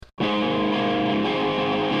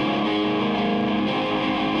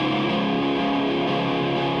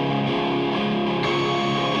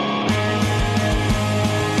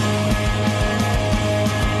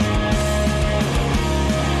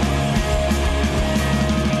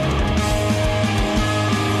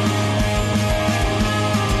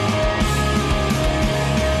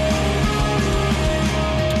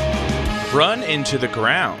Run into the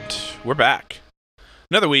ground. We're back.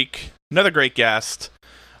 Another week, another great guest.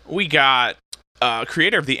 We got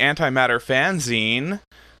creator of the Antimatter fanzine,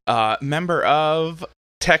 member of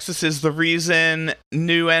Texas is the Reason,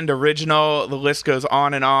 new and original. The list goes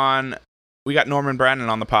on and on. We got Norman Brannon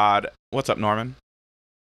on the pod. What's up, Norman?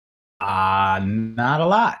 Not a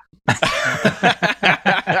lot.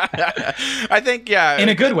 I think, yeah. In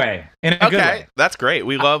a good way. Okay, that's great.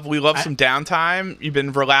 We love some downtime. You've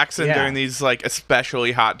been relaxing during these like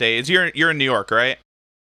especially hot days. You're in New York, right?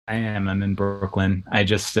 I am. I'm in Brooklyn. I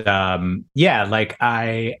just I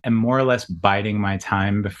am more or less biding my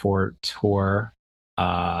time before tour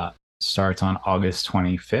starts on August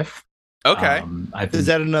 25th. Okay. Is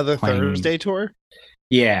that another Thursday tour?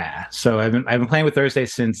 Yeah. So I've been playing with Thursday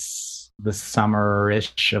since the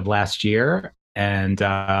summer-ish of last year, and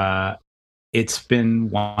it's been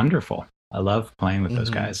wonderful. I love playing with those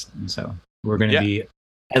guys. And so we're going to be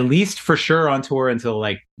at least for sure on tour until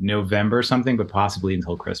like November or something, but possibly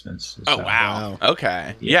until Christmas. So, wow.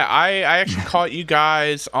 Okay. Yeah, I actually caught you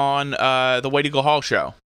guys on the White Eagle Hall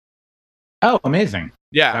show. Oh, amazing.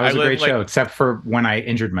 Yeah. That was a great show, except for when I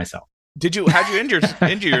injured myself. How'd you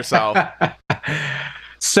injure yourself?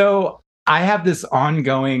 So I have this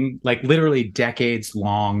ongoing, like literally decades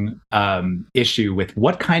long issue with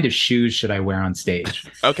what kind of shoes should I wear on stage.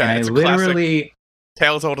 Okay. And it's literally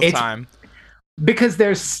tales old of time. Because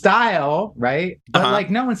there's style, right? But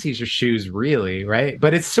like no one sees your shoes really, right?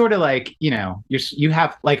 But it's sort of like, you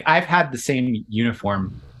have like, I've had the same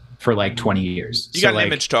uniform for like 20 years. You got an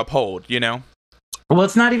image to uphold, Well,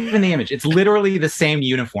 it's not even the image. It's literally the same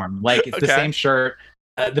uniform. Like it's the same shirt.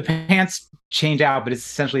 The pants change out, but it's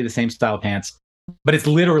essentially the same style pants. But it's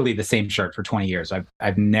literally the same shirt for 20 years.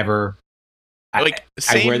 I've never like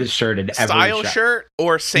I wear this shirt at every style shirt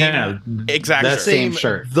or same exact the shirt. Same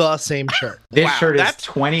shirt. The same shirt. This shirt is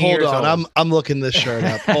 20 years old. Hold on, I'm looking this shirt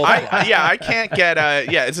up. I can't get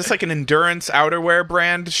is this like an endurance outerwear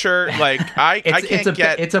brand shirt? Like I can't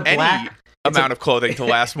get it's a black amount of clothing to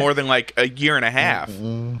last more than like a year and a half.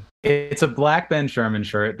 It's a black Ben Sherman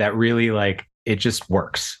shirt that really like it just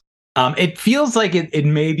works. It feels like it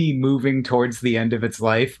may be moving towards the end of its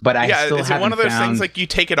life, but I still haven't. Is it one of those things like you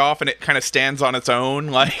take it off and it kind of stands on its own?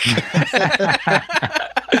 Like,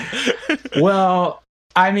 well,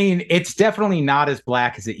 I mean, it's definitely not as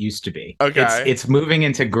black as it used to be. Okay, it's moving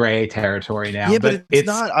into gray territory now. Yeah, but it's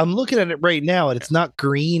not. I'm looking at it right now, and it's not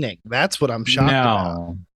greening. That's what I'm shocked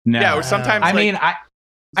about. No. Yeah, or sometimes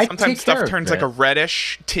sometimes stuff turns like a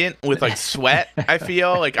reddish tint with like sweat. I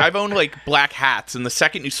feel like I've owned like black hats, and the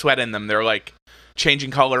second you sweat in them, they're like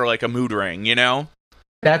changing color like a mood ring.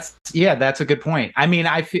 That's a good point. I mean,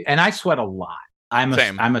 I sweat a lot. I'm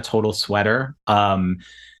a total sweater.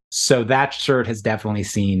 So that shirt has definitely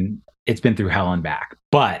it's been through hell and back.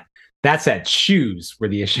 But that said, shoes were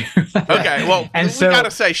the issue. Okay, well, we gotta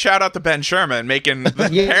say, shout out to Ben Sherman making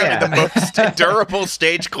apparently the most durable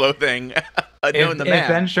stage clothing known to man. If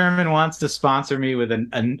Ben Sherman wants to sponsor me with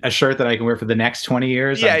a shirt that I can wear for the next 20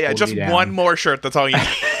 years, just one more shirt. That's all you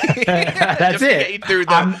need. That's just it. To get you through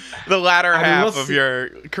the latter half of your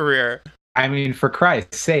career. I mean, for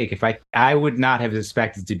Christ's sake, if I would not have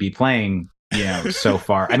expected to be playing, so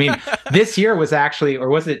far. I mean, this year was actually, or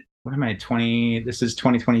was it? What am I, 20? This is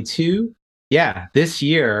 2022. Yeah, this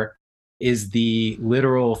year is the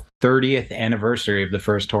literal 30th anniversary of the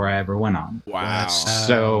first tour I ever went on. Wow.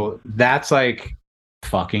 So that's like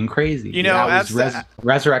fucking crazy. That was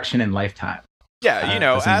Resurrection in Lifetime. Yeah,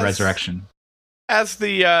 as Resurrection. As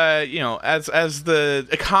the as the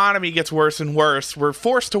economy gets worse and worse, we're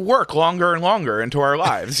forced to work longer and longer into our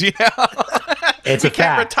lives. It's we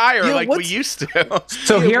can't retire like we used to.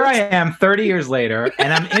 So here I am 30 years later,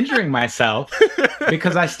 and I'm injuring myself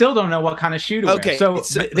because I still don't know what kind of shoe to wear. So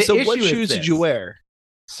what shoes did you wear?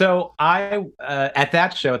 So I, at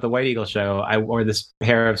that show, at the White Eagle show, I wore this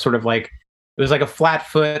pair of sort of like, it was like a flat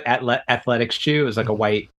foot athletic shoe. It was like a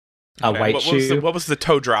white shoe. What was the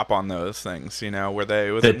toe drop on those things?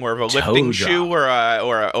 Was it more of a lifting shoe or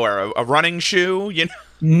a running shoe?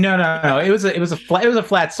 No. It was a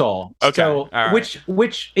flat sole. Okay. So, right.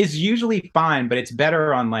 which is usually fine, but it's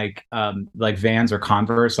better on like Vans or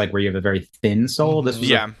Converse, like where you have a very thin sole. This was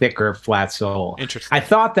a thicker flat sole. Interesting. I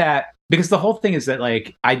thought that because the whole thing is that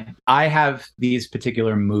like I have these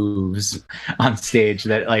particular moves on stage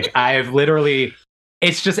that like I have literally.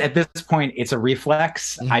 It's just at this point it's a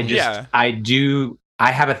reflex. I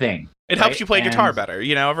have a thing. It helps you play guitar better.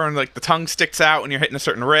 Everyone like the tongue sticks out when you're hitting a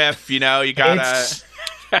certain riff. You gotta.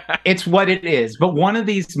 It's what it is. But one of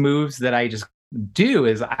these moves that I just do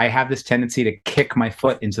is I have this tendency to kick my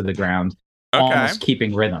foot into the ground, almost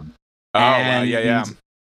keeping rhythm. Oh, yeah.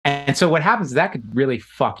 And so what happens is that could really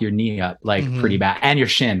fuck your knee up like pretty bad, and your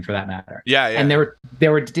shin for that matter. Yeah. And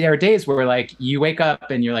there were days where like you wake up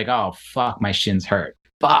and you're like, oh fuck, my shin's hurt.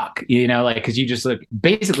 Fuck, like because you just like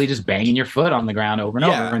basically just banging your foot on the ground over and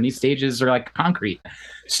over, and these stages are like concrete.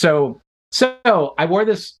 So I wore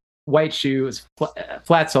this white shoe, it was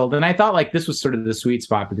flat soled, and I thought like this was sort of the sweet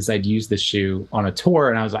spot because I'd used this shoe on a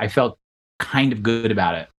tour, and I felt kind of good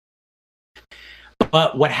about it.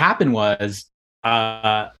 But what happened was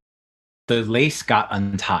the lace got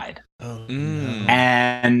untied.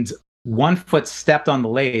 And one foot stepped on the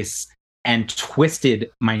lace and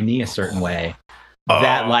twisted my knee a certain way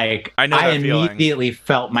that like I immediately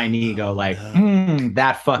felt my knee go like,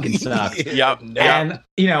 that fucking sucks. And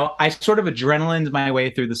I sort of adrenalined my way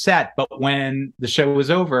through the set, but when the show was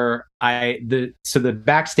over, the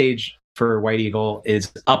backstage for White Eagle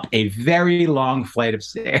is up a very long flight of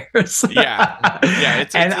stairs. It's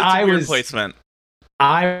a weird placement.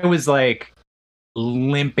 I was like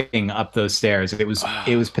limping up those stairs. It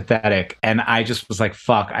was pathetic, and I just was like,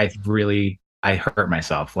 fuck, I hurt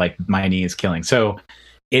myself. Like my knee is killing. So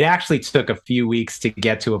it actually took a few weeks to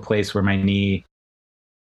get to a place where my knee,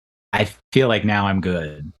 I feel like now I'm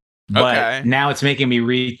good. But now it's making me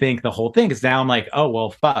rethink the whole thing, because now I'm like, oh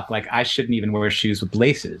well, fuck, like I shouldn't even wear shoes with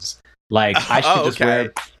laces. Like I should just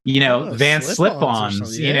wear, Vans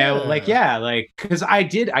slip-ons, because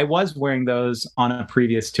I was wearing those on a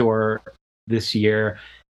previous tour this year.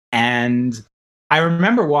 And I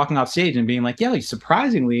remember walking off stage and being like, yeah, like,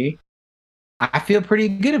 surprisingly, I feel pretty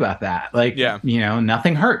good about that. Like,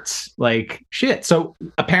 nothing hurts. Like, shit. So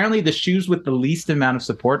apparently the shoes with the least amount of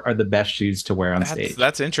support are the best shoes to wear on stage.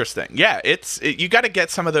 That's interesting. Yeah, you got to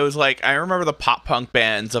get some of those. Like, I remember the pop punk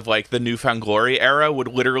bands of like the New Found Glory era would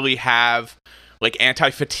literally have like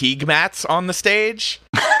anti-fatigue mats on the stage.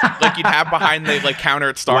 Like you'd have behind the like counter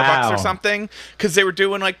at Starbucks or something, because they were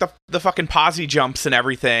doing like the fucking posse jumps and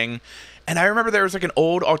everything. And I remember there was like an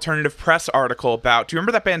old alternative press article about, do you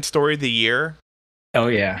remember that band Story of the Year? Oh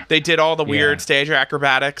yeah. They did all the weird stage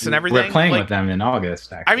acrobatics and everything. We're playing with them in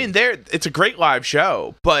August, actually. I mean, it's a great live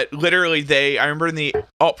show, but literally I remember in the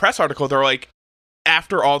alt press article, they're like,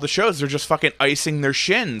 after all the shows, they're just fucking icing their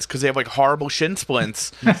shins because they have like horrible shin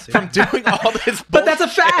splints from doing all this bullshit. But that's a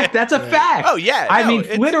fact. That's a fact. Oh yeah. I mean,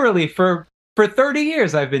 literally for 30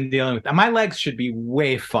 years I've been dealing with that. My legs should be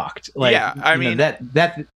way fucked. Like, I mean that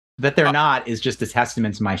they're not is just a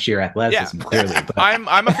testament to my sheer athleticism, clearly. But.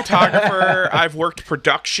 I'm a photographer. I've worked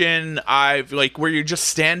production. I've like where you're just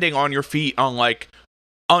standing on your feet on like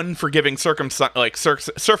unforgiving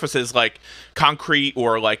surfaces like concrete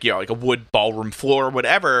or like like a wood ballroom floor or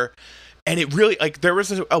whatever. And it really like there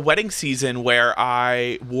was a wedding season where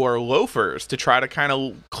I wore loafers to try to kind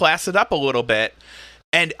of class it up a little bit,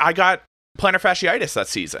 and I got plantar fasciitis that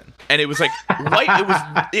season, and it was like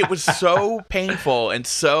it was so painful and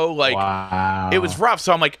so like it was rough.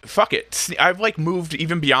 So I'm like, fuck it. I've like moved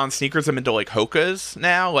even beyond sneakers. I'm into like Hokas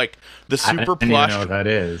now, like the super plush. I don't know what that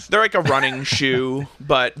is. They're like a running shoe,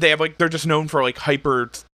 but they have like they're just known for like hyper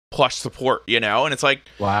plush support, and it's like,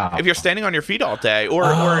 wow, if you're standing on your feet all day or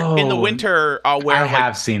in the winter, I'll wear. I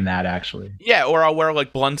have seen that actually. Yeah, or I'll wear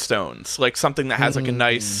like Blundstones, like something that has like a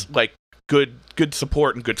nice like good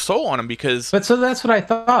support and good sole on them, because so that's what I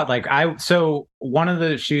thought. Like so one of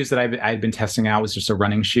the shoes that I'd been testing out was just a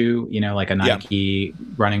running shoe, like a Nike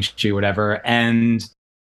running shoe, whatever. And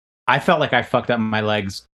I felt like I fucked up my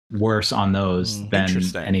legs worse on those than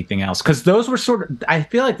anything else, because those were I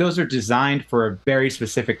feel like those are designed for a very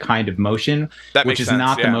specific kind of motion, which is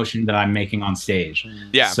not the motion that I'm making on stage.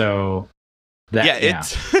 So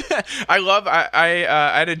it's I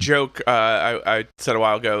had a joke I said a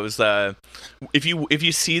while ago, is if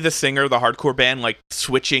you see the singer, the hardcore band, like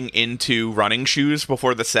switching into running shoes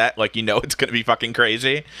before the set, like it's gonna be fucking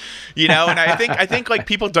crazy, and I think like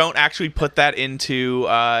people don't actually put that into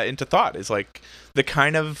thought, is like the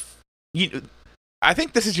kind of I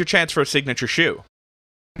think this is your chance for a signature shoe.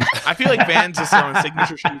 I feel like Vans is throwing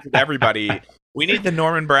signature shoes with everybody. We need the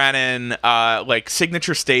Norman Brannon like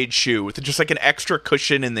signature stage shoe with just like an extra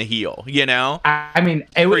cushion in the heel, I mean,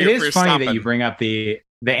 it is funny that you bring up the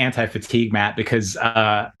anti-fatigue mat, because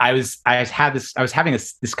I was having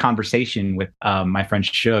this conversation with my friend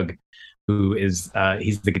Shug, who is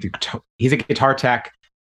he's a guitar tech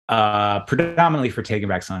predominantly for Taking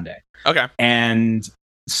Back Sunday. Okay. And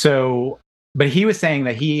so, but he was saying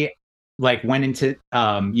that he like went into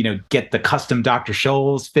get the custom Dr.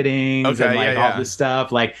 Scholl's fittings and like all this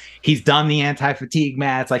stuff. Like he's done the anti-fatigue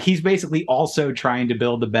mats. Like he's basically also trying to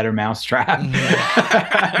build a better mousetrap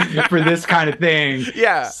for this kind of thing.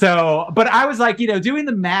 Yeah. So, but I was like, doing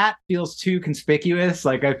the mat feels too conspicuous.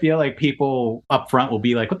 Like I feel like people up front will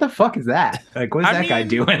be like, what the fuck is that? Like, what is that guy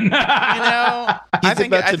doing? He's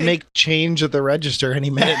about to make change at the register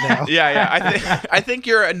any minute now. Yeah. I think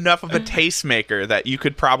you're enough of a tastemaker that you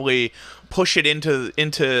could probably push it into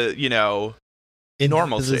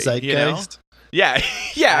normalcy. Zeitgeist. Yeah.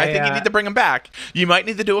 I think you need to bring him back. You might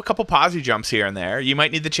need to do a couple posse jumps here and there. You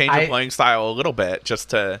might need to change your playing style a little bit just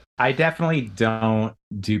to. I definitely don't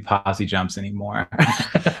do posse jumps anymore.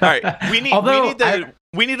 All right, we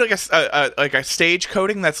need like a stage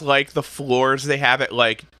coating that's like the floors they have at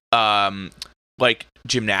like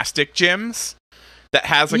gymnastic gyms. That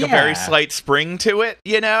has like a very slight spring to it,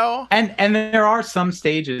 And there are some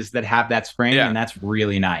stages that have that spring, and that's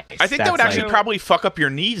really nice. I think that would actually probably fuck up your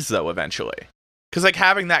knees, though, eventually. Because like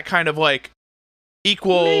having that kind of like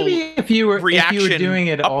equal maybe if you were doing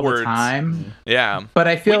it upwards. All the time, yeah. But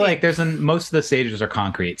I feel like most of the stages are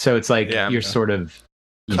concrete, so it's like you're sort of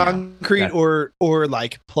concrete or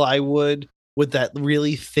like plywood with that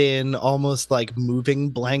really thin, almost like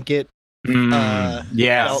moving blanket.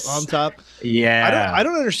 Yes. On top. Yeah. I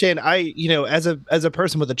don't understand. As a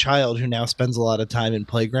person with a child who now spends a lot of time in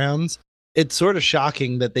playgrounds, it's sort of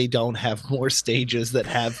shocking that they don't have more stages that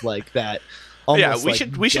have like that.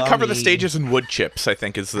 We should cover the stages in wood chips. I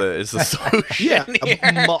think is the solution.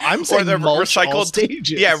 I'm saying the recycled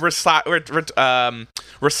stages. Yeah,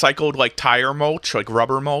 recycled like tire mulch, like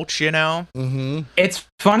rubber mulch. Mm-hmm. It's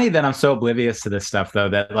funny that I'm so oblivious to this stuff, though.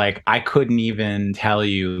 That like I couldn't even tell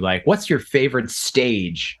you like what's your favorite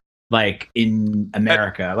stage like in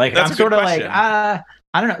America. Like I'm sort of like I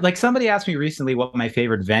don't know. Like somebody asked me recently what my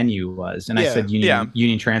favorite venue was, and I said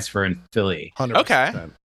Union Transfer in Philly. 100%. Okay.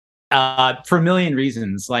 For a million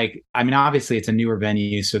reasons. Like, I mean, obviously it's a newer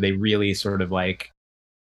venue, so they really sort of like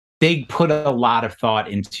they put a lot of thought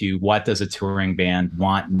into what does a touring band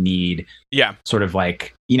need. Yeah. Sort of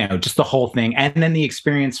like, just the whole thing. And then the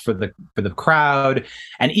experience for the crowd,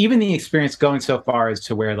 and even the experience going so far as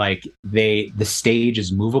to where like the stage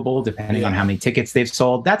is movable depending on how many tickets they've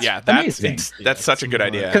sold. That's amazing. That's such a good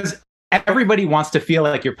idea. Because everybody wants to feel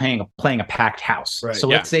like you're playing a packed house. Right. So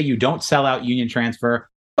let's say you don't sell out Union Transfer,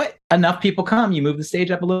 but enough people come, you move the stage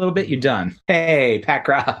up a little bit, you're done. Hey, packed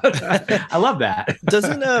crowd. I love that.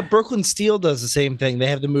 Doesn't Brooklyn Steel does the same thing? They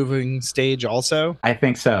have the moving stage also? I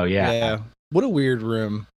think so, yeah. What a weird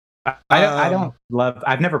room. I don't love,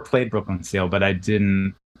 I've never played Brooklyn Steel, but I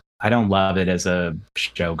don't love it as a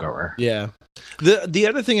showgoer. Yeah. The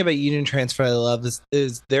other thing about Union Transfer I love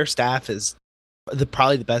is their staff is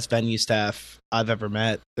probably the best venue staff I've ever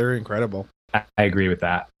met. They're incredible. I agree with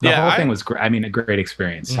that. The whole thing was great. I mean, a great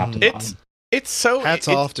experience. Top to bottom. It's so hats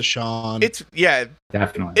off to Sean.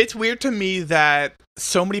 Definitely. It's weird to me that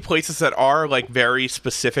so many places that are like very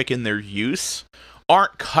specific in their use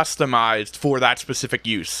aren't customized for that specific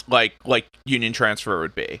use, like Union Transfer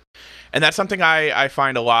would be. And that's something I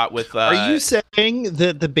find a lot with. Are you saying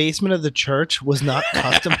that the basement of the church was not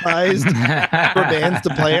customized for bands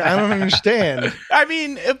to play? I don't understand. I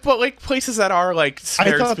mean, but like places that are like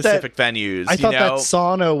very specific venues. I thought that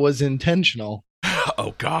sauna was intentional.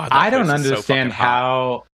 Oh God! I don't understand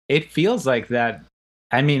how it feels like that.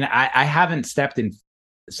 I mean, I haven't stepped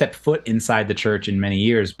foot inside the church in many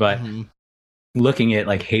years, but. Mm-hmm. Looking at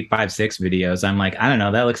like Hate 5-6 videos, I'm like, I don't know,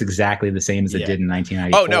 that looks exactly the same as it did in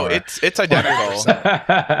 1994. Oh no, it's identical.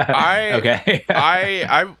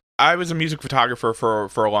 I was a music photographer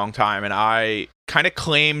for a long time, and I kind of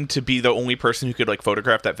claimed to be the only person who could like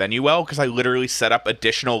photograph that venue well, because I literally set up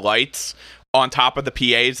additional lights on top of the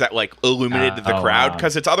PAs that like illuminated the crowd,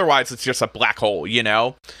 because otherwise it's just a black hole,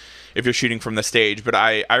 if you're shooting from the stage. But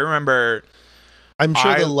I remember, I'm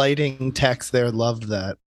sure the lighting techs there loved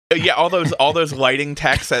that. Yeah, all those lighting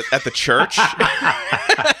techs at the church.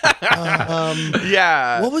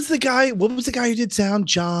 Yeah. What was the guy who did sound?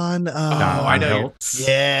 John. I know.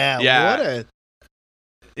 Yeah.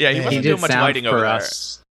 He wasn't doing much lighting over there.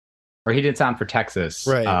 Or he did sound for Texas,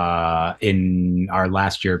 right? In our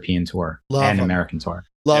last European tour and American tour.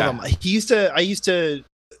 Love him. I used to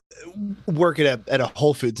work at a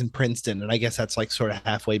Whole Foods in Princeton, and I guess that's like sort of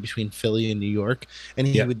halfway between Philly and New York. And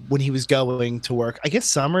he would, when he was going to work, I guess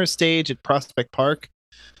summer stage at Prospect Park,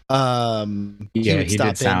 he would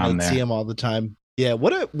stop in and see him all the time. Yeah,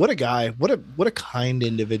 what a guy. What a kind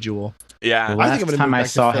individual. Yeah. The I think I'm last gonna time move I back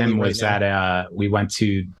to saw Philly him right was now. at we went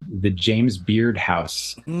to the James Beard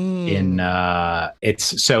House in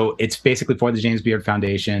it's basically for the James Beard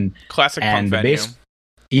Foundation. Classic punk And the venue.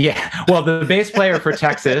 the bass player for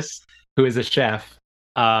Texas, who is a chef,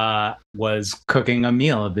 was cooking a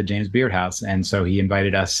meal at the James Beard House, and so he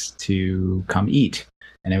invited us to come eat,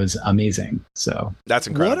 and it was amazing. So That's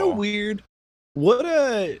incredible.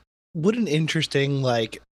 What an interesting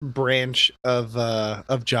like branch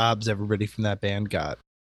of jobs everybody from that band got.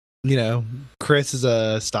 You know, Chris is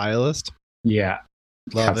a stylist. yeah,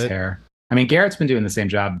 Love cuts it. hair. I mean, Garrett's been doing the same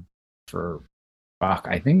job for fuck.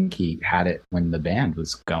 I think he had it when the band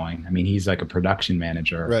was going. I mean, he's like a production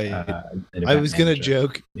manager. Right. an I event was gonna manager.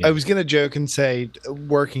 joke. Yeah. I was gonna joke and say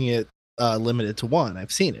working it limited to one.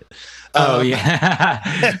 I've seen it. Oh yeah.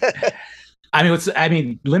 I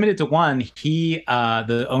mean, Limited to One. He,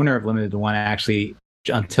 the owner of Limited to One, actually,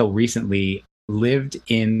 until recently, lived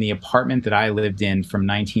in the apartment that I lived in from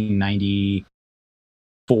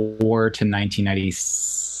 1994 to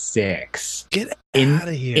 1996. Get in out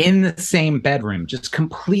of here. in the same bedroom, just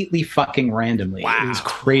completely fucking randomly. Wow. It was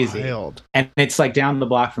crazy. Wild. And it's like down the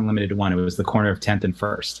block from Limited to One. It was the corner of 10th and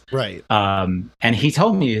First. Right. And he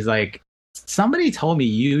told me, he's like, somebody told me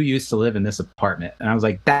you used to live in this apartment, and I was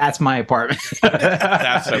like, that's my apartment.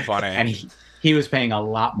 That's so funny. And he was paying a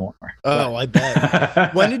lot more. Oh, I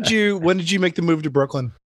bet. When did you make the move to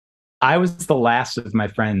Brooklyn? I was the last of my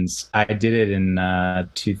friends. I did it in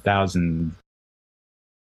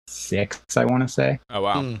 2006, I want to say. Oh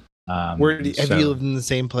wow. Have you lived in the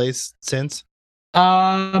same place since?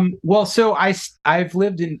 Well, so I've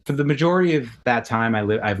lived in, for the majority of that time,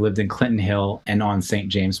 I've lived in Clinton Hill and on St.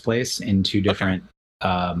 James Place in two different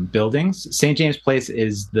buildings. St. James Place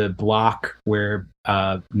is the block where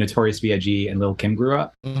Notorious B.I.G. and Lil' Kim grew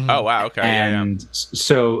up. Oh wow. Okay. And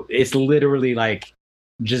so it's literally like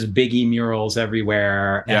just Biggie murals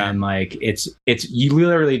everywhere. Yeah. And like it's you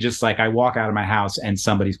literally just like, I walk out of my house and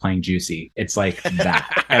somebody's playing Juicy. It's like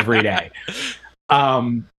that every day.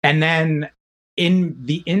 And then in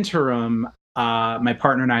the interim, my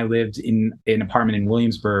partner and I lived in an apartment in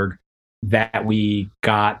Williamsburg that we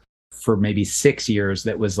got for maybe 6 years.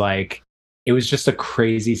 That was like, it was just a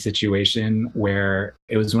crazy situation where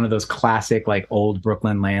it was one of those classic like old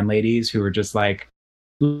Brooklyn landladies who were just like,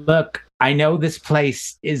 look, I know this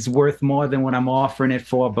place is worth more than what I'm offering it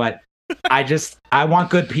for, but I want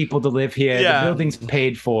good people to live here. Yeah. The building's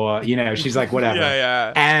paid for, she's like, whatever.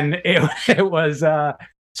 Yeah. And it was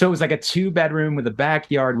so it was like a 2-bedroom with a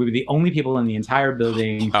backyard. We were the only people in the entire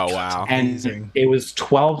building. Oh wow. And Amazing. it was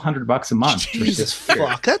 $1,200 a month. Jesus for 6 years.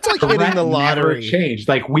 fuck. That's like The hitting rent the never lottery. changed.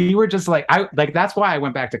 Like we were just like, that's why I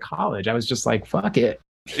went back to college. I was just like, fuck it.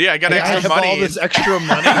 Yeah, I got I extra have money. all this extra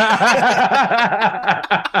money.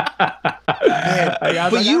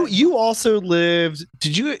 But you also lived.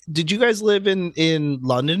 Did you guys live in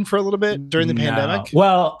London for a little bit during the pandemic?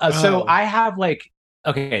 Well, so Oh. I have I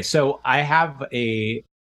have a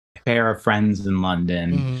pair of friends in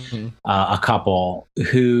London, Mhm. a couple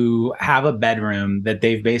who have a bedroom that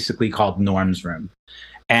they've basically called Norm's room.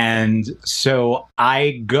 And so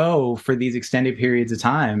I go for these extended periods of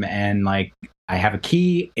time, and like I have a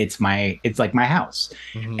key. It's like my house.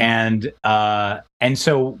 Mhm. And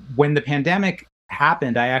so when the pandemic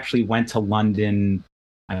happened, I actually went to London.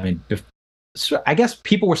 I mean, so I guess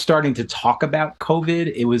people were starting to talk about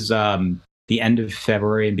COVID. It was the end of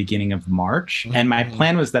February and beginning of March. And my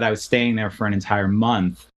plan was that I was staying there for an entire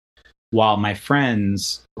month while my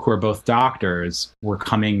friends, who are both doctors, were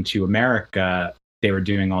coming to America. They were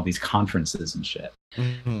doing all these conferences and shit.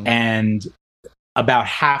 Mhm. And about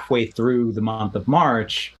halfway through the month of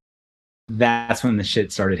March, that's when the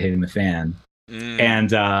shit started hitting the fan.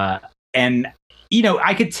 And I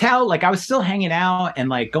could tell, like, I was still hanging out and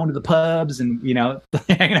like going to the pubs and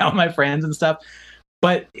hanging out with my friends and stuff,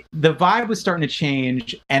 but the vibe was starting to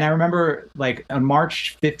change. And I remember, like, on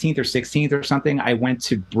March 15th or 16th or something, I went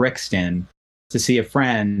to Brixton to see a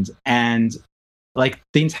friend, and like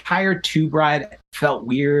the entire tube ride felt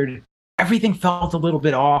weird. Everything felt a little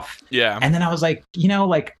bit off. Yeah. And then I was like,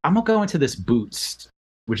 I'm gonna go into this Boots,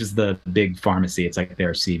 which is the big pharmacy. It's like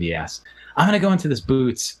their CVS. I'm gonna go into this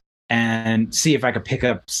Boots and see if I could pick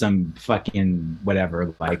up some fucking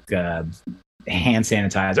whatever, like hand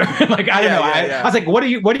sanitizer. Like, I don't know. I was like, what do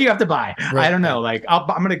you have to buy? Right. I don't know. Like, I'm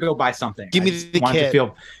gonna go buy something. Give me the kit.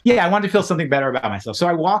 I wanted to feel something better about myself. So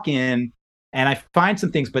I walk in and I find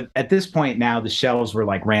some things, but at this point now the shelves were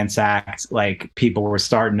like ransacked. Like people were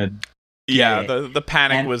starting to. Yeah, the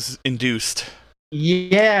panic was induced.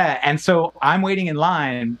 Yeah, and so I'm waiting in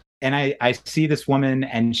line, and I see this woman,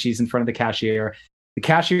 and she's in front of the cashier, the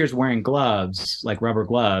cashier's wearing gloves, like rubber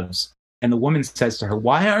gloves, and the woman says to her,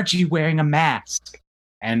 "Why aren't you wearing a mask?"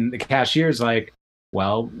 And the cashier's like,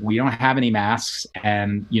 "Well, we don't have any masks,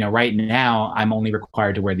 and right now I'm only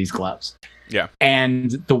required to wear these gloves." Yeah.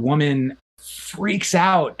 And the woman freaks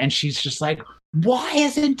out, and she's just like, "Why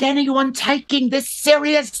isn't anyone taking this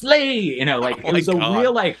seriously?" It was a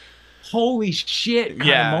real holy shit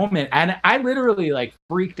kind of moment. And I literally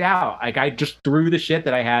freaked out. I just threw the shit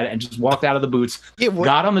that I had and just walked out of the boots,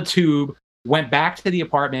 got on the tube, went back to the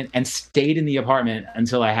apartment, and stayed in the apartment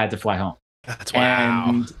until I had to fly home. That's wow.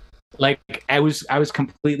 And I was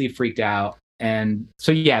completely freaked out. And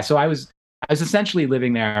so I was essentially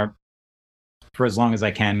living there for as long as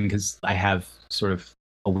I can, because I have sort of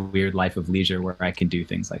a weird life of leisure where I can do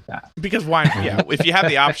things like that. Because why? Yeah, if you have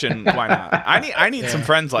the option, why not? I need some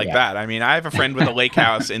friends like that. I mean, I have a friend with a lake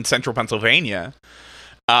house in central Pennsylvania,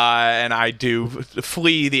 and I do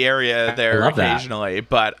flee the area there occasionally.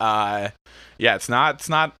 But it's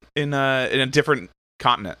not in a different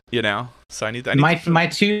continent, So I need my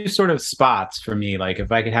two sort of spots for me. Like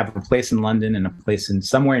if I could have a place in London and a place in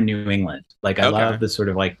somewhere in New England. I love the sort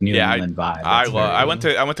of New England vibe. I went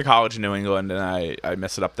to college in New England, and I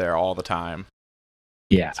miss it up there all the time.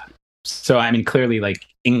 Yeah. So I mean, clearly,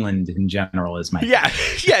 England in general is my yeah.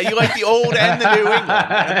 You like the old and the New England.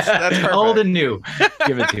 That's perfect. Old and new.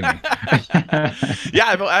 Give it to me. Yeah,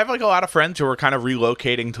 I have a lot of friends who are kind of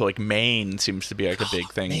relocating to Maine. Seems to be a big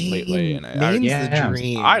thing lately. And Maine's the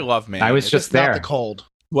dream. I love Maine. I was just there. Not the cold.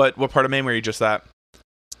 What part of Maine were you just at?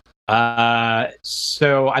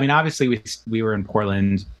 So I mean, obviously we were in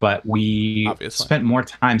Portland, but we spent more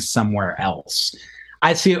time somewhere else.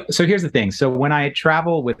 I see. So here's the thing. So when I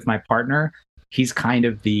travel with my partner, he's kind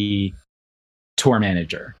of the tour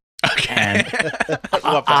manager. Okay. And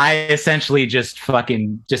I essentially just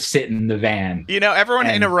sit in the van. Everyone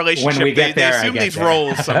in a relationship, they assume these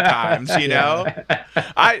roles sometimes,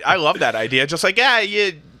 I love that idea. Just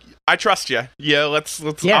I trust you. Yeah, let's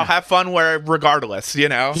I'll have fun regardless, He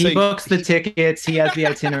books the tickets, he has the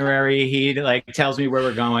itinerary, he tells me where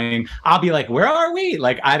we're going. I'll be like, "Where are we?"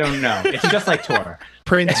 I don't know. It's just like tour.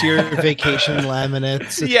 Prints your vacation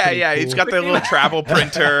laminates. Cool. He's got the little travel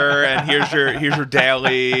printer, and here's your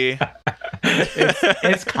daily.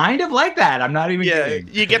 It's kind of like that. I'm not even kidding.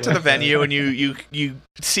 You get to the venue and you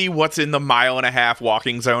see what's in the 1.5 mile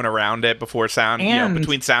walking zone around it before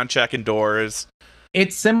between sound check and doors.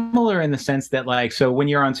 It's similar in the sense that so when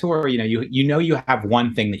you're on tour, you have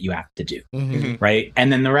one thing that you have to do, right?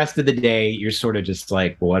 And then the rest of the day, you're sort of just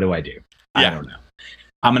well, what do I do? I don't know.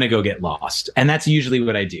 I'm going to go get lost. And that's usually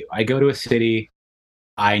what I do. I go to a city.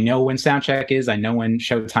 I know when sound check is. I know when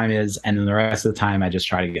showtime is. And then the rest of the time, I just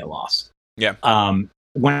try to get lost. Yeah.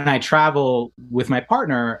 When I travel with my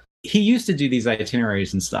partner, he used to do these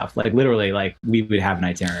itineraries and stuff. Literally, we would have an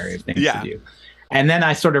itinerary of things to do. And then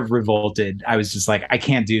I sort of revolted. I was just I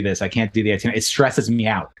can't do this. I can't do the itinerary. It stresses me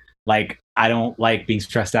out. I don't like being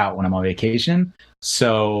stressed out when I'm on vacation.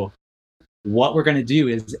 So what we're going to do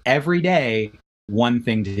is every day, one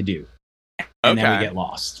thing to do, and then we get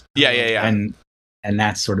lost. Yeah. And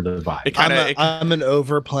that's sort of the vibe. I'm an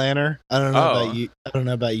over planner. I don't know about you. I don't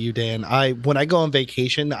know about you, Dan. When I go on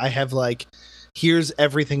vacation, I have here's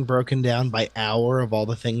everything broken down by hour of all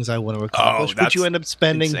the things I want to accomplish, but you end up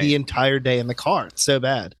spending the entire day in the car. It's so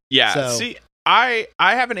bad. Yeah. So, see, I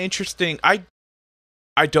have an interesting. I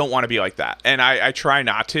don't want to be like that, and I try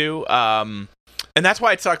not to. And that's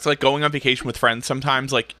why it sucks. Going on vacation with friends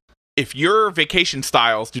sometimes. If your vacation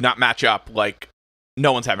styles do not match up,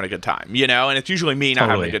 no one's having a good time, and it's usually me not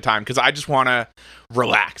having a good time because I just want to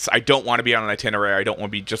relax. I don't want to be on an itinerary. I don't want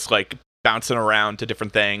to be just bouncing around to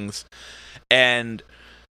different things. And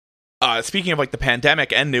speaking of the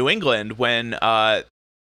pandemic and New England, when I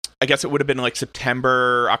guess it would have been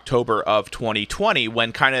September, October of 2020,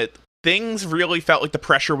 when kind of things really felt like the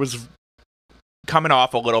pressure was coming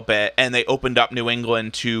off a little bit, and they opened up New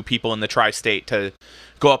England to people in the tri-state to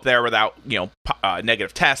go up there without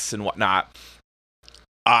negative tests and whatnot.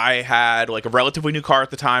 I had a relatively new car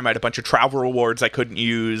at the time. I had a bunch of travel rewards I couldn't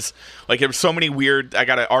use. There was so many weird. I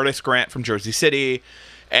got an artist grant from Jersey City,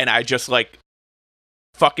 and I just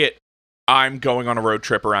fuck it, I'm going on a road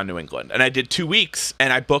trip around New England. And I did 2 weeks,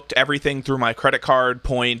 and I booked everything through my credit card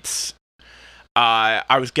points.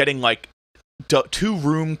 I was getting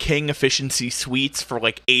 2-room king efficiency suites for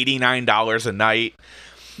 $89 a night.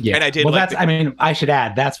 Yeah, and I did. Well, I should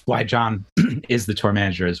add, that's why John is the tour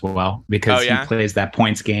manager as well, because he plays that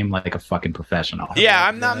points game like a fucking professional. Yeah,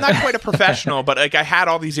 I'm not quite a professional, but I had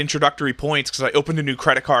all these introductory points because I opened a new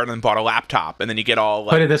credit card and then bought a laptop, and then you get all.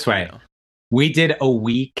 Put it this way, we did a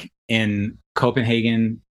week in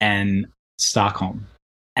Copenhagen and Stockholm.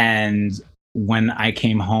 And when I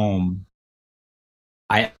came home,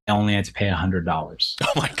 I only had to pay $100.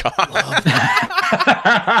 Oh my god,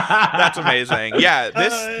 that's amazing! Yeah,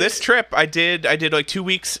 this trip I did like 2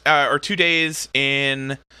 weeks or 2 days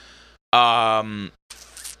in like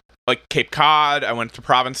Cape Cod. I went to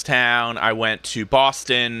Provincetown. I went to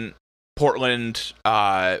Boston, Portland,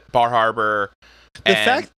 Bar Harbor. The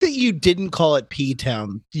fact that you didn't call it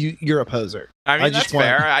P-Town, you're a poser. I mean, that's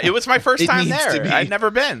fair. It was my first time there. I'd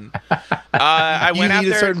never been. I went out there. You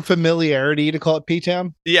need a certain familiarity to call it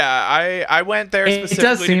P-Town? Yeah, I went there specifically. It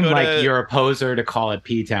does seem like you're a poser to call it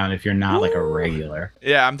P-Town if you're not like a regular.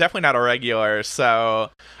 Yeah, I'm definitely not a regular.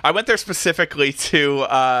 So I went there specifically to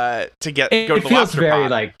go to the lobster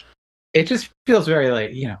pot. It just feels very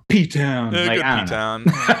like, P-Town. Like, good P-Town.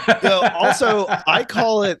 Also, I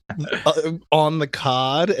call it on the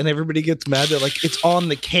cod, and everybody gets mad. They're like, it's on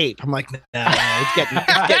the Cape. I'm like, no, it's getting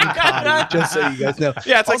coddy, just so you guys know.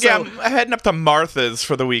 Yeah, it's also, like, I'm heading up to Martha's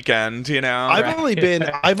for the weekend, I've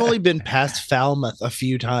only been past Falmouth a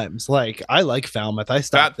few times. Like, I like Falmouth. I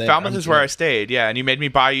stopped there. Falmouth is where I stayed, yeah, and you made me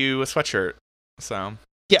buy you a sweatshirt, so...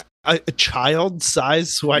 Yeah, a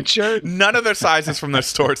child-size sweatshirt. None of their sizes from their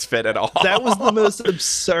stores fit at all. That was the most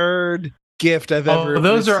absurd gift I've ever.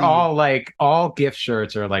 Those received. Are all gift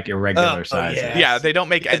shirts are like irregular sizes. Yeah, they don't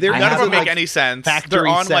make. None of them make any sense. They're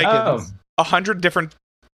on like 100 different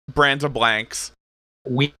brands of blanks.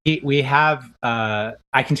 We have.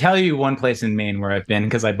 I can tell you one place in Maine where I've been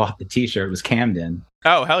because I bought the T-shirt. It was Camden.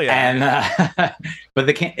 Oh hell yeah! And but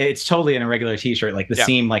it's totally an irregular T-shirt. Like the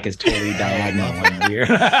seam like is totally diagonal and weird.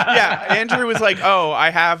 Yeah, Andrew was like, "Oh, I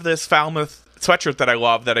have this Falmouth sweatshirt that I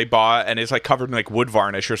love that I bought, and it's like covered in like wood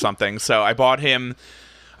varnish or something." So I bought him.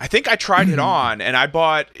 I think I tried it on, and I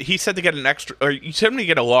bought. He said to get an extra, or he said me to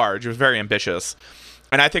get a large. It was very ambitious,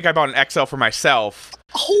 and I think I bought an XL for myself.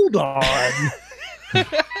 Hold on.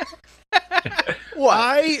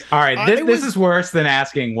 What? All right, this is worse than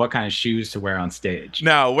asking what kind of shoes to wear on stage.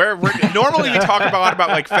 No, we're normally we talk a lot about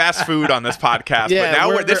like fast food on this podcast, but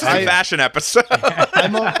now this is a fashion episode.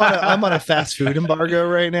 I'm on a fast food embargo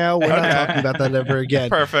right now. We're not talking about that ever again.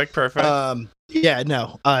 Perfect.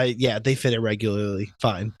 They fit irregularly.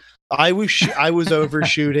 Fine. I was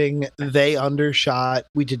overshooting. They undershot.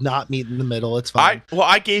 We did not meet in the middle. It's fine.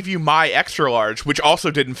 I gave you my extra large, which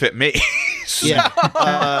also didn't fit me. Yeah.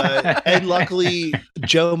 And luckily,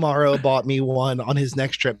 Joe Morrow bought me one on his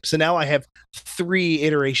next trip. So now I have 3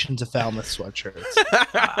 iterations of Falmouth sweatshirts.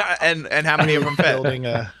 and how many of them fit? Building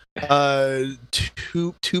a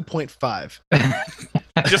 2.5.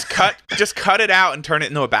 Just cut it out and turn it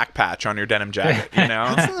into a back patch on your denim jacket, you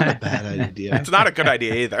know? That's not a bad idea. It's not a good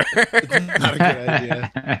idea either. It's not a good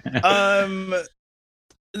idea.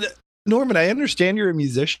 Norman, I understand you're a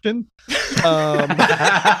musician. I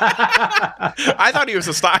thought he was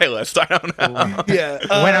a stylist. I don't know. Yeah.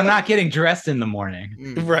 When I'm not getting dressed in the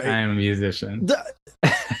morning, right? I'm a musician.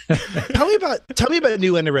 Tell me about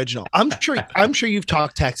New and Original. I'm sure you've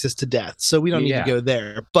talked Texas to death, so we don't need to go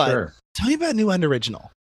there. But tell me about New and Original.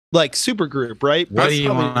 Like super group, right? What do you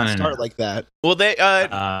want to start like that? Well, they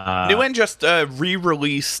New and just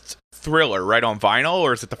re-released Thriller right on vinyl,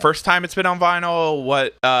 or is it the first time it's been on vinyl?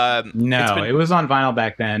 What? No, it was on vinyl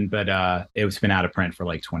back then, but it's been out of print for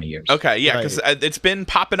like 20 years. Okay, yeah, because it's been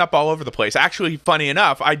popping up all over the place. Actually, funny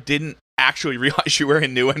enough, I didn't actually realize you were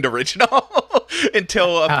in New and Original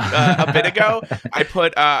until a bit ago. I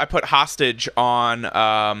put Hostage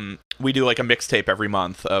on. We do like a mixtape every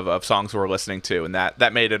month of songs we're listening to, and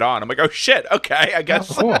that made it on. I'm like, oh shit, okay, I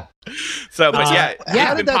guess. Oh, cool. So, but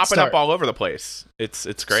it's been popping up all over the place. It's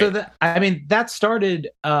great. So that started.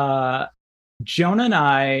 Jonah and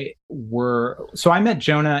I were. So I met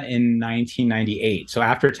Jonah in 1998. So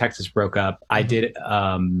after Texas broke up, I did.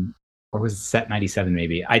 Or was it set 97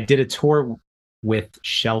 maybe? I did a tour with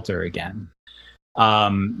Shelter again.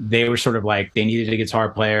 They were sort of like they needed a guitar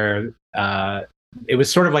player. It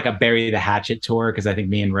was sort of like a Bury the Hatchet tour because I think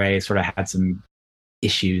me and Ray sort of had some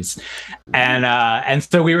issues, and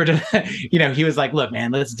so we were just, he was like, look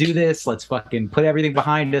man, let's do this, let's fucking put everything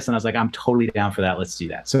behind us, and I was like, I'm totally down for that, let's do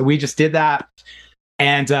that. So we just did that,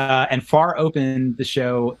 and Far opened the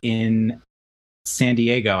show in San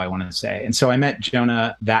Diego, I want to say, and so I met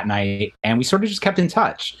Jonah that night, and we sort of just kept in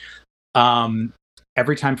touch.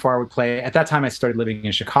 Every time Far would play, at that time I started living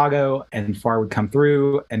in Chicago, and Far would come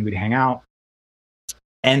through and we'd hang out.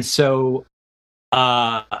 And so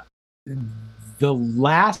the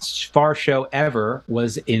last Far show ever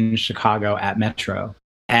was in Chicago at Metro.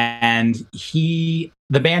 And the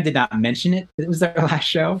band did not mention it was their last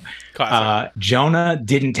show. Jonah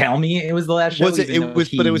didn't tell me it was the last show. But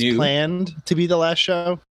it was planned to be the last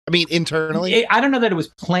show? I mean, internally? I don't know that it was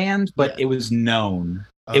planned, but it was known.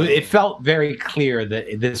 It felt very clear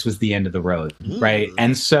that this was the end of the road, right?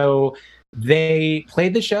 And so they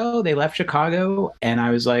played the show, they left Chicago, and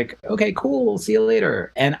I was like, okay, cool, see you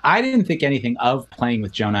later. And I didn't think anything of playing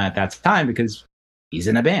with Jonah at that time because he's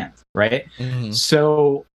in a band, right?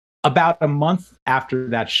 So about a month after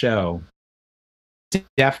that show,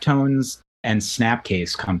 Deftones and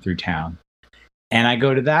Snapcase come through town. And I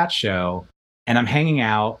go to that show, and I'm hanging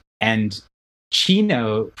out, and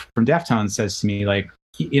Chino from Deftones says to me, like,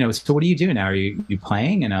 so what do you do now? Are you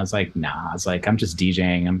playing? And I was like, nah. I was like, I'm just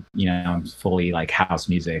DJing. I'm fully like house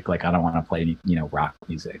music. Like, I don't want to play, rock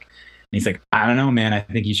music. And he's like, I don't know, man. I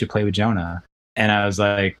think you should play with Jonah. And I was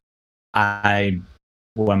like,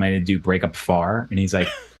 what am I to do? Break up far? And he's like,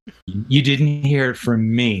 you didn't hear it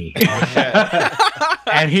from me.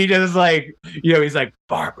 And he just like, he's like,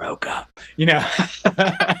 bar broke up, and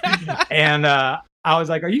I was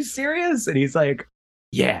like, are you serious? And he's like,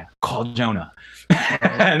 yeah, call Jonah.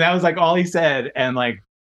 And that was like all he said. And like,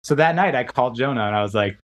 so that night I called Jonah and I was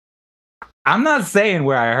like, I'm not saying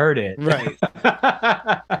where I heard it. Right.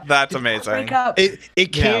 That's amazing.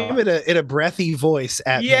 It came in a breathy voice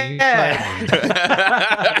at me.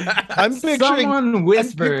 I'm picturing someone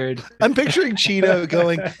whispered. I'm picturing Chino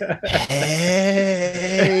going,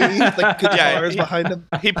 hey, like guitars behind him.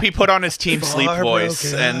 He put on his Team Sleep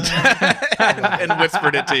voice and and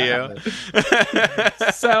whispered it to you.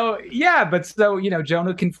 So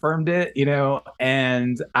Jonah confirmed it,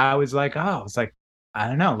 and I was like, I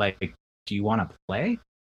don't know, like, do you want to play?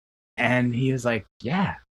 And he was like,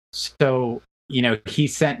 yeah. So, he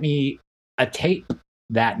sent me a tape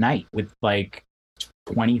that night with like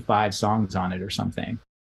 25 songs on it or something.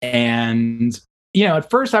 And, at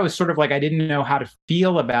first I was sort of like, I didn't know how to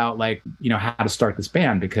feel about like, how to start this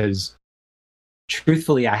band because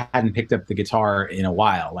truthfully, I hadn't picked up the guitar in a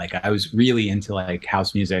while. Like I was really into like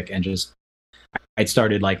house music and just, I'd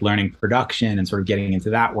started like learning production and sort of getting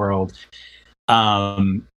into that world.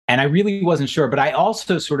 And I really wasn't sure, but I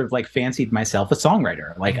also sort of like fancied myself a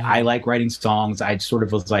songwriter. Like I like writing songs. I sort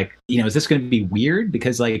of was like, is this going to be weird?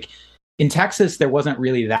 Because like in Texas, there wasn't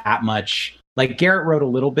really that much, like Garrett wrote a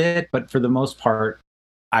little bit, but for the most part,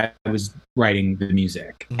 I was writing the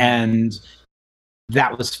music. And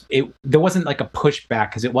that was it. There wasn't like a pushback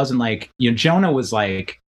because it wasn't like, Jonah was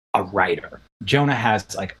like a writer. Jonah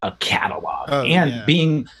has like a catalog.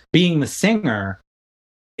 Being the singer,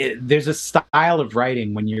 there's a style of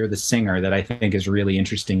writing when you're the singer that I think is really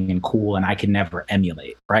interesting and cool, and I can never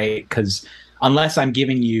emulate, right? Because unless I'm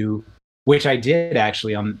giving you, which I did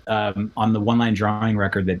actually on the One Line Drawing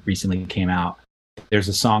record that recently came out, there's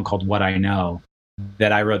a song called What I Know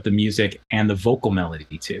that I wrote the music and the vocal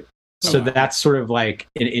melody to. So that's sort of like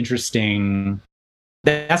an interesting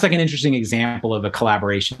example of a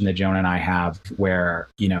collaboration that Jonah and I have where,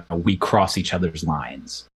 we cross each other's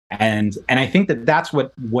lines. And I think that's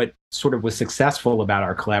what sort of was successful about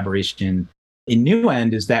our collaboration in New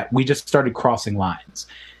End is that we just started crossing lines.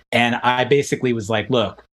 And I basically was like,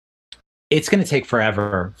 look, it's going to take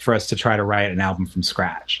forever for us to try to write an album from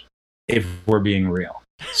scratch if we're being real.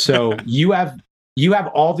 So you have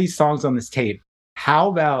all these songs on this tape. How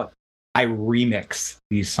about I remix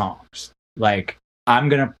these songs? Like I'm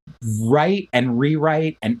going to write and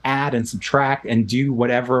rewrite and add and subtract and do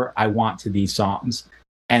whatever I want to these songs.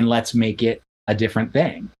 And let's make it a different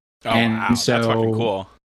thing. So that's fucking cool.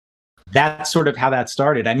 That's sort of how that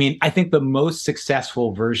started. I mean, I think the most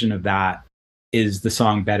successful version of that is the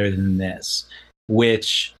song Better Than This,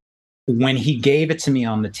 which when he gave it to me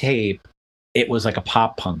on the tape, it was like a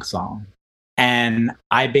pop punk song. And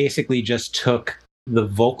I basically just took the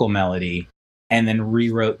vocal melody and then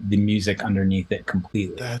rewrote the music underneath it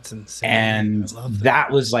completely. That's insane. And that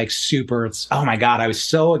was like super, oh my God, I was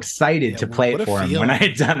so excited to play it for him when I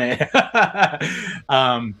had done it.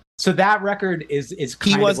 So that record is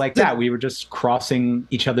kind of like that. We were just crossing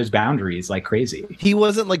each other's boundaries like crazy. He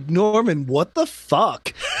wasn't like, Norman, what the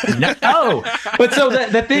fuck? No. But so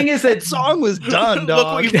the thing is that song was done, dog.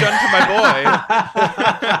 Look what you've done to my boy.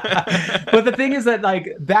 But the thing is that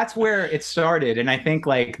like that's where it started. And I think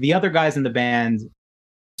like the other guys in the band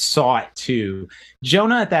saw it too.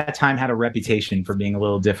 Jonah at that time had a reputation for being a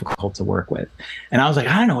little difficult to work with. And I was like,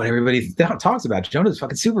 I don't know what everybody talks about. Jonah's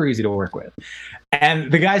fucking super easy to work with.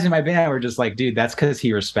 And the guys in my band were just like, dude, that's because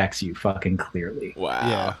he respects you fucking clearly. Wow.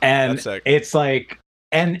 Yeah, and it's like,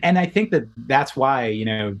 and I think that's why,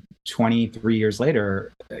 23 years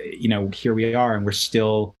later, here we are and we're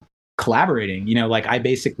still collaborating. Like I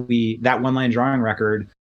basically, that One Line Drawing record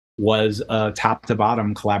was a top to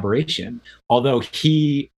bottom collaboration. Although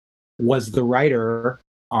he was the writer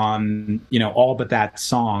on, all but that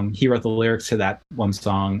song. He wrote the lyrics to that one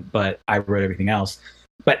song, but I wrote everything else.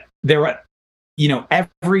 But there were,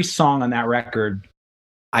 every song on that record,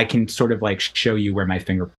 I can sort of like show you where my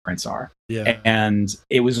fingerprints are. Yeah. And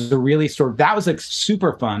it was a really that was like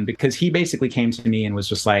super fun, because he basically came to me and was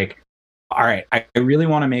just like, all right, I really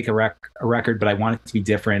want to make a record, but I want it to be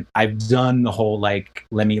different. I've done the whole, like,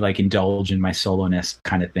 let me like indulge in my soloness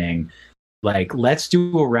kind of thing. Like, let's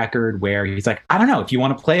do a record where he's like, I don't know, if you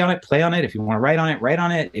want to play on it, play on it. If you want to write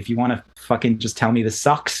on it. If you want to fucking just tell me this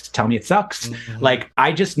sucks, tell me it sucks. Mm-hmm. Like,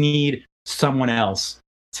 I just need someone else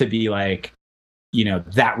to be like,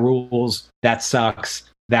 that rules, that sucks,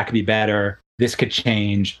 that could be better, this could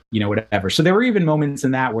change, whatever. So there were even moments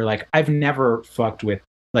in that where, like, I've never fucked with,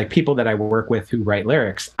 like, people that I work with who write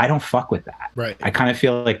lyrics. I don't fuck with that. Right. I kind of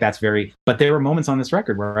feel like that's but there were moments on this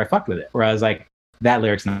record where I fucked with it, where I was like, that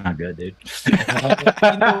lyric's not good, dude.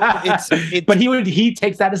 But he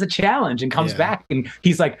takes that as a challenge and comes back, and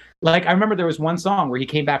he's like, I remember there was one song where he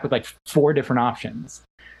came back with like 4 different options.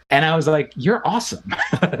 And I was like, you're awesome.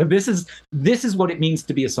 This is what it means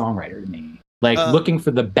to be a songwriter to me. Like, looking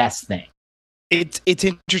for the best thing. It's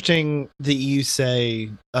interesting that you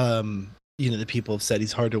say, the people have said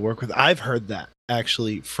he's hard to work with. I've heard that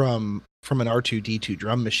actually from an R2-D2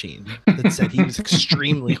 drum machine that said he was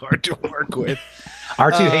extremely hard to work with.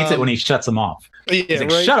 R2 hates it when he shuts them off. Yeah, he's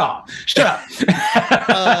like, right? Shut up.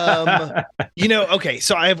 Okay,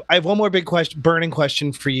 so I have one more big burning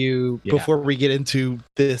question for you before we get into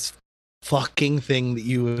this fucking thing that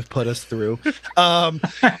you have put us through.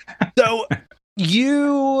 So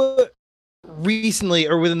you recently,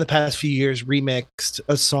 or within the past few years, remixed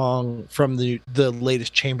a song from the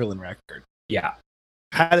latest Chamberlain record. Yeah.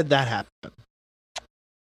 How did that happen?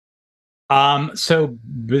 So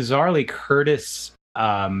bizarrely, Curtis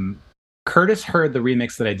heard the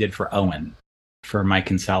remix that I did for Owen, for Mike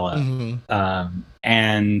Kinsella. Mm-hmm.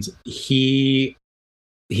 And he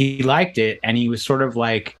liked it, and he was sort of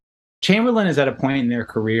like, Chamberlain is at a point in their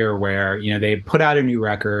career where, they put out a new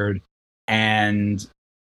record, and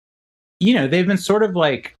they've been sort of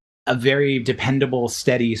like a very dependable,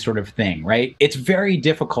 steady sort of thing, right? It's very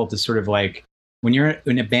difficult to sort of like, when you're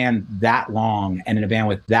in a band that long and in a band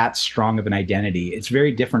with that strong of an identity, it's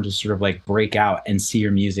very different to sort of like break out and see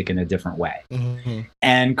your music in a different way. Mm-hmm.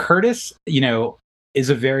 And Curtis, is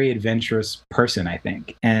a very adventurous person, I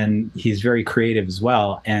think. And he's very creative as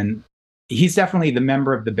well. And he's definitely the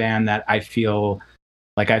member of the band that I feel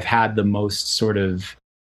like I've had the most sort of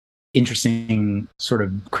interesting sort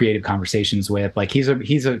of creative conversations with. Like, he's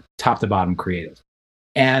a top to bottom creative.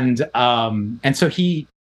 And so he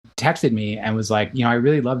texted me and was like, I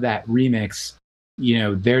really love that remix.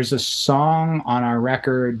 There's a song on our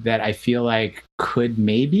record that I feel like could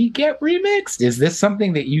maybe get remixed. Is this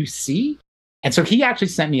something that you see? And so he actually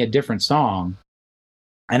sent me a different song.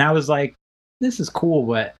 And I was like, this is cool,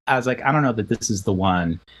 but I was like, I don't know that this is the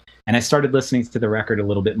one. And I started listening to the record a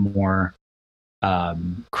little bit more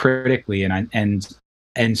critically,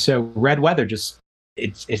 and so Red Weather just,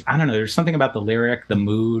 it's I don't know, there's something about the lyric, the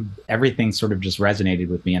mood, everything sort of just resonated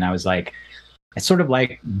with me, and I was like, I sort of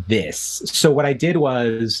like this. So what I did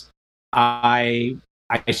was I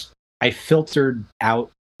filtered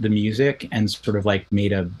out the music and sort of like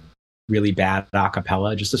made a really bad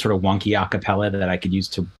acapella, just a sort of wonky acapella that I could use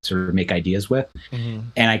to sort of make ideas with. Mm-hmm.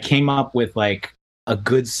 And I came up with like a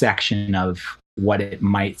good section of what it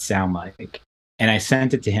might sound like. And I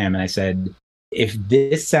sent it to him and I said, if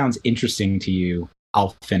this sounds interesting to you,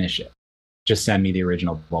 I'll finish it. Just send me the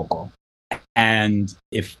original vocal. And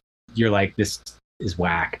if you're like, this is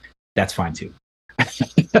whack, that's fine too.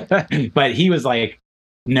 But he was like,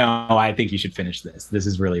 no, I think you should finish this. This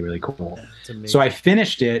is really, really cool. So I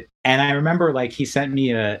finished it. And I remember like he sent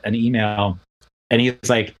me an email and he was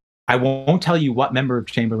like, I won't tell you what member of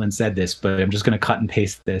Chamberlain said this, but I'm just going to cut and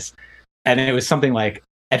paste this. And it was something like,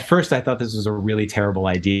 at first I thought this was a really terrible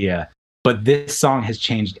idea, but this song has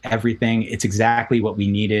changed everything. It's exactly what we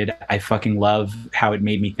needed. I fucking love how it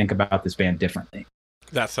made me think about this band differently.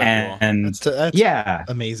 That's so cool. And that's yeah,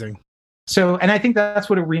 amazing. So, and I think that's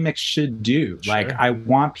what a remix should do. Sure. Like, I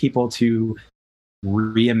want people to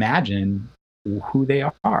reimagine who they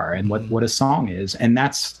are and what a song is. And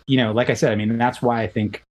that's, like I said, I mean, that's why I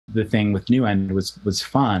think the thing with New End was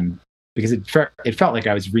fun, because it felt like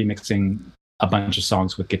I was remixing a bunch of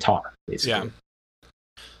songs with guitar, basically. Yeah.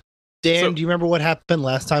 Dan, do you remember what happened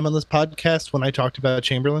last time on this podcast when I talked about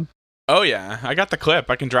Chamberlain? Oh, yeah. I got the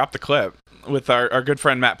clip. I can drop the clip with our good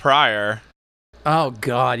friend Matt Pryor. Oh,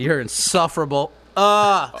 God, you're insufferable.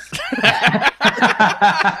 I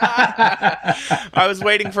was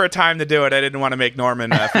waiting for a time to do it. I didn't want to make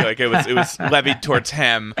Norman feel like it was levied towards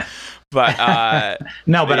him. But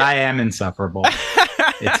no, but I am insufferable. So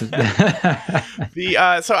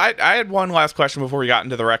I had one last question before we got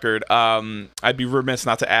into the record. I'd be remiss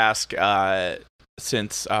not to ask,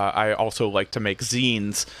 since I also like to make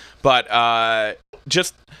zines, but I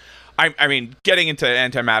mean, getting into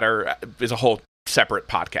antimatter is a whole separate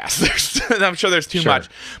podcast. I'm sure there's too much,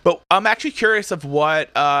 but I'm actually curious of what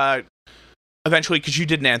eventually, because you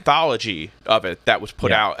did an anthology of it that was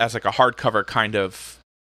put out as like a hardcover kind of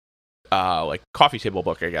like coffee table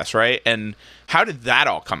book, I guess, right? And how did that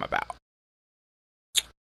all come about?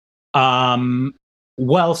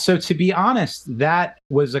 Well, so to be honest, that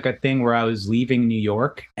was like a thing where I was leaving New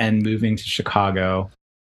York and moving to Chicago,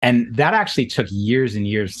 and that actually took years and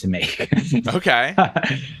years to make. Okay.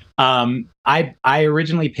 I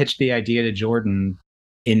originally pitched the idea to Jordan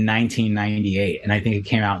in 1998, and I think it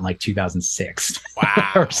came out in like 2006.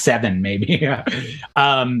 Wow. Or 7 maybe.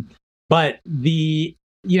 But the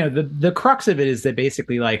crux of it is that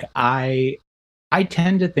basically, like, I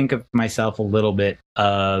tend to think of myself a little bit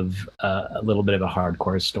of a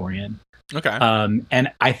hardcore historian. Okay.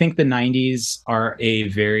 And I think the 90s are a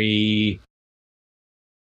very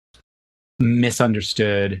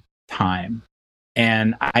misunderstood time.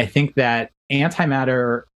 And I think that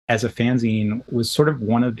Antimatter as a fanzine was sort of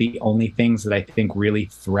one of the only things that I think really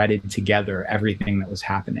threaded together everything that was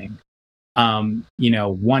happening.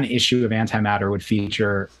 One issue of Antimatter would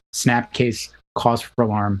feature Snapcase, Cause for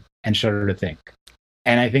Alarm, and Shudder to Think.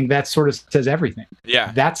 And I think that sort of says everything.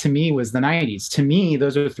 Yeah. That to me was the 90s. To me,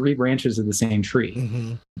 those are 3 branches of the same tree.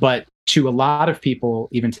 Mm-hmm. But to a lot of people,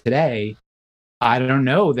 even today, I don't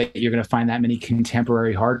know that you're going to find that many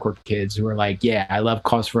contemporary hardcore kids who are like, yeah, I love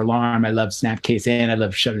Cause for Alarm, I love Snapcase, and I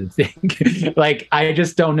love Shudder to Think. Like, I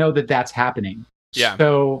just don't know that that's happening. Yeah.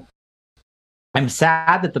 So I'm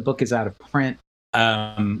sad that the book is out of print,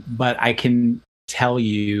 but I can tell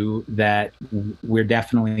you that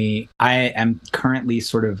I am currently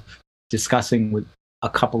sort of discussing with a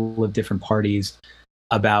couple of different parties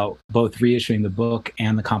about both reissuing the book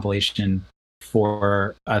and the compilation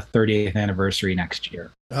for a 38th anniversary next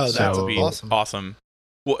year. Oh, that would be awesome.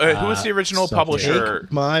 Well, who was the original publisher?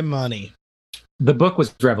 Take my money. The book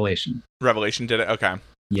was Revelation. Revelation did it? Okay.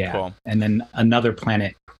 Yeah. Cool. And then Another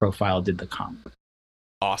Planet Profile did the comp.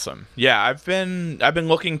 Awesome. Yeah, I've been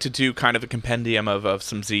looking to do kind of a compendium of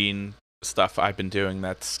some zine stuff I've been doing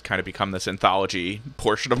that's kind of become this anthology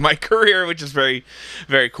portion of my career, which is very,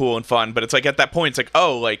 very cool and fun. But it's like at that point, it's like,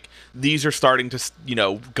 oh, like these are starting to,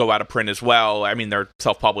 go out of print as well. I mean, they're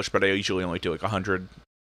self-published, but I usually only do like 100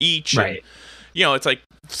 each. Right. And, it's like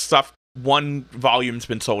stuff. One volume's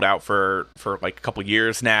been sold out for like a couple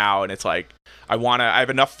years now, and it's like I have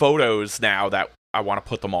enough photos now that I want to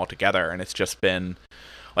put them all together, and it's just been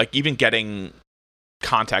like even getting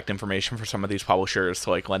contact information for some of these publishers to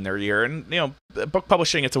like lend their ear. And book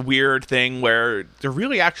publishing, it's a weird thing where there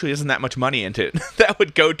really actually isn't that much money into it that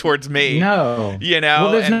would go towards me. No.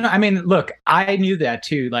 Well, there's I mean, look, I knew that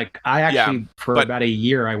too. Like, I actually about a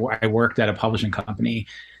year I worked at a publishing company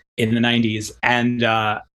in the 90s, and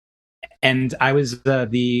I was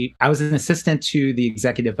an assistant to the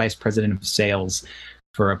executive vice president of sales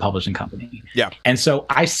for a publishing company. Yeah. And so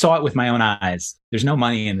I saw it with my own eyes. There's no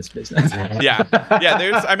money in this business. Yeah.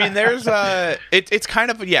 It's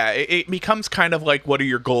kind of, it becomes kind of like, what are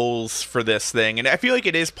your goals for this thing? And I feel like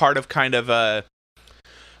it is part of kind of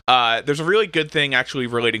there's a really good thing actually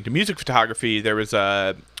relating to music photography. There was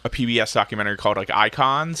a PBS documentary called like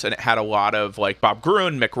Icons, and it had a lot of like Bob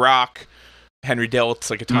Gruen, Mick Rock, Henry Diltz,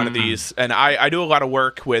 like a ton of these. And I do a lot of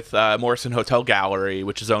work with Morrison Hotel Gallery,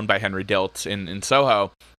 which is owned by Henry Diltz in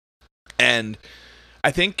Soho. And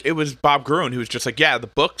I think it was Bob Gruen who was just like, yeah, the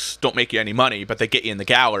books don't make you any money, but they get you in the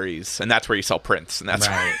galleries, and that's where you sell prints, and that's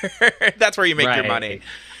where, that's where you make your money.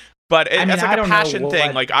 But it's like a passion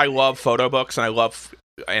thing. Like, I love photo books, and I love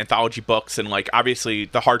anthology books, and like obviously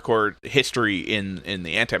the hardcore history in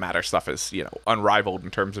the antimatter stuff is unrivaled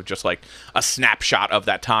in terms of just like a snapshot of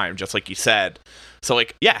that time, just like you said. So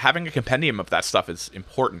like, yeah, having a compendium of that stuff is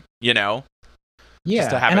important, Yeah,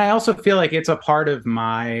 and I also feel like it's a part of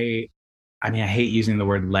my, I mean, I hate using the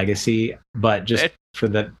word legacy, but just for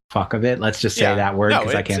the fuck of it, let's just say that word,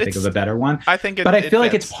 because I can't think of a better one. I think but I feel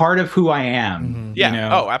like it's part of who I am.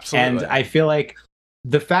 Yeah. Oh, absolutely. And I feel like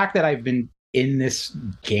the fact that I've been in this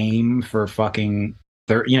game for fucking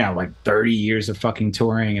 30 years of fucking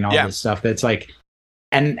touring and all this stuff, that's like,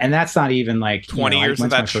 and that's not even like 20 years of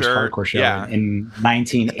that hardcore show in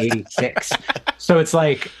 1986. So it's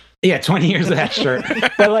like, Yeah, 20 years of that shirt.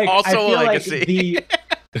 But like, also I feel a legacy.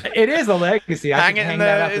 It is a legacy. Hang it in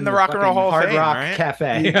the Rock and Roll Hall of Hard Fame, Rock right?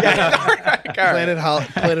 Cafe. Planet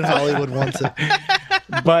Hollywood wants it.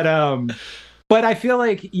 But I feel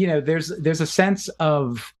like, there's a sense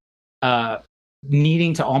of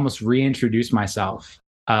needing to almost reintroduce myself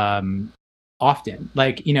often.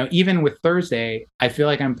 Like, even with Thursday, I feel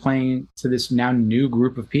like I'm playing to this now new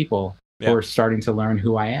group of people who are starting to learn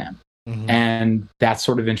who I am. Mm-hmm. And that's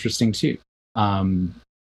sort of interesting too.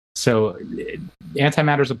 So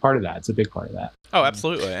antimatter is a part of that. It's a big part of that. Oh,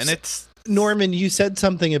 absolutely. And it's Norman, you said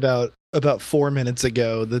something about 4 minutes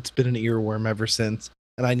ago that's been an earworm ever since,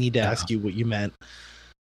 and I need to ask you what you meant.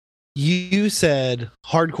 You said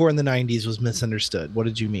hardcore in the 90s was misunderstood. What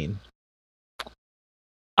did you mean?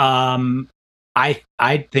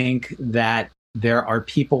 I think that there are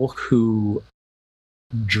people who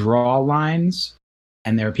draw lines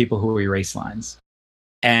and there are people who erase lines.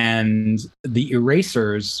 And the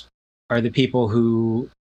erasers are the people who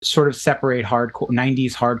sort of separate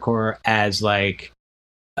 90s hardcore as like,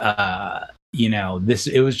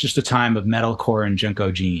 it was just a time of metalcore and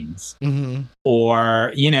Junko jeans, mm-hmm.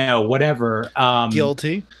 or whatever.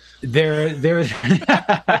 Guilty. There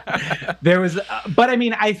was, but I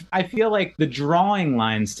mean, I feel like the drawing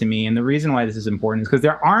lines to me, and the reason why this is important is because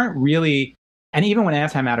there aren't really, and even when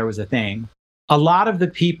antimatter was a thing, a lot of the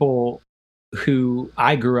people who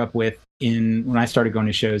I grew up with when I started going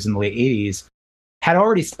to shows in the late 80s had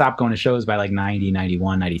already stopped going to shows by like 90,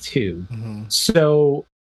 91, 92. Mm-hmm. So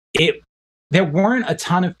there weren't a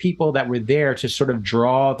ton of people that were there to sort of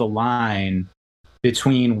draw the line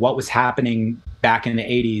between what was happening back in the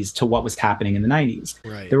 80s to what was happening in the 90s.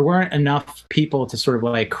 Right. There weren't enough people to sort of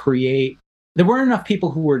like there weren't enough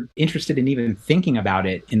people who were interested in even thinking about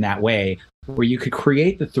it in that way, where you could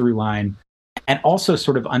create the through line and also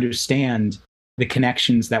sort of understand the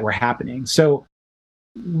connections that were happening. So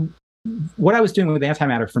what I was doing with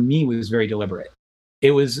antimatter for me was very deliberate.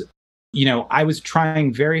 It was, I was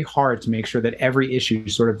trying very hard to make sure that every issue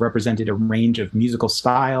sort of represented a range of musical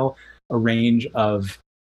style, a range of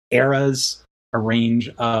eras, a range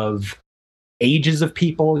of ages of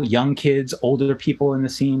people, young kids, older people in the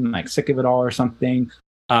scene, like Sick of It All or something.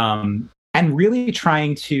 And really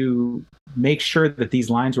trying to make sure that these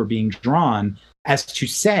lines were being drawn as to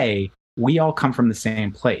say, we all come from the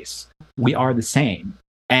same place. We are the same.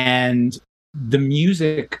 And the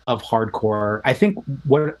music of hardcore, I think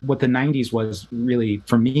what the 90s was really,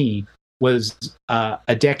 for me, was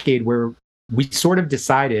a decade where we sort of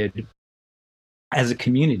decided as a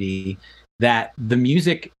community that the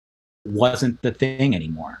music wasn't the thing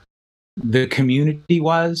anymore. The community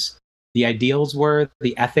was, the ideals were,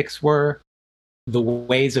 the ethics were, the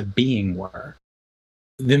ways of being were.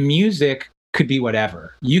 The music could be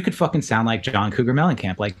whatever. You could fucking sound like John Cougar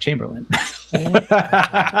Mellencamp, like Chamberlain.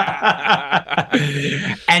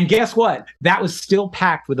 And guess what? That was still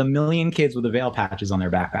packed with 1 million kids with Avail patches on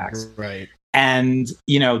their backpacks. Right. And,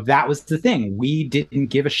 that was the thing. We didn't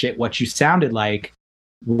give a shit what you sounded like.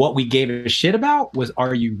 What we gave a shit about was,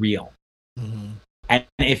 are you real? Mm-hmm. And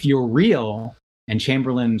if you're real and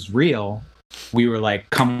Chamberlain's real, we were like,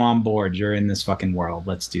 come on board. You're in this fucking world.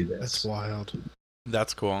 Let's do this. That's wild.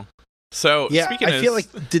 That's cool. So yeah, I feel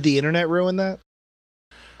like, did the internet ruin that?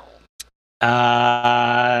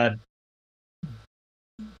 I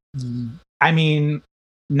mean,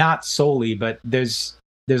 not solely, but there's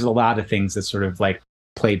a lot of things that sort of like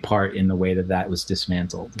played part in the way that was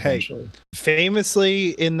dismantled. Eventually. Famously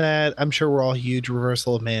in that, I'm sure we're all huge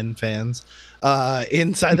Reversal of Man fans.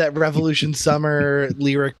 Inside that Revolution Summer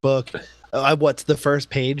lyric book, what's the first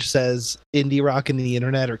page says indie rock and the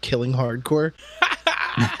internet are killing hardcore.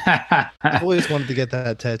 I always wanted to get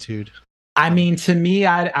that tattooed. I mean, to me,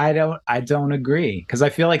 I don't agree, because I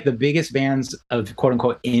feel like the biggest bands of quote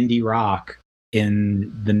unquote indie rock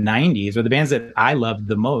in the 90s, or the bands that I loved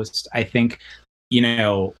the most, I think,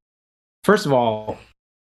 first of all,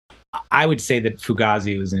 I would say that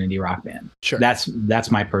Fugazi was an indie rock band. Sure.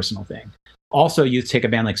 That's my personal thing. Also, you take a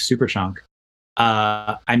band like Superchunk.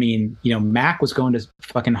 I mean, Mac was going to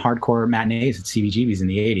fucking hardcore matinees at CBGB's in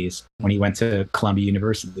the 80s when he went to Columbia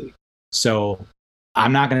University. So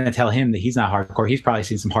I'm not going to tell him that he's not hardcore. He's probably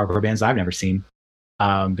seen some hardcore bands I've never seen,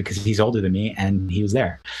 because he's older than me and he was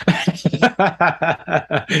there.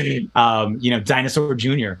 Dinosaur Jr.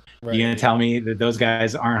 Right. You're going to tell me that those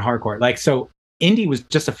guys aren't hardcore? Like, so indie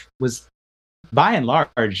was by and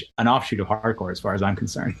large an offshoot of hardcore as far as I'm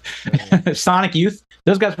concerned. Right. Sonic Youth,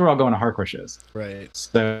 those guys were all going to hardcore shows. Right.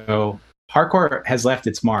 So hardcore has left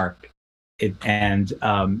its mark. And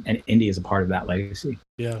indie is a part of that legacy.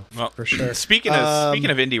 Yeah, well, for sure. Speaking of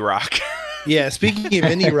indie rock, Yeah, speaking of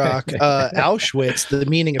indie rock, Auschwitz, the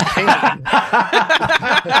meaning of pain.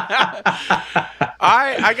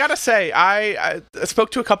 I gotta say, I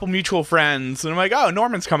spoke to a couple mutual friends, and I'm like, "Oh,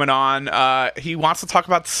 Norman's coming on. He wants to talk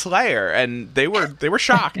about Slayer," and they were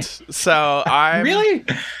shocked. So I'm really,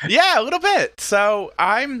 yeah, a little bit. So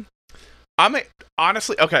I'm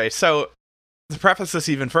honestly okay. So to preface this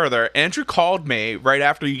even further, Andrew called me right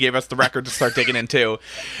after you gave us the record to start digging into,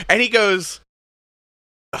 and he goes,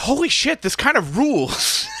 "Holy shit, this kind of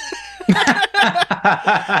rules."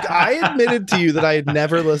 I admitted to you that I had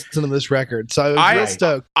never listened to this record, so I was real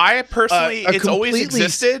stoked. I personally, it's always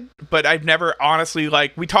existed, but I've never honestly,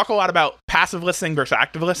 like, we talk a lot about passive listening versus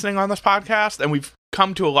active listening on this podcast, and we've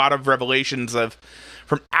come to a lot of revelations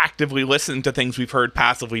from actively listening to things we've heard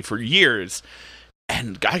passively for years.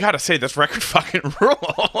 And I gotta say, this record fucking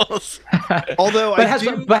rules. Although,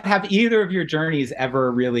 but have either of your journeys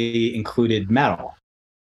ever really included metal?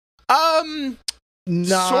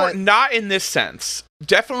 Not in this sense.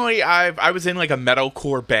 Definitely, I was in like a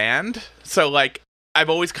metalcore band, so like I've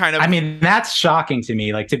always kind of. I mean, that's shocking to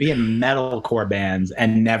me. Like to be in metalcore bands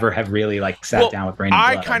and never have really like sat down with Brannon.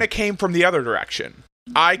 I kind of came from the other direction.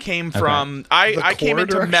 I came from I came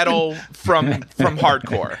into direction? Metal from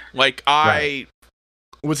hardcore. Like I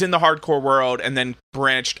was in the hardcore world and then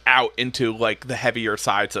branched out into like the heavier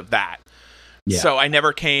sides of that. Yeah. So I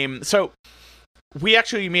never came. So me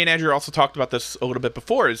and Andrew also talked about this a little bit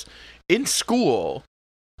before, is in school,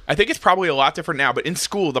 I think it's probably a lot different now, but in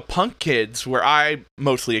school, the punk kids where I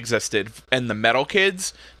mostly existed and the metal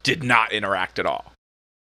kids did not interact at all.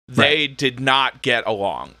 They did not get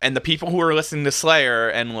along. And the people who were listening to Slayer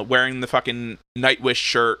and wearing the fucking Nightwish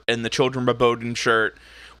shirt and the Children of Bodom shirt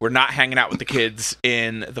were not hanging out with the kids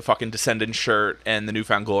in the fucking Descendants shirt and the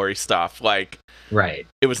Newfound Glory stuff. Like,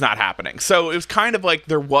 it was not happening. So it was kind of like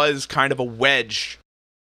there was kind of a wedge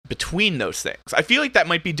between those things. I feel like that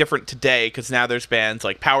might be different today because now there's bands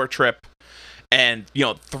like Power Trip and, you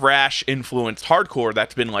know, thrash influenced hardcore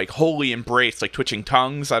that's been like wholly embraced, like Twitching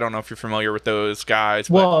Tongues. I don't know if you're familiar with those guys.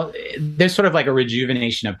 Well, there's sort of like a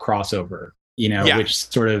rejuvenation of crossover, you know, which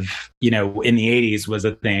sort of, you know, in the 80s was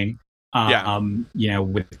a thing. You know,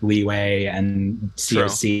 with Leeway and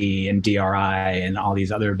COC and DRI and all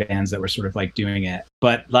these other bands that were sort of like doing it.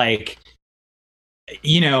 But like,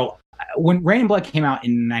 you know, when Rain and Blood came out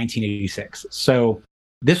in 1986, so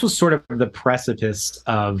this was sort of the precipice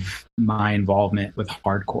of my involvement with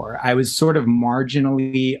hardcore. I was sort of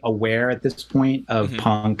marginally aware at this point of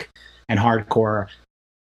punk and hardcore.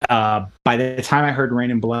 By the time I heard Rain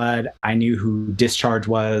and Blood, I knew who Discharge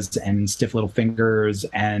was and Stiff Little Fingers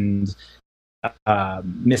and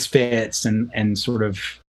Misfits and sort of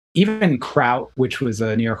even Kraut, which was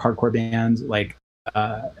a New York hardcore band, like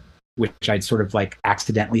which I'd sort of like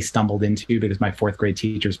accidentally stumbled into because my fourth grade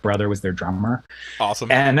teacher's brother was their drummer. Awesome.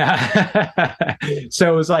 And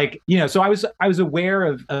so it was like, you know, so I was aware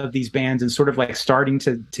of these bands and sort of like starting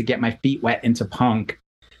to get my feet wet into punk.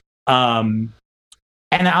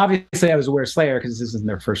 And obviously I was aware of Slayer because this isn't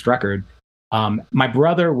their first record. My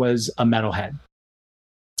brother was a metalhead.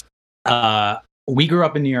 We grew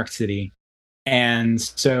up in New York City. And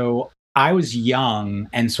so I was young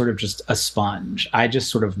and sort of just a sponge. I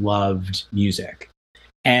just sort of loved music.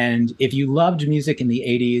 And if you loved music in the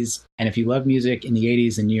 80s, and if you loved music in the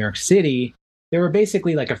 80s in New York City, there were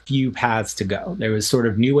basically like a few paths to go. There was sort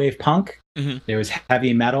of new wave punk, there was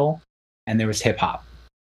heavy metal, and there was hip hop.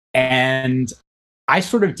 And I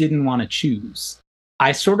sort of didn't want to choose.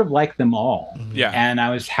 I sort of liked them all. Yeah. And I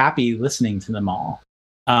was happy listening to them all.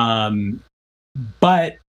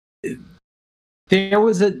 But there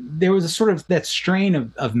was a sort of that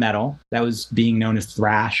strain of metal that was being known as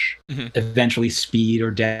thrash, eventually speed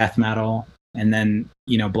or death metal, and then,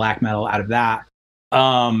 you know, black metal out of that.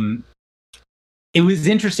 It was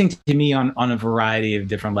interesting to me on a variety of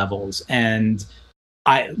different levels. And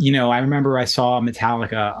I remember I saw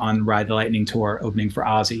Metallica on Ride the Lightning tour opening for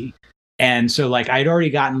Ozzy. And so like I'd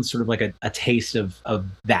already gotten sort of like a taste of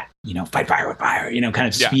that, you know, fight fire with fire, you know, kind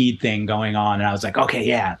of speed thing going on. And I was like, okay,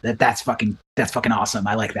 yeah, that's fucking awesome.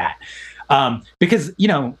 I like that. Because, you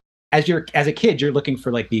know, as a kid, you're looking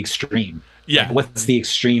for like the extreme. Yeah. Like, what's the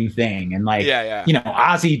extreme thing? And like, you know,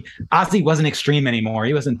 Ozzy wasn't extreme anymore.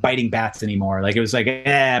 He wasn't biting bats anymore. Like it was like,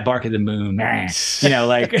 bark at the moon. You know,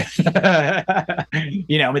 like,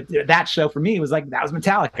 you know, that show for me was like, that was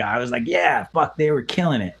Metallica. I was like, yeah, fuck, they were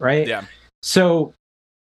killing it. Right. Yeah. So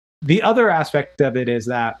the other aspect of it is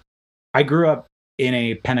that I grew up in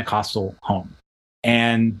a Pentecostal home.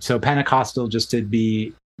 And so Pentecostal, just to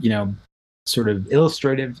be, you know, sort of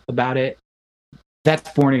illustrative about it, that's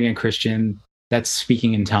born again Christian, that's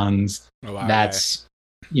speaking in tongues, that's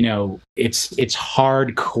it's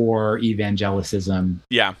hardcore evangelicism.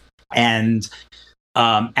 Yeah. And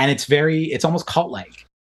it's almost cult-like.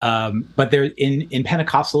 But there in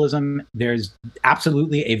Pentecostalism, there's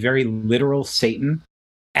absolutely a very literal Satan.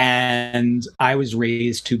 And I was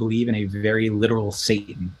raised to believe in a very literal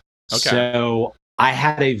Satan. Okay. So I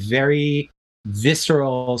had a very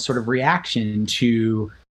visceral sort of reaction to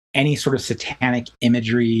any sort of satanic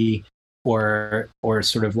imagery or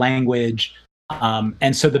sort of language.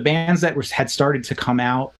 And so the bands that had started to come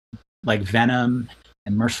out, like Venom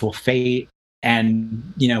and Merciful Fate,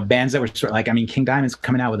 and bands that were sort of like, I mean, King Diamond's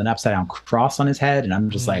coming out with an upside down cross on his head, and I'm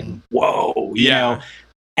just like, whoa, you know.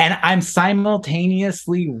 And I'm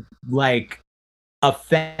simultaneously like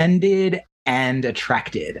offended and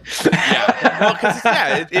attracted. Well, because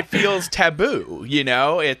it feels taboo,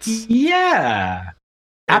 It's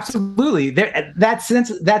absolutely. There that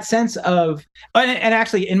sense of, and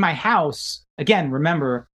actually in my house, again,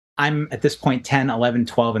 remember, I'm at this point 10, 11,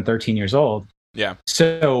 12, and 13 years old. Yeah.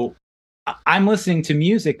 So I'm listening to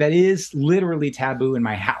music that is literally taboo in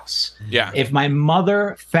my house. Yeah. If my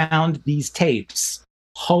mother found these tapes,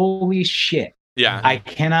 holy shit. Yeah. I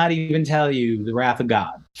cannot even tell you the wrath of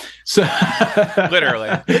God. So literally.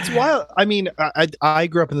 It's wild. I mean, I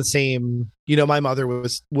grew up in the same, my mother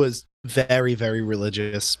was very, very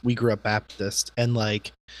religious. We grew up Baptist, and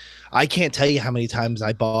like, I can't tell you how many times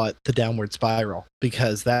I bought The Downward Spiral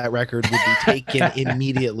because that record would be taken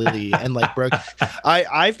immediately and like broke.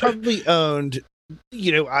 I've probably owned,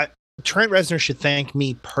 Trent Reznor should thank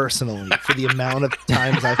me personally for the amount of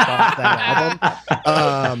times I bought that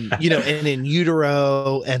album. And In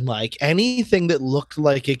Utero, and like anything that looked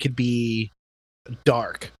like it could be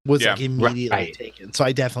dark was like immediately taken. So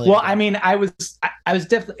I definitely. Well, I mean, I was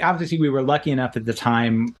definitely, obviously we were lucky enough at the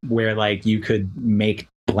time where like you could make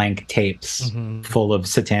blank tapes full of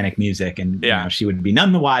satanic music, and she would be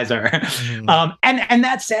none the wiser. And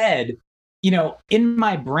that said, in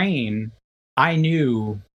my brain, I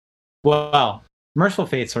knew. Well, Merciful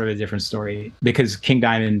Fate's sort of a different story because King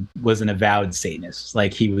Diamond was an avowed Satanist.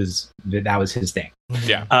 Like that was his thing.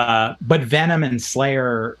 Yeah. But Venom and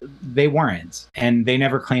Slayer, they weren't, and they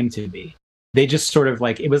never claimed to be. They just sort of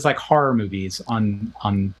like, it was like horror movies on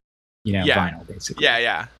vinyl, basically.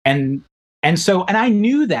 Yeah. And so I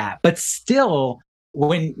knew that, but still,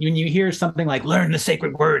 when you hear something like "learn the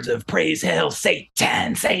sacred words of praise, hail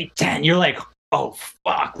Satan," you're like, oh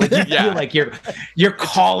fuck! Like you feel like you're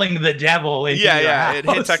calling the devil into your house. It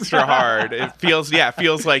hits extra hard. It feels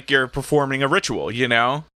like you're performing a ritual,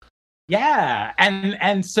 Yeah,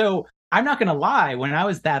 and so I'm not gonna lie. When I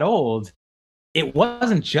was that old, it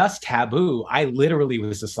wasn't just taboo. I literally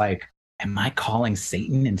was just like, "Am I calling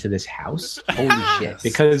Satan into this house? Holy shit!"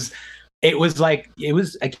 Because it was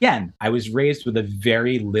again, I was raised with a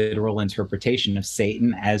very literal interpretation of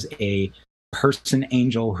Satan as a person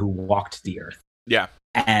angel who walked the earth,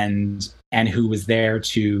 and who was there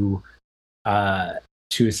to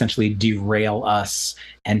essentially derail us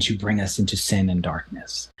and to bring us into sin and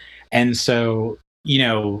darkness. And so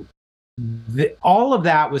all of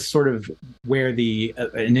that was sort of where the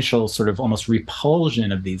initial sort of almost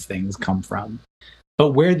repulsion of these things come from.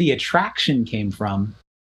 But where the attraction came from,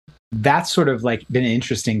 that's sort of like been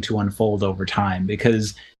interesting to unfold over time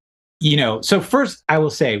because so first I will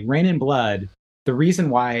say Rain and Blood, the reason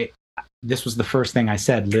why this was the first thing I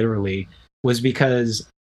said literally was because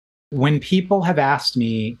when people have asked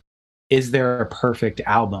me, is there a perfect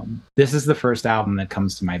album? This is the first album that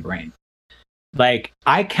comes to my brain. Like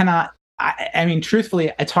I mean,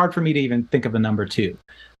 truthfully, it's hard for me to even think of a number two.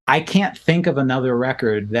 I can't think of another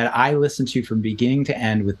record that I listen to from beginning to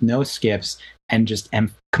end with no skips and just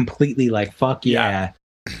am completely like, fuck yeah.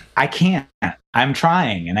 I can't. I'm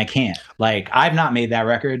trying and I can't. Like, I've not made that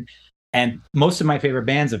record, and most of my favorite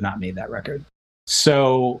bands have not made that record.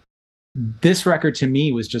 So this record to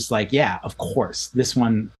me was just like, yeah, of course, this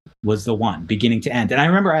one was the one, beginning to end. And I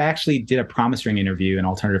remember I actually did a Promise Ring interview in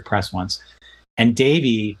Alternative Press once, and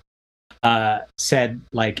Davey said,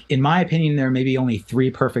 like, in my opinion, there may be only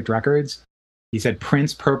 3 perfect records. He said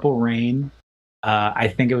Prince, Purple Rain. I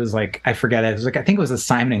think it was like, I forget it. It was like, I think it was a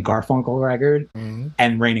Simon and Garfunkel record,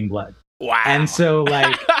 and Raining Blood. Wow. And so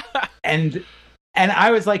like, and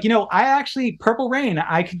I was like, I actually, Purple Rain,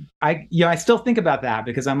 I still think about that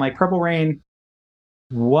because I'm like, Purple Rain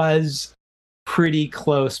was pretty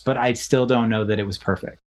close, but I still don't know that it was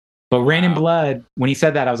perfect. But Rain and Blood, when he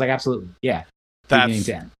said that, I was like, absolutely. Yeah. That's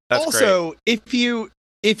also great.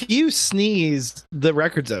 if you sneeze, the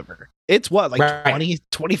record's over. It's what, like 20,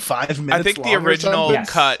 25 minutes. I think the original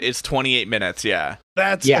cut is 28 minutes. Yeah,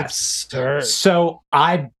 that's absurd. So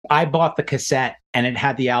I bought the cassette and it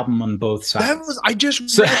had the album on both sides. I just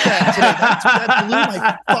read that today. That blew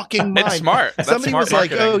my fucking mind. It's smart. Somebody was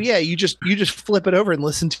like, "Oh yeah, you just flip it over and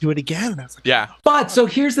listen to it again." And I was like, "Yeah." But so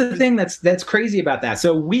here's the thing that's crazy about that.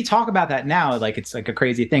 So we talk about that now like it's like a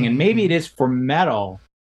crazy thing, and maybe it is for metal.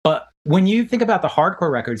 But when you think about the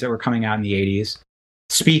hardcore records that were coming out in the 80s,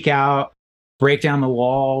 Speak Out, Break Down the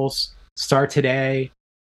Walls, Start Today,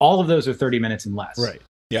 all of those are 30 minutes and less. Right.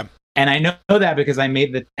 Yeah. And I know that because I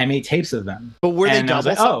made tapes of them. But were they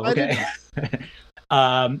double-sided? Oh, okay.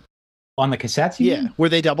 On the cassettes? Yeah. Were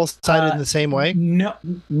they double-sided in the same way? No.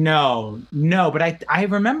 But I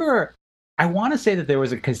remember, I want to say that there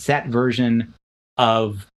was a cassette version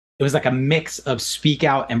of, it was like a mix of Speak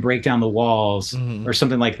Out and Break Down the Walls or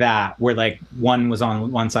something like that, where like one was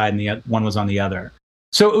on one side and the one was on the other.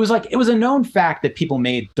 So it was a known fact that people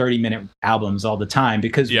made 30-minute albums all the time,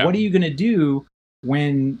 because what are you going to do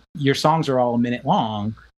when your songs are all a minute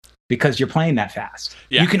long because you're playing that fast?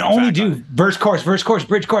 You can only do verse, chorus, bridge, chorus,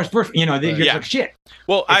 verse. You're like, shit.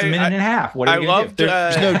 Well, it's a minute and a half. What are you going to do?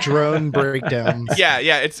 There's no drone breakdowns.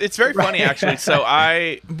 Yeah. It's very funny, actually. So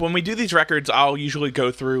when we do these records, I'll usually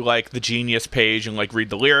go through like the Genius page and like read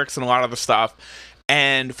the lyrics and a lot of the stuff.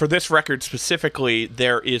 And for this record specifically,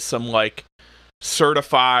 there is some like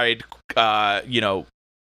certified, I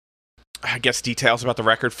guess details about the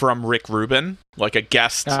record from Rick Rubin, like a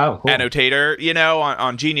guest annotator,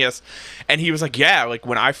 on Genius. And he was like, yeah, like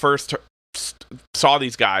when I first saw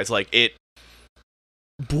these guys, like it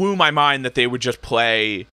blew my mind that they would just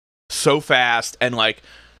play so fast and like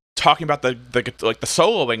talking about the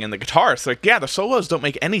soloing and the guitars. Like, yeah, the solos don't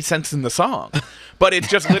make any sense in the song, but it's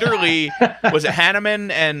just literally, was it Hanneman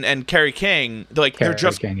and Kerry King? Like they're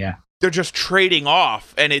just trading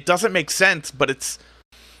off, and it doesn't make sense, but it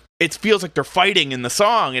feels like they're fighting in the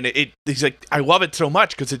song, and he's like, I love it so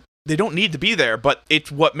much because they don't need to be there, but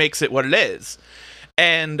it's what makes it what it is.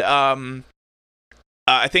 And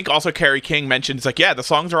I think also Kerry King mentioned, it's like, yeah, the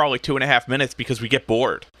songs are all like 2.5 minutes because we get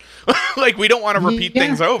bored. Like we don't want to repeat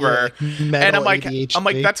things over. And I'm like,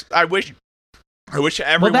 I wish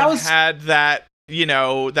everyone had that,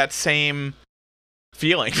 that same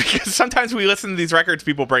feeling, because sometimes we listen to these records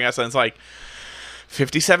people bring us and it's like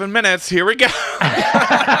 57 minutes, here we go.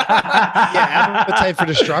 Appetite for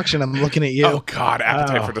Destruction, I'm looking at you. Oh god,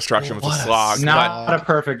 Appetite for Destruction was a slog. Not a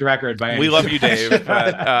perfect record by any we love you, Dave.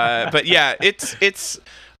 But yeah, it's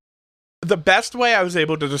the best way I was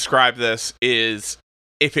able to describe this is,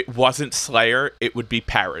 if it wasn't Slayer, it would be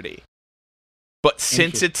parody. But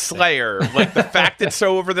since it's Slayer, like the fact it's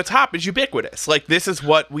so over the top is ubiquitous. Like this is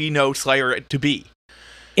what we know Slayer to be.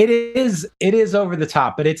 It is over the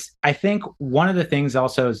top, but I think one of the things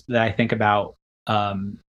also is that I think about,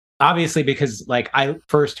 obviously because like I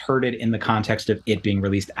first heard it in the context of it being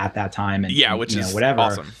released at that time, and which is whatever.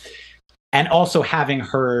 Awesome. And also having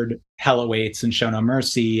heard Hell Awaits and Show No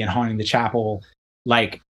Mercy and Haunting the Chapel,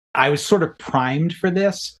 like I was sort of primed for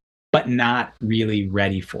this, but not really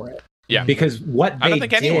ready for it. Yeah, because I don't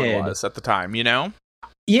think anyone was at the time,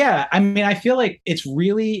 Yeah, I mean, I feel like it's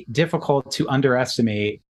really difficult to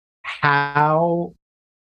underestimate how,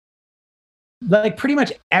 like, pretty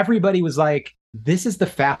much everybody was like, this is the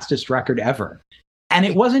fastest record ever. And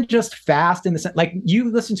it wasn't just fast in the sense, like,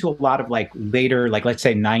 you listen to a lot of, like, later, like, let's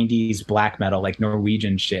say 90s black metal, like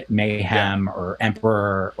Norwegian shit, Mayhem or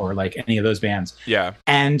Emperor or, like, any of those bands. Yeah.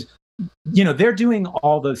 And, they're doing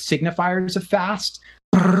all the signifiers of fast,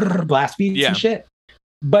 blast beats and shit.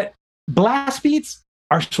 But blast beats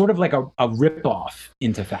are sort of like a rip-off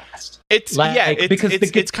into fast. It's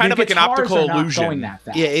kind of like an optical illusion.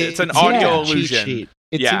 It's an audio illusion.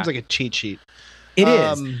 It seems like a cheat sheet. It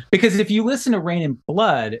is, because if you listen to Rain and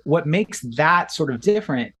Blood, what makes that sort of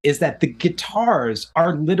different is that the guitars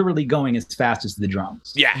are literally going as fast as the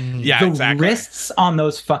drums. Yeah, the wrists on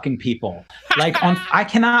those fucking people, like I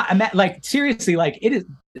cannot imagine. Like seriously, like it is.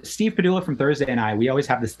 Steve Padula from Thursday and I, we always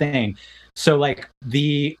have this thing. So like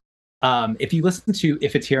if you listen to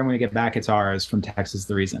If It's Here When We Get Back, It's Ours from Texas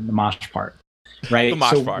The Reason, the mosh part, right?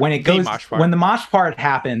 When it goes, when the mosh part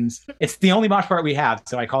happens, it's the only mosh part we have,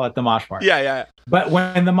 so I call it the mosh part. Yeah. But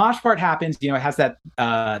when the mosh part happens, it has that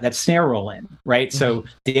snare roll in, right? Mm-hmm. So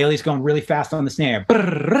Daly's going really fast on the snare,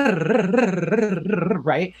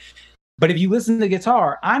 right? But if you listen to the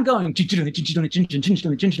guitar, I'm going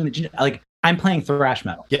like I'm playing thrash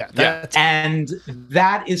metal. Yeah. And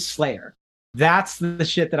that is Slayer. That's the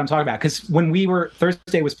shit that I'm talking about. Because when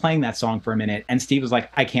Thursday was playing that song for a minute, and Steve was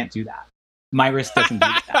like, I can't do that. My wrist doesn't do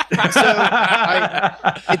that.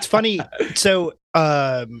 So it's funny. So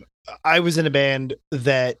I was in a band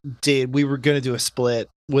that we were going to do a split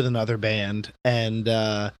with another band,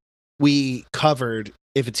 and we covered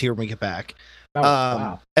If It's Here When We Get Back. Oh,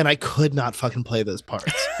 wow. And I could not fucking play those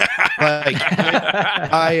parts. Like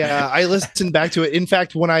I listened back to it. In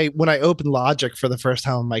fact, when I opened Logic for the first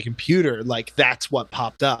time on my computer, like that's what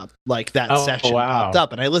popped up. Like that session popped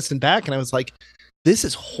up, and I listened back and I was like, this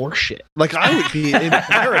is horseshit. Like I would be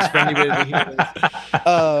embarrassed for anybody to hear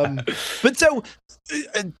this. But so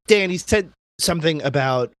Dan, he said something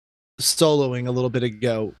about soloing a little bit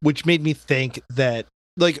ago, which made me think that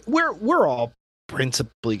like we're all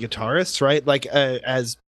principally guitarists, right? Like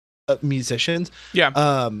as musicians. Yeah.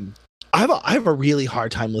 I have a really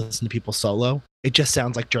hard time listening to people solo. It just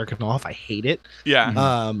sounds like jerking off. I hate it.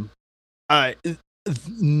 Yeah.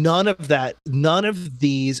 None of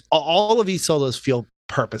these, all of these solos feel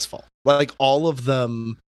purposeful. Like all of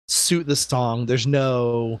them suit the song. There's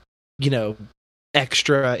no,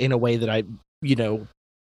 extra in a way that I,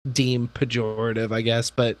 deem pejorative, I guess.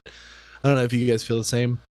 But I don't know if you guys feel the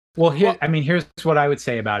same. Well, here's what I would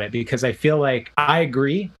say about it, because I feel like I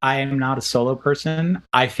agree. I am not a solo person.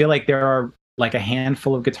 I feel like there are like a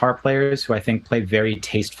handful of guitar players who I think play very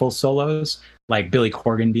tasteful solos, like Billy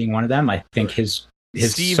Corgan being one of them. I think his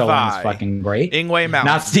solo is fucking great. Ingwe Mountain.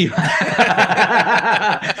 Not Steve.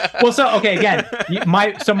 Well, so okay, again,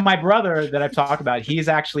 my brother that I've talked about, he's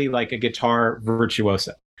actually like a guitar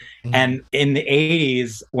virtuoso. Mm-hmm. And in the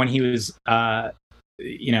 80s, when he was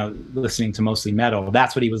listening to mostly metal,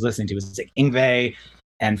 that's what he was listening to. It was like Yngwie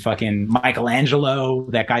and fucking Michelangelo,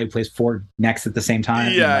 that guy who plays four necks at the same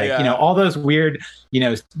time. Yeah, all those weird,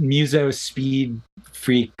 muso speed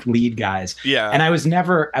freak lead guys. Yeah. And I was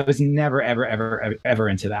never ever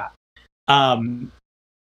into that. And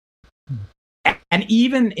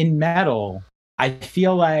even in metal, I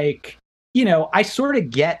feel like, I sort of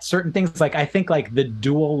get certain things. Like I think like the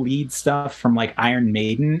dual lead stuff from like Iron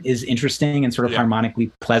Maiden is interesting and sort of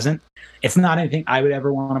harmonically pleasant. It's not anything I would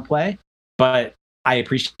ever want to play, but I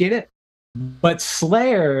appreciate it. But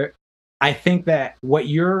Slayer, I think that what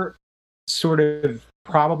you're sort of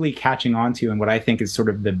probably catching on to, and what I think is sort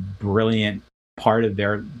of the brilliant part of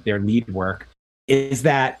their lead work, is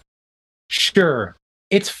that sure,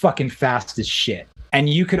 it's fucking fast as shit. And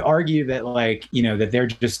you could argue that, like, that they're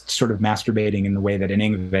just sort of masturbating in the way that an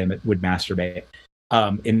Yngwie would masturbate,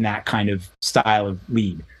 in that kind of style of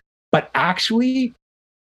lead. But actually,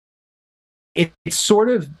 it's sort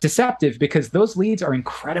of deceptive, because those leads are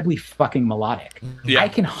incredibly fucking melodic. Yeah. I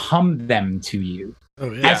can hum them to you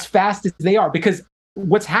as fast as they are, because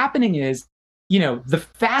what's happening is, the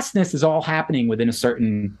fastness is all happening within a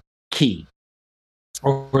certain key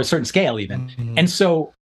or a certain scale even. Mm-hmm. And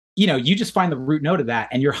so, you just find the root note of that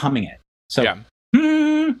and you're humming it. So,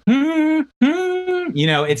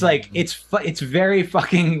 it's like, it's very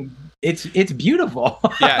fucking, it's beautiful.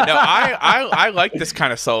 Yeah, no, I like this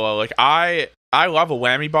kind of solo. Like I love a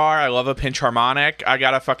whammy bar. I love a pinch harmonic. I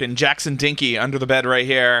got a fucking Jackson Dinky under the bed right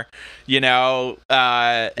here, but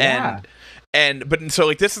so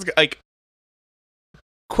like, this is like,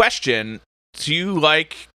 question, do you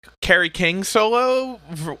like Kerry King solo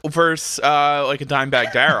versus like a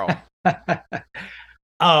Dimebag Darrell?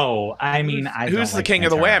 Oh, I mean, who's the like king Pantera.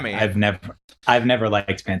 of the whammy? I've never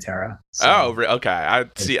liked Pantera. So okay.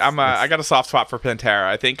 I got a soft spot for Pantera.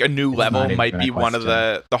 I think A New Level might be one of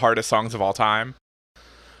the hardest songs of all time.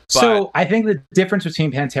 So I think the difference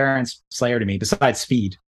between Pantera and Slayer to me, besides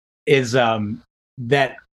speed, is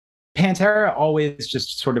that Pantera always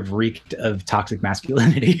just sort of reeked of toxic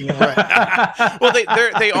masculinity. Right. Well,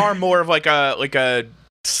 they are more of like a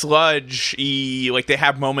sludge-y, like they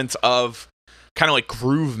have moments of kind of like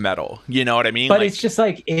groove metal, you know what I mean? But it's just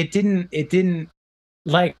like it didn't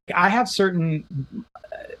like, I have certain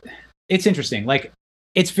it's interesting. Like,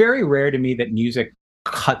 it's very rare to me that music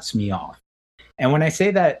cuts me off. And when I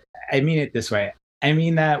say that, I mean it this way. I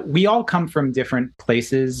mean that we all come from different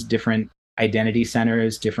places, different identity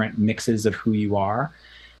centers, different mixes of who you are.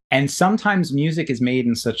 And sometimes music is made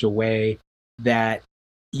in such a way that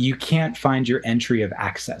you can't find your entry of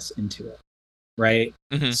access into it. Right?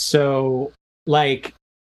 Mm-hmm. So like,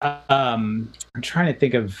 I'm trying to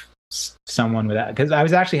think of someone with that, because I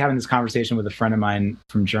was actually having this conversation with a friend of mine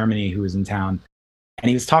from Germany who was in town, and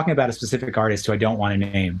he was talking about a specific artist who I don't want to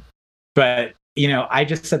name. But, I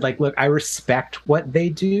just said, like, look, I respect what they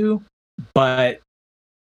do, but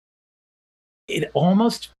it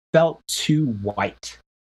almost felt too white.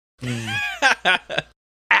 And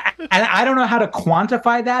I don't know how to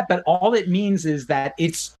quantify that, but all it means is that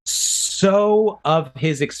it's so of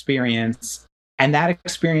his experience, and that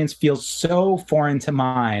experience feels so foreign to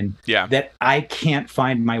mine that I can't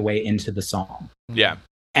find my way into the song. Yeah.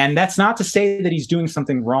 And that's not to say that he's doing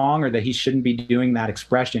something wrong or that he shouldn't be doing that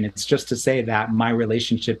expression. It's just to say that my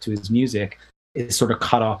relationship to his music is sort of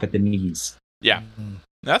cut off at the knees. Yeah,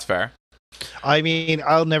 that's fair. I mean,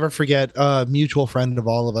 I'll never forget a mutual friend of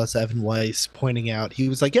all of us, Evan Weiss, pointing out, he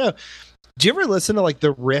was like, "Yeah, do you ever listen to like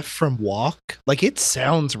the riff from Walk? Like, it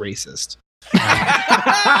sounds racist."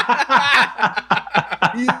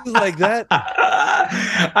 He's like that.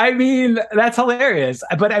 I mean, that's hilarious.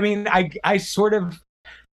 But I mean, I sort of,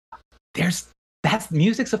 that's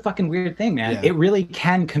music's a fucking weird thing, man. Yeah. It really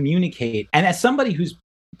can communicate. And as somebody who's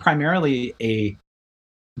primarily a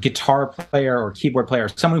guitar player or keyboard player,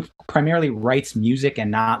 someone who primarily writes music and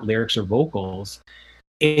not lyrics or vocals,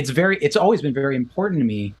 it's always been very important to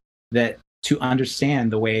me that to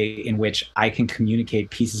understand the way in which I can communicate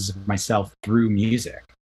pieces of myself through music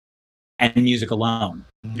and music alone.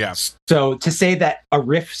 Yeah. So to say that a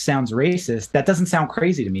riff sounds racist, that doesn't sound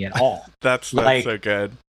crazy to me at all. That's like, so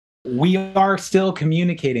good. We are still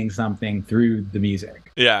communicating something through the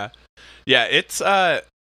music. Yeah. Yeah. It's, I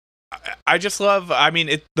just love, I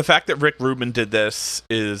mean, the fact that Rick Rubin did this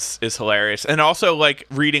is hilarious. And also, like,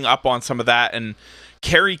 reading up on some of that, and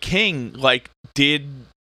Kerry King, like, did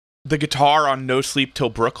the guitar on No Sleep Till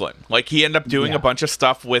Brooklyn. Like, he ended up doing a bunch of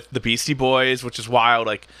stuff with the Beastie Boys, which is wild.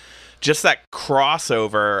 Like, just that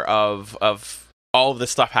crossover of all of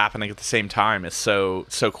this stuff happening at the same time is so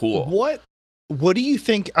cool. What do you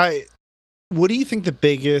think the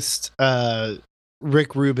biggest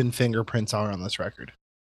Rick Rubin fingerprints are on this record?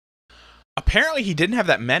 Apparently he didn't have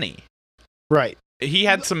that many. Right. He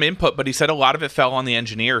had some input, but he said a lot of it fell on the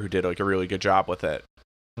engineer, who did like a really good job with it.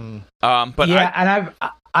 But yeah, and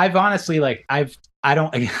I've honestly, like, I'm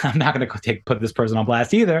not going to put this person on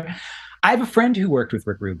blast either. I have a friend who worked with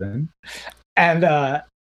Rick Rubin,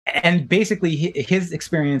 and basically his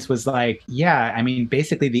experience was like, yeah, I mean,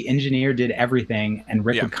 basically the engineer did everything, and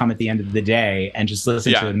Rick would come at the end of the day and just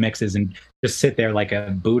listen to the mixes and just sit there like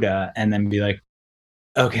a Buddha, and then be like,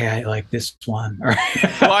 okay, I like this one. Well,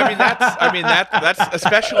 I mean that's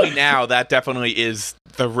especially now, that definitely is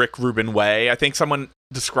the Rick Rubin way. I think someone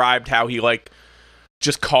described how he like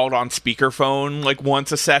just called on speakerphone like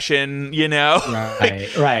once a session, you know?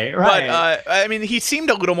 Right. But I mean, he seemed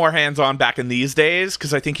a little more hands-on back in these days,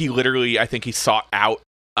 because I think he sought out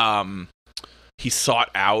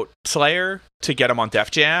Slayer to get him on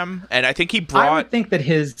Def Jam, and I think he brought. I would think that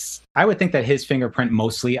his fingerprint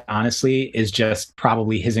mostly, honestly, is just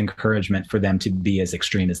probably his encouragement for them to be as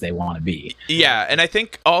extreme as they want to be. Yeah, and I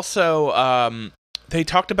think also they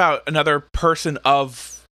talked about another person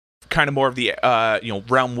of kind of more of the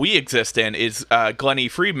realm we exist in is Glenn E.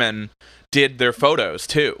 Friedman did their photos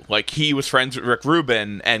too. Like, he was friends with Rick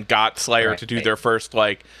Rubin and got Slayer to do their first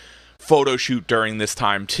like photo shoot during this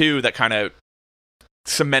time too. That kind of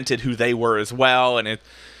cemented who they were as well. And it,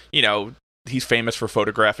 he's famous for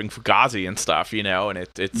photographing Fugazi and stuff, and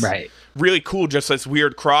it's really cool, just this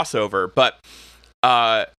weird crossover. But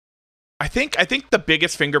I think the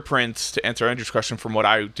biggest fingerprints, to answer Andrew's question, from what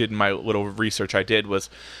I did in my little research I did, was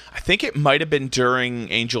I think it might have been during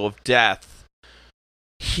Angel of Death.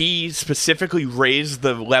 He specifically raised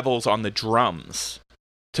the levels on the drums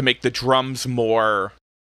to make the drums more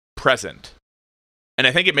present. And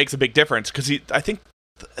I think it makes a big difference, because I think,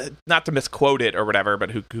 not to misquote it or whatever,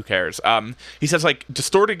 but who cares? He says, like,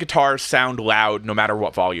 distorted guitars sound loud no matter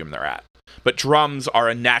what volume they're at, but drums are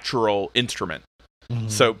a natural instrument. Mm-hmm.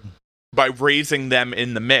 So by raising them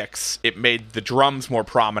in the mix, it made the drums more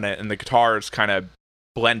prominent and the guitars kind of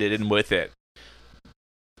blended in with it.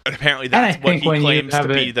 And apparently that's what he claims to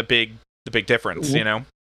be the big difference,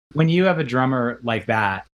 When you have a drummer like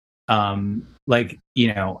that, I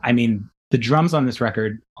mean, the drums on this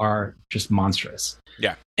record are just monstrous.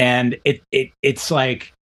 Yeah. And it's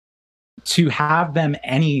like, to have them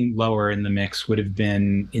any lower in the mix would have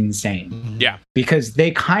been insane. Yeah. Because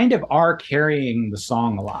they kind of are carrying the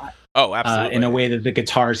song a lot. Oh, absolutely. In a way that the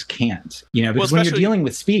guitars can't, because when you're dealing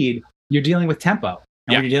with speed, you're dealing with tempo.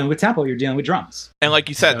 And when you're dealing with tempo, you're dealing with drums. And like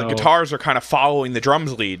you said, the guitars are kind of following the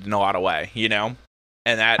drums lead in a lot of way, And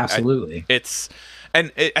that absolutely.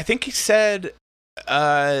 I think he said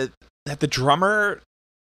that the drummer,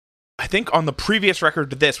 I think on the previous record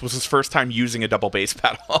to this, was his first time using a double bass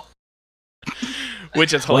pedal.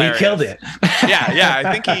 Which is hilarious. Well, he killed it. yeah.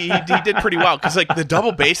 I think he did pretty well, because like the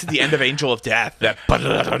double bass at the end of Angel of Death, that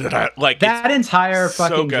entire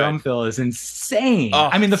fucking drum fill is insane. Oh,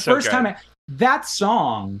 I mean, the first time that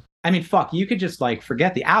song, I mean, fuck, you could just like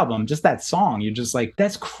forget the album, just that song. You're just like,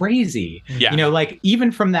 that's crazy. Yeah. Like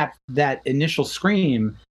even from that initial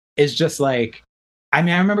scream is just like, I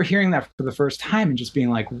mean, I remember hearing that for the first time and just being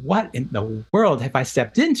like, what in the world have I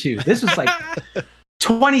stepped into? This was like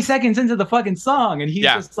 20 seconds into the fucking song, and he's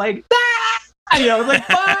just like, like,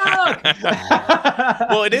 fuck.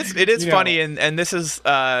 Well, it is funny, and this is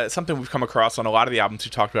something we've come across on a lot of the albums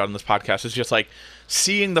we talked about on this podcast, is just like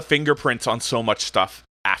seeing the fingerprints on so much stuff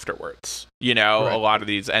afterwards, right. A lot of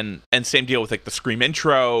these, and same deal with like the Scream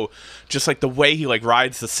intro, just like the way he like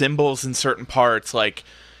rides the cymbals in certain parts, like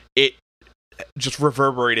it just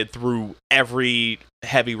reverberated through every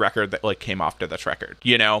heavy record that like came after this record.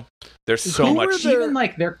 There's so much. Even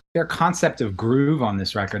like their concept of groove on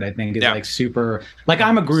this record, I think, is like super. Like,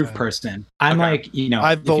 I'm a groove person. I'm like,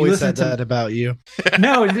 I've always said that about you.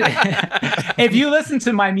 No, if you listen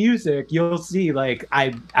to my music, you'll see like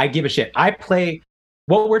I give a shit. I play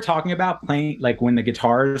what we're talking about, playing like when the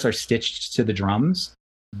guitars are stitched to the drums.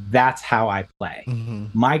 That's how I play. Mm-hmm.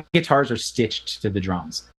 My guitars are stitched to the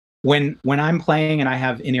drums. When I'm playing and I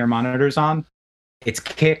have in-ear monitors on, it's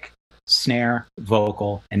kick, snare,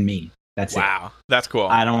 vocal, and me. That's it. Wow, that's cool.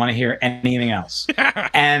 I don't want to hear anything else.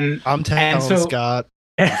 And I'm telling Scott.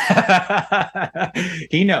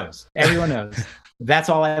 He knows. Everyone knows. That's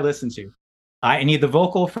all I listen to. I need the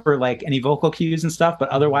vocal for like any vocal cues and stuff, but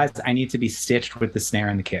otherwise I need to be stitched with the snare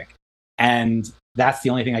and the kick. And that's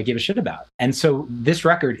the only thing I give a shit about. And so this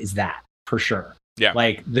record is that, for sure. Yeah.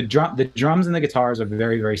 Like the drums and the guitars are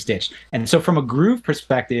very, very stitched. And so from a groove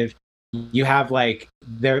perspective, you have like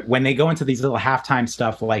when they go into these little halftime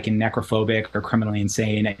stuff like in Necrophobic or Criminally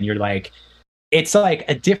Insane, and you're like, it's like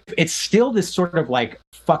it's still this sort of like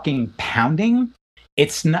fucking pounding.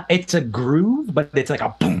 It's a groove, but it's like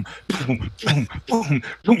a boom, boom, boom, boom,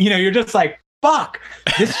 boom. You're just like, fuck,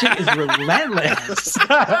 this shit is relentless.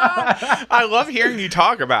 I love hearing you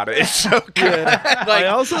talk about it. It's so good. Like,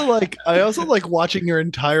 I also like watching your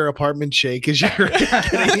entire apartment shake as you're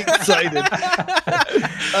getting excited.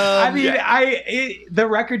 The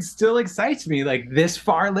record still excites me like this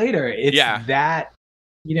far later. It's that,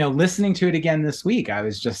 listening to it again this week, I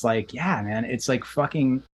was just like, yeah, man, it's like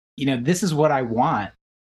fucking, this is what I want.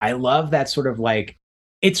 I love that sort of like,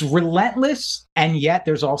 it's relentless, and yet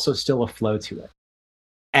there's also still a flow to it.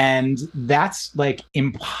 And that's like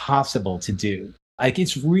impossible to do. Like,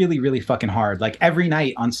 it's really, really fucking hard. Like every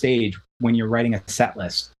night on stage, when you're writing a set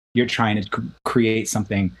list, you're trying to create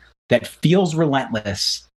something that feels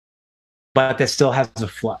relentless, but that still has a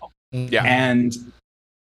flow. Yeah. And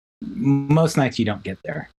most nights you don't get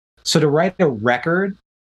there. So to write a record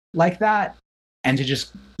like that, and to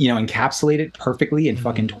just, encapsulate it perfectly in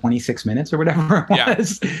fucking 26 minutes or whatever it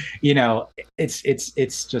was,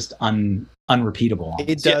 it's just unrepeatable. Almost.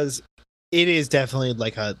 It does. It is definitely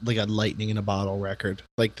like a lightning in a bottle record.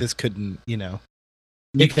 Like this couldn't, you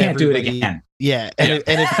can't do it again. Yeah. And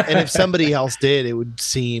if somebody else did, it would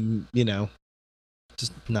seem,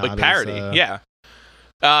 just not like parody.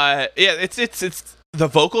 It's the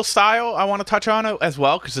vocal style I want to touch on as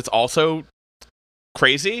well, because it's also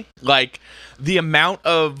crazy. Like the amount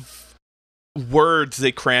of words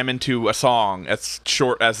they cram into a song, as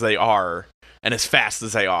short as they are and as fast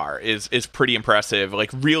as they are, is pretty impressive. Like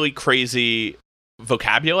really crazy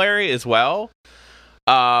vocabulary as well.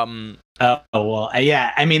 I mean,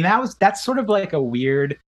 that's sort of like a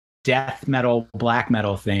weird death metal, black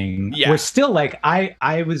metal thing. We're still like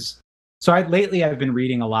lately I've been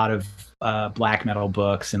reading a lot of black metal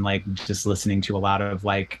books and like just listening to a lot of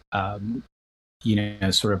like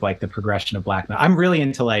sort of like the progression of black metal. I'm really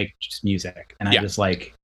into like just music, and I just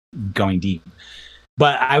like going deep.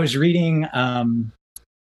 But I was reading,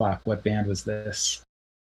 what band was this?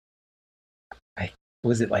 Maybe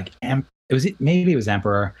it was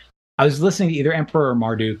Emperor. I was listening to either Emperor or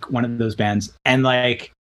Marduk, one of those bands, and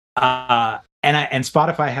like, and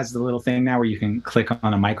Spotify has the little thing now where you can click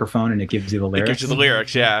on a microphone and it gives you the lyrics. It gives you the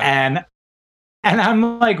lyrics, yeah. And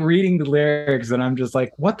I'm like reading the lyrics and I'm just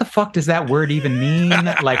like, what the fuck does that word even mean?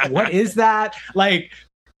 Like, what is that? Like,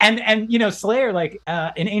 and Slayer, like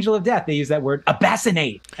in Angel of Death, they use that word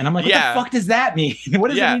abassinate. And I'm like, what the fuck does that mean? What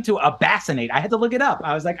does it mean to abassinate? I had to look it up.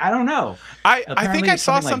 I was like, I don't know. I think I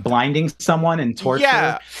saw something like blinding someone and torture.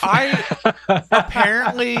 Yeah, I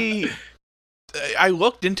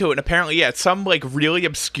looked into it, and apparently, it's some like really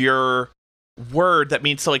obscure word that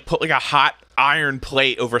means to like put like a hot iron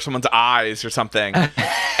plate over someone's eyes or something.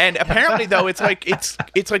 And apparently though, it's like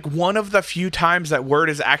one of the few times that word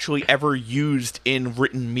is actually ever used in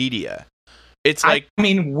written media. It's like, I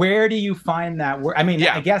mean, where do you find that word? I mean,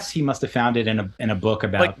 I guess he must have found it in a book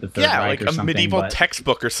about like, the Third Reich like or something, a medieval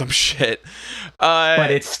textbook or some shit.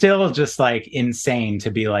 But it's still just like insane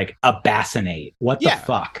to be like abassinate. What the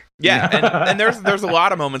fuck? Yeah, and there's a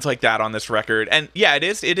lot of moments like that on this record, and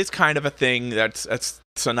it is kind of a thing that's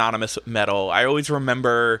synonymous with metal. I always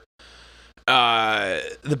remember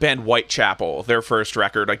the band Whitechapel, their first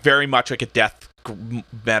record, like very much like a death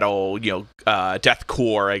metal,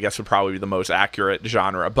 deathcore, I guess would probably be the most accurate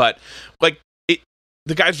genre. But like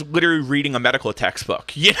the guy's literally reading a medical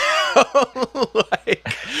textbook, like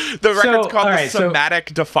the record's called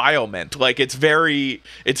Somatic Defilement. Like it's very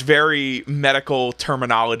medical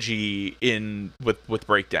terminology with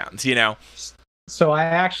breakdowns, So I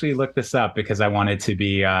actually looked this up because I wanted to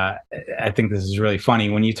be, I think this is really funny.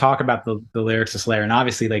 When you talk about the lyrics of Slayer, and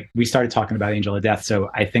obviously like we started talking about Angel of Death, so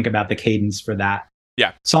I think about the cadence for that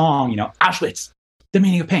song, Auschwitz, the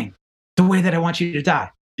meaning of pain, the way that I want you to die,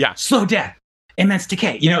 slow death, immense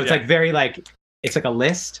decay. It's like very like, it's like a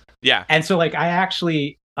list. Yeah. And so like I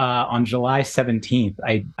actually, on July 17th,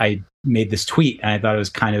 I made this tweet and I thought it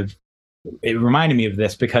was it reminded me of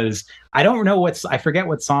this because I don't know I forget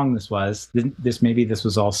what song this was. This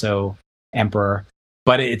was also Emperor,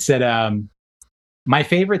 but it said, my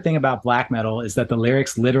favorite thing about black metal is that the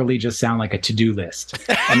lyrics literally just sound like a to-do list.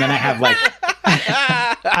 And then I have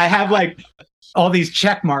like, all these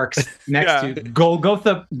check marks next to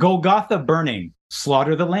Golgotha burning,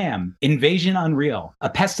 slaughter the lamb, invasion unreal, a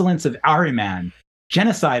pestilence of Ahriman,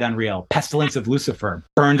 genocide unreal, pestilence of Lucifer,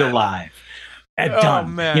 burned alive.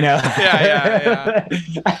 Done. Man. Yeah.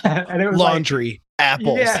 And it was laundry,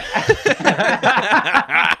 apples. Yeah.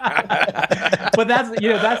 But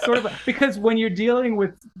that's sort of because when you're dealing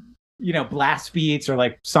with, blast beats or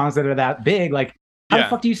like songs that are that big, like how the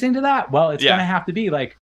fuck do you sing to that? Well, it's gonna have to be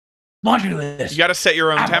like laundry list. You got to set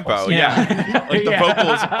your own tempo. Yeah. Like the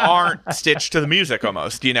vocals aren't stitched to the music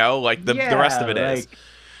almost, like the rest of it is.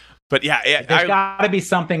 But there's got to be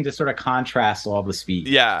something to sort of contrast all the speed.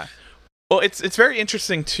 Yeah. Well, it's very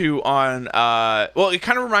interesting too on it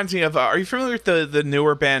kind of reminds me of are you familiar with the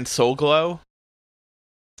newer band Soul Glow?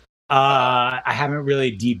 I haven't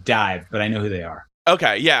really deep dived, but I know who they are.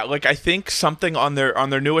 Okay, yeah, like I think something on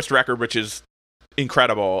their newest record, which is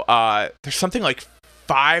incredible. There's something like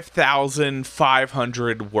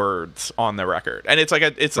 5,500 words on the record, and it's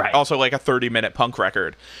also like a 30-minute punk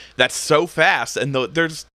record that's so fast, and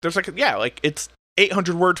there's like it's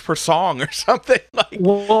 800 words per song or something.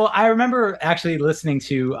 Well, I remember actually listening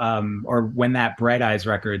to or when that Bright Eyes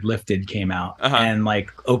record Lifted came out, and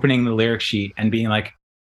like opening the lyric sheet and being like,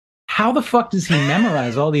 how the fuck does he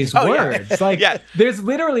memorize all these words? There's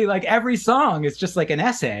literally like every song is just like an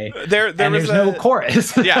essay. There's no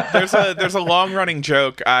chorus. There's a long running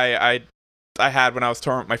joke I had when I was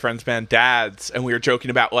touring with my friend's band Dads, and we were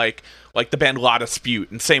joking about like the band La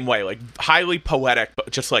Dispute, in the same way, like highly poetic,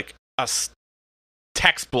 but just like a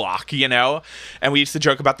text block, and we used to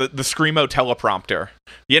joke about the Screamo teleprompter,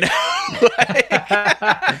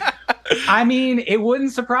 I mean, it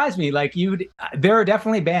wouldn't surprise me. Like there are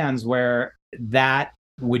definitely bands where that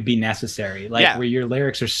would be necessary, where your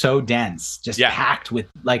lyrics are so dense, just packed with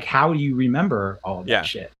like, how do you remember all of that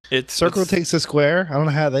shit? Circle takes a square. I don't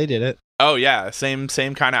know how they did it. Oh yeah, same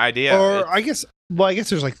kind of idea. Or I guess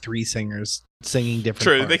there's like 3 singers singing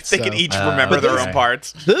different parts. They can each remember their own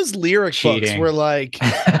parts. Those lyric books were like,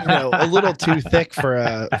 a little too thick for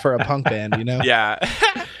a punk band, Yeah.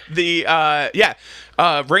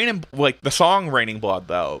 Raining, like the song Raining Blood,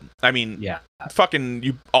 though. I mean, fucking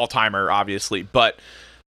you all-timer, obviously, but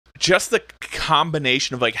just the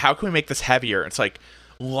combination of like, how can we make this heavier? It's like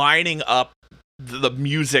lining up the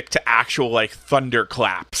music to actual like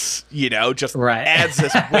thunderclaps, just adds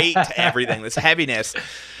this weight to everything, this heaviness.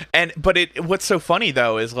 But what's so funny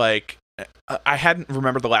though is like I hadn't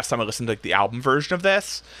remembered the last time I listened to like the album version of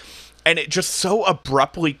this, and it just so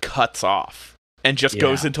abruptly cuts off and just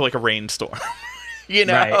goes into like a rainstorm.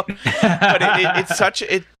 But it's such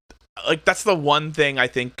like that's the one thing I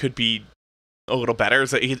think could be a little better, is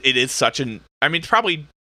that it is such it's probably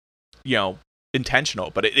intentional,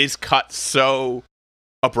 but it is cut so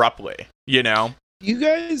abruptly, Do you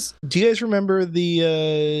guys remember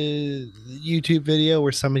the YouTube video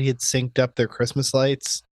where somebody had synced up their Christmas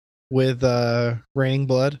lights with Raining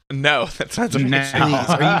Blood? No, that sounds amazing. Are you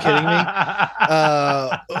kidding me?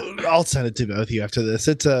 I'll send it to both of you after this.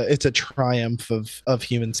 It's a triumph of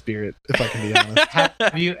human spirit, if I can be honest.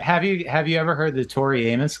 Have you ever heard the Tori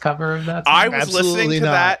Amos cover of that song? I was listening to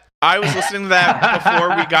that. I was listening to that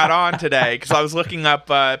before we got on today, because I was looking up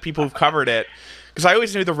people who've covered it. Because I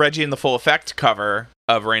always knew the Reggie and the Full Effect cover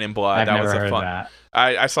of Rain and Blood. I've never heard that.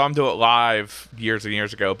 I saw him do it live years and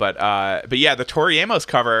years ago. But yeah, the Tori Amos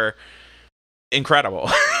cover,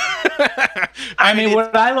 incredible. I mean,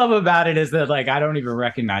 what I love about it is that like I don't even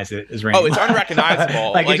recognize it as Rain. Oh, it's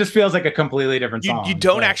unrecognizable. Like it just feels like a completely different song. You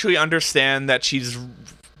don't actually understand that she's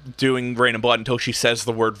doing Rain and Blood until she says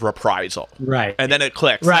the word reprisal. Right. And then it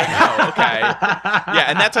clicks. Right. Like, oh, okay. Yeah,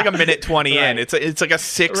 and that's like a minute 20 in. It's like a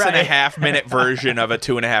 6.5 minute version of a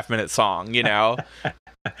 2.5 minute song, you know?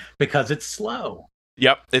 Because it's slow.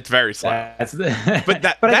 Yep, it's very slow. But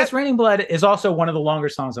I guess Raining Blood is also one of the longer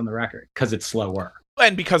songs on the record because it's slower.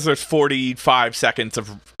 And because there's 45 seconds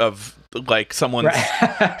of like someone's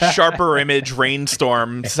sharper image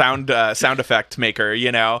rainstorm sound effect maker,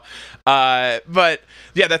 you know. But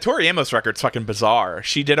yeah, that Tori Amos record's fucking bizarre.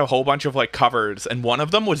 She did a whole bunch of like covers, and one of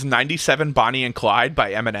them was 97 Bonnie and Clyde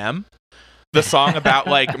by Eminem. The song about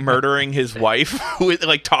like murdering his wife with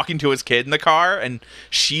like talking to his kid in the car, and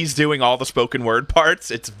she's doing all the spoken word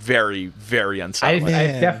parts. It's very, very unsettling.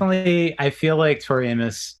 I feel like Tori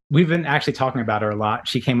Amos, we've been actually talking about her a lot.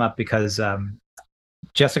 She came up because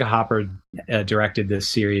Jessica Hopper directed this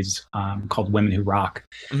series called Women Who Rock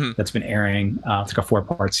that's been airing. It's like a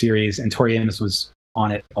 4-part series, and Tori Amos was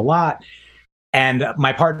on it a lot. And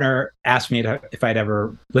my partner asked me if I'd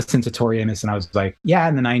ever listened to Tori Amos, and I was like, yeah,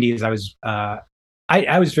 in the 90s,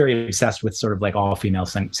 I was very obsessed with sort of like all female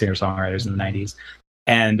singer-songwriters in the 90s.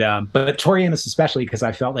 And, but Tori Amos especially, because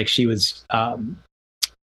I felt like she was,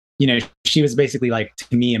 she was basically like,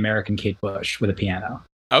 to me, American Kate Bush with a piano.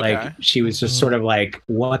 Okay. Like she was just sort of like,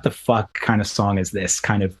 what the fuck kind of song is this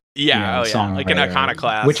kind of song? Like an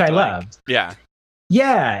iconoclast. Which I loved. Yeah.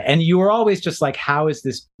 Yeah, and you were always just like, how is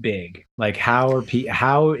this big? Like, how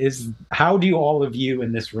do all of you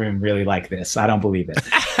in this room really like this? I don't believe it,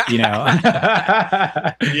 you know?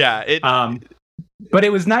 Yeah. But it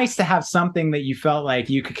was nice to have something that you felt like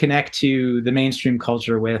you could connect to the mainstream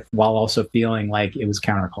culture with while also feeling like it was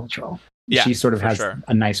countercultural. Yeah, she sort of has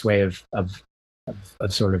a nice way of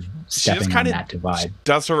sort of stepping on that divide.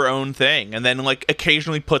 Does her own thing, and then like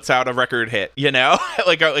occasionally puts out a record hit, you know,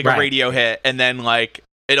 like a radio hit, and then like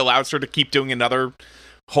it allows her to keep doing another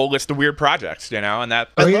whole list of weird projects, you know, and that.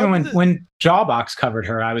 Or even when Jawbox covered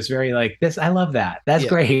her, I was very like, this. I love that. That's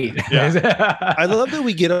great. Yeah. I love that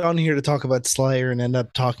we get on here to talk about Slayer and end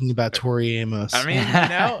up talking about Tori Amos. I mean, you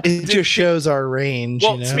know, it just shows our range.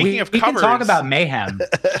 Well, you know? speaking of covers, we can talk about Mayhem.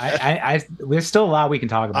 There's still a lot we can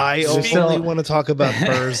talk about. I only want to talk about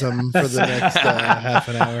Burzum for the next half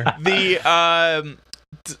an hour.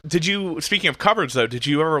 Did you? Speaking of covers, though, did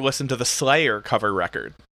you ever listen to the Slayer cover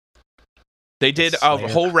record? They did a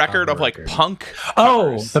whole record of like punk covers.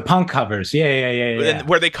 Oh, the punk covers. Yeah.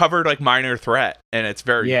 Where they covered like Minor Threat, and it's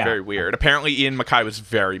very, very weird. Apparently Ian MacKaye was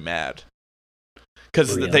very mad.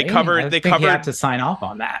 Because they covered he had to sign off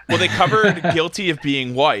on that. Well, they covered Guilty of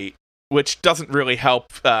Being White, which doesn't really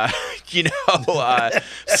help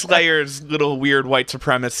Slayer's little weird white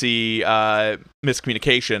supremacy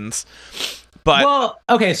miscommunications. But well,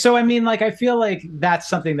 okay, so I mean, like, I feel like that's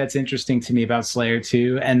something that's interesting to me about Slayer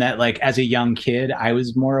too, and that like as a young kid I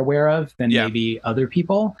was more aware of than maybe other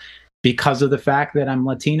people because of the fact that I'm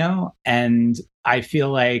Latino, and I feel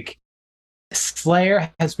like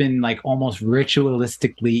Slayer has been like almost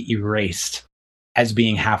ritualistically erased as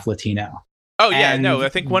being half Latino. Oh yeah, no, I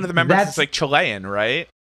think one of the members is like Chilean, right?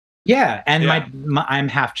 Yeah, and I'm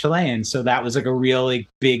half Chilean, so that was like a really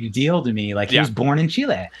big deal to me. Like he was born in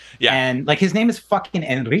Chile, and like his name is fucking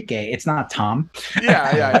Enrique. It's not Tom.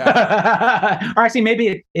 Yeah. Or actually,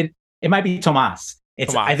 maybe it might be Tomas.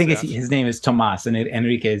 I think his name is Tomas, and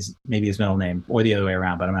Enrique is maybe his middle name, or the other way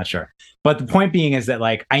around, but I'm not sure. But the point being is that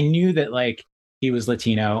like I knew that like he was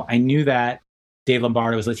Latino. I knew that Dave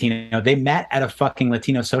Lombardo was Latino. They met at a fucking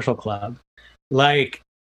Latino social club, like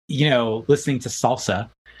listening to salsa.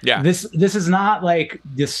 Yeah. This is not like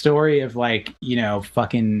the story of like,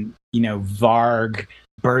 fucking, Varg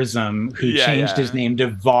Burzum, who changed his name to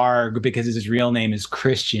Varg because his real name is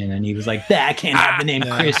Christian. And he was like, that can't have the name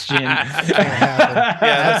Christian.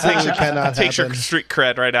 That takes your street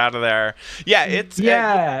cred right out of there.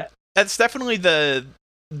 Yeah. That's definitely the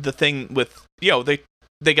thing with,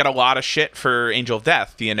 they get a lot of shit for Angel of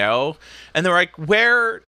Death, and they're like,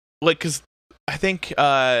 where, like, cause I think,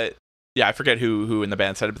 I forget who in the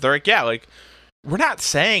band said it, but they're like, like, we're not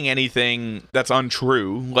saying anything that's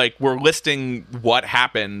untrue. Like, we're listing what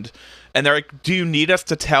happened. And they're like, do you need us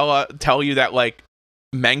to tell you that, like,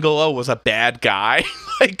 Mengele was a bad guy?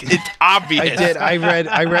 Like, it's obvious. I did.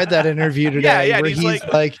 I read that interview today where he's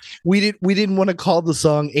like, we didn't want to call the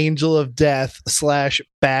song Angel of Death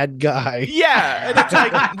 / bad guy. Yeah. And it's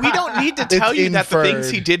like, we don't need to tell you that the things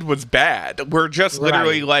he did was bad. We're just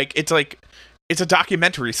literally like, it's like, it's a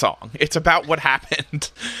documentary song. It's about what happened.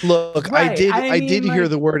 Look, I did hear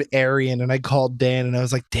the word Aryan, and I called Dan, and I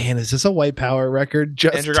was like, Dan, is this a white power record?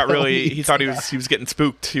 Andrew got he thought he was getting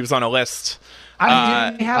spooked. He was on a list.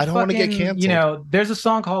 I don't want to get canceled. You know, there's a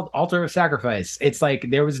song called Altar of Sacrifice. It's like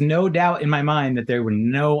there was no doubt in my mind that there were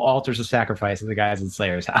no altars of sacrifice at the guys in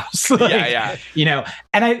Slayer's house. Like, yeah. You know,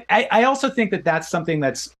 and I also think that that's something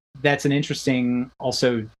that's an interesting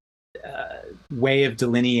also way of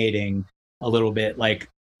delineating a little bit like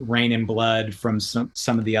Rain and Blood from some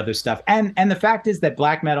of the other stuff. And the fact is that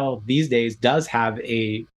black metal these days does have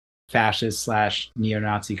a fascist /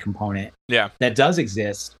 neo-Nazi component. Yeah. That does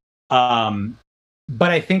exist. But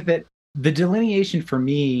I think that the delineation for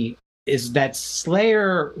me is that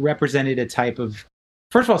Slayer represented a type of,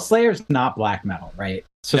 first of all, Slayer's not black metal, right?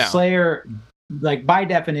 So no. Slayer, like by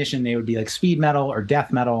definition, they would be like speed metal or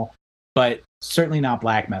death metal, but certainly not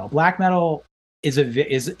black metal. Black metal is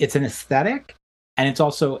it's an aesthetic, and it's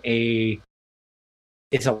also it's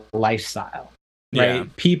a lifestyle, right? Yeah.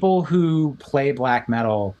 People who play black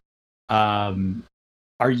metal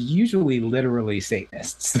are usually literally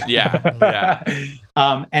Satanists. Yeah.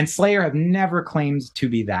 And Slayer have never claimed to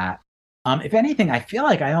be that. If anything, I feel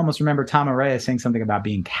like I almost remember Tom Araya saying something about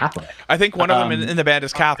being Catholic. I think one of them in the band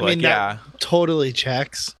is Catholic. I mean, that totally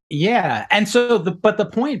checks. Yeah, and so but the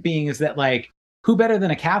point being is that like, who better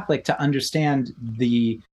than a Catholic to understand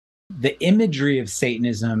the imagery of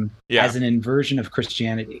Satanism as an inversion of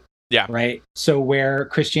Christianity? Yeah. Right. So where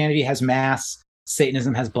Christianity has mass,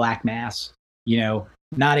 Satanism has black mass. You know,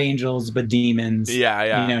 not angels but demons.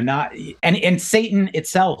 Yeah. You know, not and Satan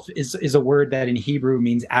itself is a word that in Hebrew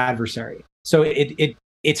means adversary. So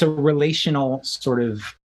it's a relational sort of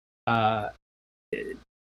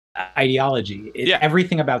ideology.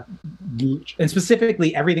 Everything about, and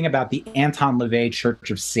specifically everything about the Anton LaVey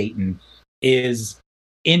Church of Satan is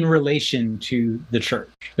in relation to the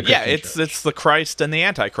church. It's the Christ and the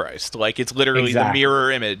Antichrist. Like it's literally the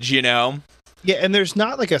mirror image, you know? Yeah, and there's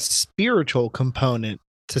not like a spiritual component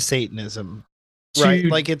to Satanism, right?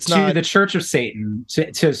 Like it's not the Church of Satan.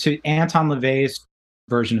 To Anton LaVey's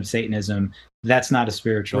version of Satanism, that's not a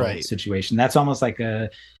spiritual situation. That's almost like I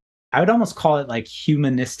would almost call it like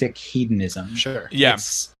humanistic hedonism. Sure. Yeah.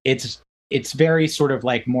 It's very sort of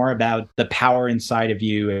like more about the power inside of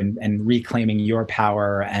you and reclaiming your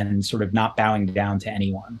power and sort of not bowing down to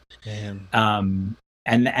anyone. Man.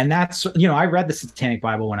 And that's, you know, I read the Satanic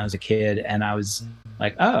Bible when I was a kid, and I was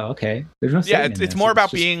like, oh, okay. There's no Satan in it's this. more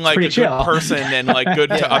about being like a good person and like good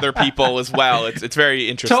to other people as well. It's very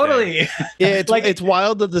interesting. Totally. Yeah, it's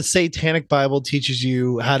wild that the Satanic Bible teaches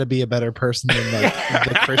you how to be a better person than like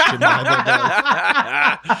the Christian Bible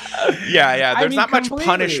does. Yeah. There's not much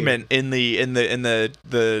punishment in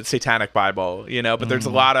the Satanic Bible, you know, but there's a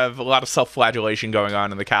lot of self-flagellation going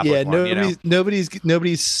on in the Catholic one.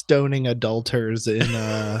 Nobody's stoning adulterers in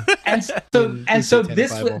and so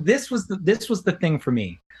this was the thing for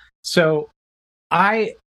me. So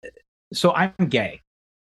I'm gay,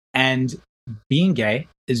 and being gay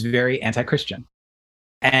is very anti-Christian.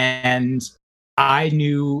 And I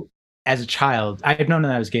knew as a child, I had known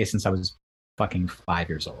that I was gay since I was fucking 5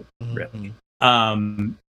 years old, really.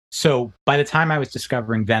 So by the time I was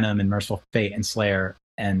discovering Venom and Merciful Fate and Slayer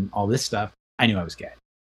and all this stuff, I knew I was gay.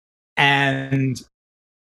 And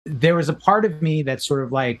there was a part of me that's sort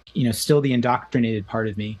of like, you know, still the indoctrinated part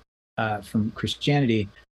of me from Christianity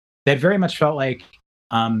that very much felt like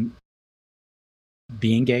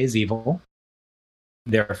being gay is evil,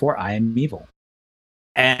 therefore I am evil.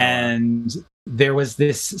 And there was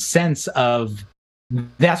this sense of,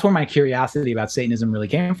 that's where my curiosity about Satanism really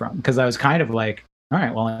came from, because I was kind of like, all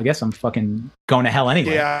right, well, I guess I'm fucking going to hell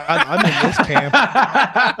anyway. Yeah, I'm in this camp.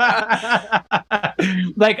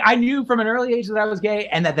 Like, I knew from an early age that I was gay,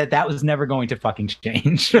 and that was never going to fucking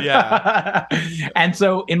change. Yeah. And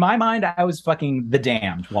so, in my mind, I was fucking the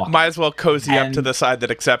damned walking. Might as well cozy up to the side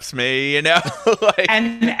that accepts me, you know? Like,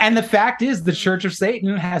 and the fact is, the Church of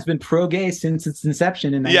Satan has been pro-gay since its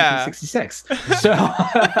inception in 1966.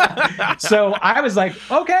 So I was like,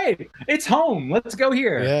 okay, it's home. Let's go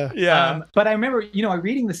here. Yeah. But I remember, you know,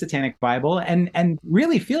 reading the Satanic Bible and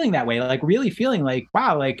really feeling that way, like really feeling like,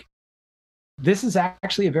 wow, like this is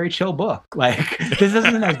actually a very chill book. Like this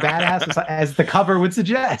isn't as badass as the cover would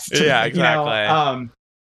suggest. Yeah, exactly. You know?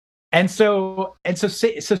 And so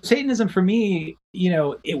Satanism for me, you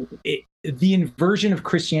know, the inversion of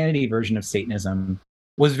Christianity version of Satanism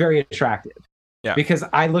was very attractive. Yeah. Because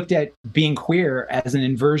I looked at being queer as an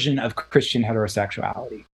inversion of Christian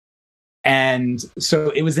heterosexuality. And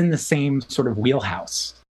so it was in the same sort of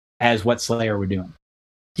wheelhouse as what Slayer were doing.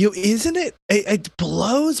 Isn't it? It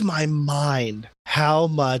blows my mind how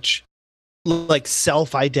much like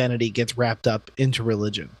self-identity gets wrapped up into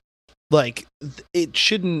religion. Like it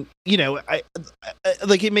shouldn't, I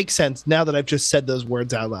like, it makes sense now that I've just said those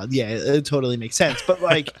words out loud. Yeah, it totally makes sense. But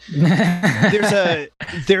like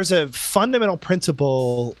there's a fundamental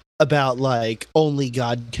principle about like only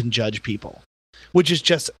God can judge people, which is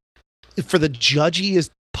just for the judgiest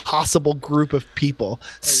possible group of people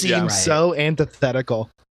seems so antithetical.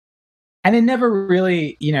 And it never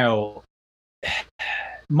really,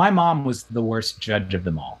 my mom was the worst judge of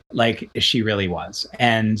them all. Like she really was.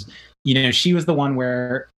 And she was the one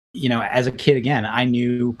where, as a kid, again, I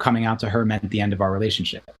knew coming out to her meant the end of our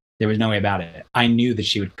relationship. There was no way about it. I knew that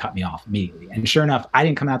she would cut me off immediately. And sure enough, I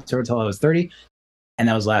didn't come out to her until I was 30. And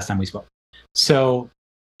that was the last time we spoke. So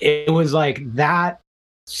it was like that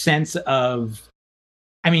sense of,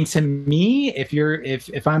 I mean, to me,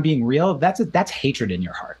 if I'm being real, that's hatred in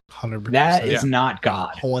your heart. 100%. That is not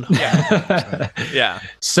God. 100%. Yeah.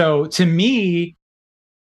 So to me,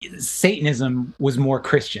 Satanism was more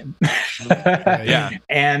Christian. Yeah.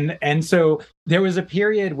 And so there was a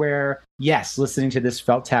period where, yes, listening to this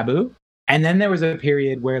felt taboo. And then there was a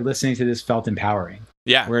period where listening to this felt empowering.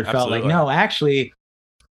 Yeah. Where it felt like, no, actually,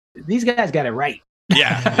 these guys got it right.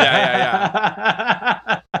 Yeah.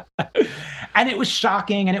 And it was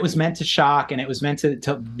shocking, and it was meant to shock, and it was meant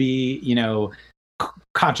to be,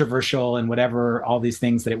 controversial and whatever, all these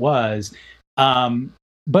things that it was.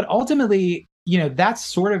 But ultimately, that's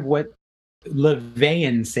sort of what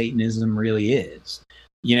LaVeyan Satanism really is.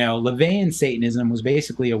 LaVeyan Satanism was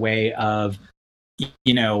basically a way of,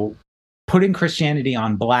 putting Christianity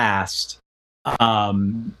on blast,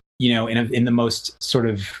 in the most sort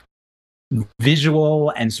of visual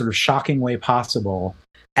and sort of shocking way possible,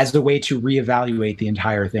 as a way to reevaluate the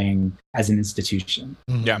entire thing as an institution.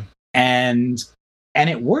 Yeah. And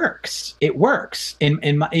it works. It works.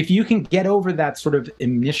 If you can get over that sort of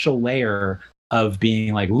initial layer of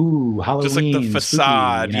being like, ooh, Halloween, just like the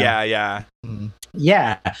facade. Spooky, Yeah.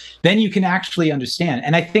 Yeah. Then you can actually understand.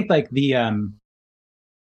 And I think like the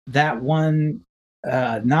that one,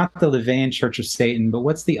 not the LaVeyan Church of Satan, but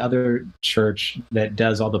what's the other church that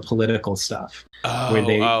does all the political stuff? I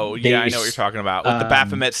know what you're talking about, with the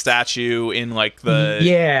Baphomet statue in like the.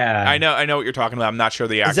 Yeah, I know what you're talking about. I'm not sure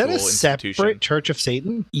the actual institution. Is that a separate Church of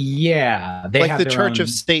Satan? Yeah, they like the Church of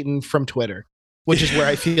Satan from Twitter, which is where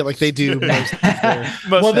I feel like they do most of their.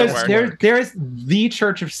 Well, there's the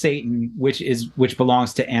Church of Satan, which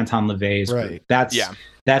belongs to Anton LaVey's group.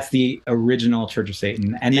 That's the original Church of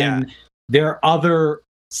Satan, and then there are other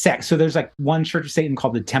sects. So there's like one Church of Satan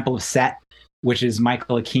called the Temple of Set, which is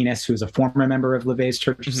Michael Aquinas, who's a former member of LaVey's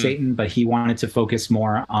Church of Satan, but he wanted to focus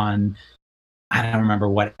more on, I don't remember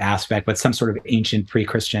what aspect, but some sort of ancient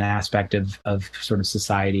pre-Christian aspect of sort of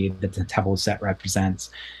society that the Temple of Set represents.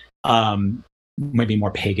 Maybe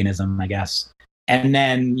more paganism, I guess. And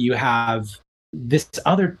then you have this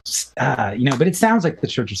other, but it sounds like the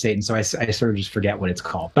Church of Satan, so I sort of just forget what it's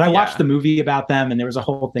called. But I watched the movie about them, and there was a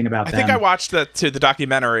whole thing about them. I think I watched the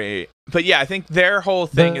documentary, but yeah, I think their whole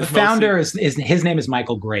thing is the founder is his name is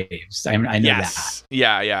Michael Graves. I know that.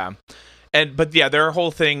 Yeah. But their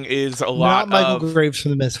whole thing is a lot not Michael Graves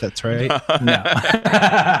from the Misfits, right? No.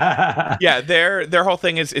 Yeah, their whole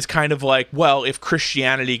thing is kind of like, well, if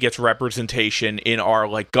Christianity gets representation in our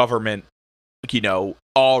like government,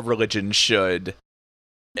 all religions should.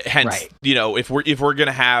 Hence, if we're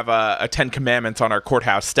gonna have a 10 Commandments on our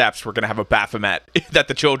courthouse steps, we're gonna have a Baphomet that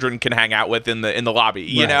the children can hang out with in the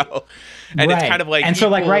lobby, And it's kind of like, and so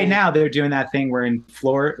like right now they're doing that thing where in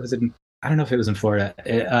Florida, I don't know if it was in Florida,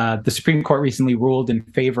 the Supreme Court recently ruled in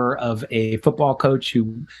favor of a football coach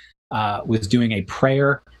who was doing a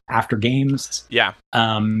prayer after games. Yeah.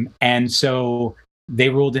 And so they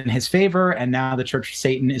ruled in his favor, and now the Church of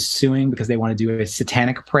Satan is suing because they want to do a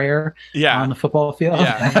satanic prayer on the football field.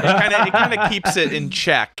 Yeah, it kind of keeps it in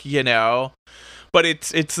check, But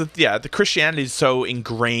it's the Christianity is so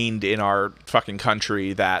ingrained in our fucking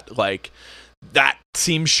country that like that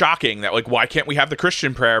seems shocking. That like, why can't we have the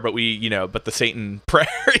Christian prayer, but but the Satan prayer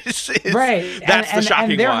is right? That's the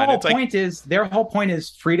shocking and their one. Their whole point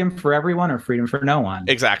is freedom for everyone or freedom for no one.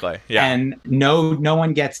 Exactly. Yeah. And no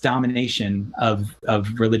one gets domination of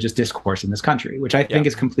religious discourse in this country, which I think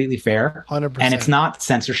is completely fair. 100%. And it's not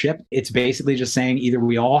censorship. It's basically just saying either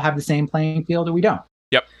we all have the same playing field or we don't.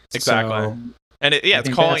 Yep. Exactly. So, and it's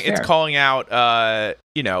calling out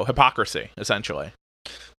hypocrisy essentially.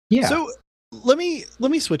 Yeah. So let me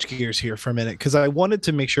switch gears here for a minute, because I wanted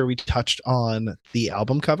to make sure we touched on the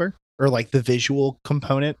album cover, or like the visual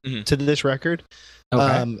component to this record.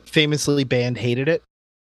 Okay. Famously, band hated it.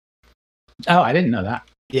 Oh, I didn't know that.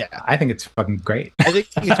 Yeah, I think it's fucking great. I think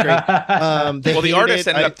it's great. Well, the artists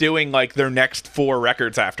ended up doing like their next 4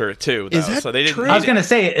 records after it too, though. Is that so they didn't. true? I was gonna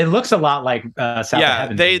say it looks a lot like South of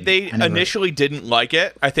Heaven. They initially didn't like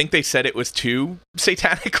it. I think they said it was too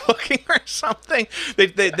satanic looking or something.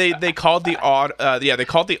 They called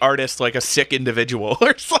the artist like a sick individual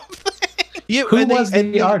or something. Yeah, who was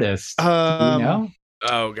the artist? Do you know?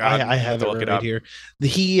 Oh god, I have to look it up here.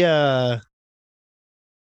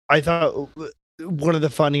 I thought one of the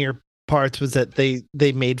funnier parts was that they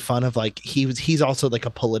made fun of like he's also like a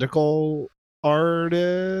political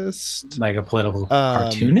artist, like a political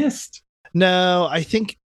cartoonist. No, I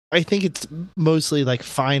think it's mostly like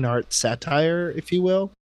fine art satire, if you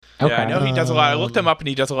will. Okay. Yeah, I know he does a lot. I looked him up, and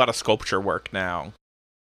he does a lot of sculpture work now.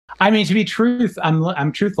 I mean, to be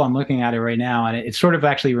I'm truthful. I'm looking at it right now, and it sort of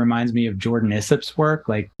actually reminds me of Jordan Issop's work.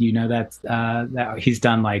 Like, you know, that he's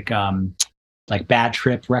done like Bad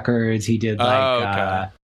Trip Records. He did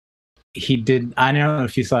he did. I don't know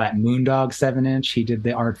if you saw that Moondog 7-inch. He did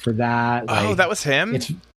the art for that. Like, that was him.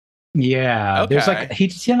 Yeah. Okay. There's like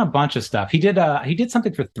he's done a bunch of stuff. He did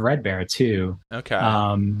something for Threadbare too. Okay.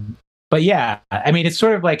 But yeah, I mean, it's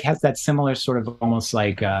sort of like has that similar sort of almost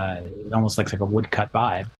like a woodcut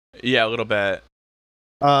vibe. Yeah, a little bit.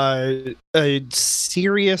 A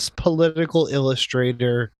serious political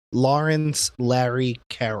illustrator, Lawrence Larry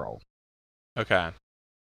Carroll. Okay.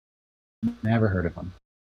 Never heard of him.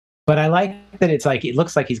 But I like that it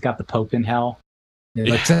looks like he's got the Pope in hell.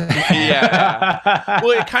 Yeah.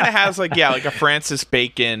 Well, it kind of has like a Francis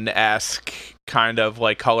Bacon-esque kind of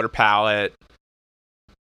like color palette.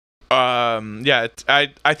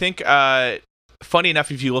 I think funny enough,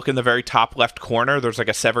 if you look in the very top left corner, there's like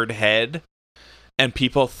a severed head, and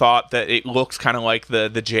people thought that it looks kind of like the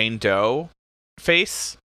Jane Doe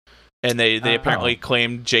face, and they apparently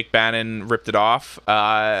claimed Jake Bannon ripped it off,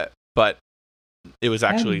 but it was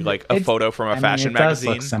actually like a photo from a fashion magazine.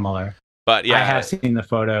 Does look similar. But yeah, I have seen the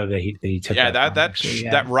photo that he took. Yeah,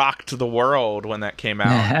 that rocked the world when that came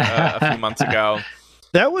out a few months ago.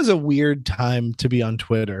 That was a weird time to be on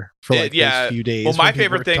Twitter for like those few days. Well, my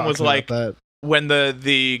favorite thing was like when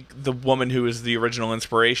the woman who was the original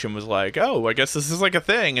inspiration was like, "Oh, I guess this is like a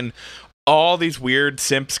thing," and all these weird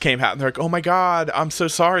simps came out and they're like, "Oh my god, I'm so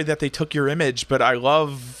sorry that they took your image, but I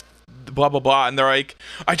love blah blah blah," and they're like,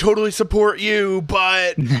 "I totally support you,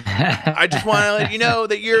 but I just want to let you know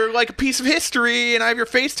that you're like a piece of history, and I have your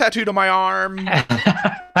face tattooed on my arm.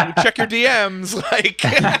 Check your DMs." Like,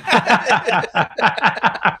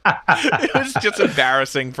 it was just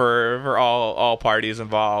embarrassing for all parties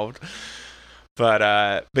involved.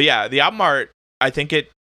 But yeah, the album art, I think it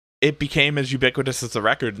became as ubiquitous as the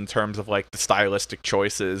record in terms of like the stylistic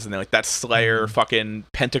choices, and like that Slayer fucking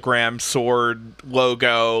pentagram sword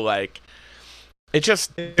logo, like they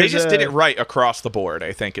just did it right across the board.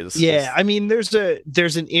 I think is I mean, there's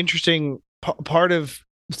an interesting part of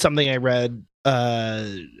something I read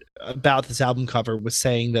about this album cover was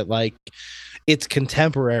saying that like its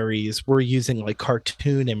contemporaries were using like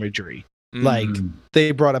cartoon imagery. Like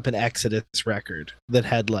they brought up an Exodus record that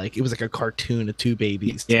had like it was like a cartoon of two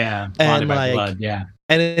babies. Yeah, and like blood, yeah.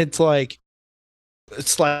 And it's like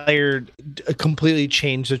Slayer completely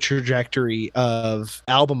changed the trajectory of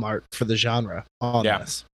album art for the genre on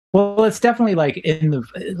this. Well, it's definitely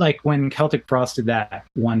like when Celtic Frost did that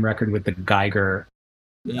one record with the Geiger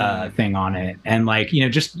thing on it, and like, you know,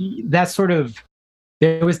 just that sort of.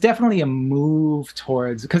 There was definitely a move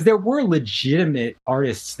towards, because there were legitimate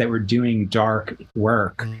artists that were doing dark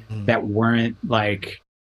work that weren't like,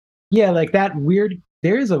 like that weird.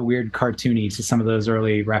 There is a weird cartoony to some of those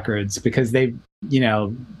early records because they, you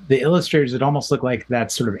know, the illustrators, it almost look like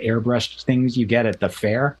that sort of airbrushed things you get at the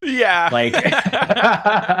fair. Yeah, like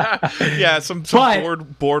some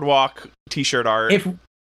boardwalk T-shirt art.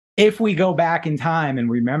 If we go back in time and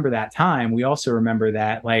remember that time, we also remember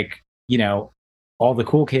that, like, you know, all the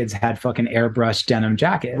cool kids had fucking airbrushed denim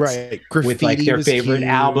jackets, right? Graffiti with like their favorite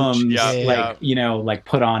albums, you know, like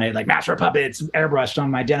put on it, like Master of Puppets airbrushed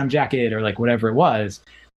on my denim jacket, or like whatever it was.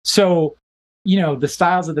 So, you know, the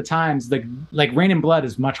styles of the times, like Rain and Blood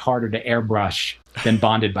is much harder to airbrush than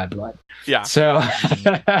Bonded by Blood. Yeah. So,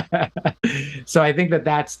 so I think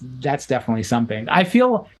that's definitely something. I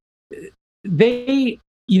feel they,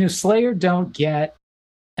 you know, Slayer don't get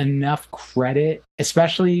enough credit,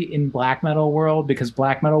 especially in black metal world, because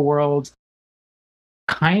black metal world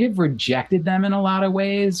kind of rejected them in a lot of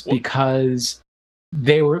ways because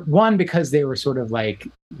they were sort of like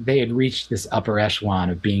they had reached this upper echelon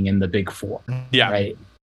of being in the big four, right?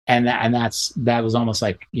 And that was almost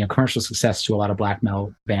like, you know, commercial success to a lot of black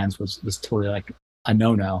metal bands was totally like a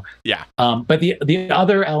no-no. Yeah. But the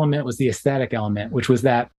other element was the aesthetic element, which was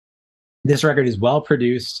that this record is well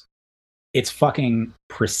produced. It's fucking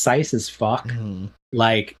precise as fuck.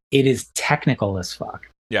 Like, it is technical as fuck.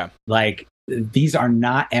 Yeah. Like, these are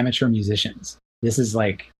not amateur musicians. This is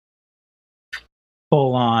like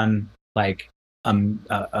full on, like, a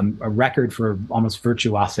record for almost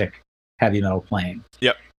virtuosic heavy metal playing.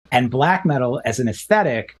 Yep. And black metal as an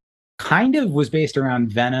aesthetic kind of was based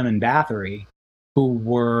around Venom and Bathory, who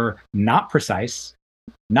were not precise,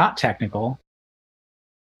 not technical,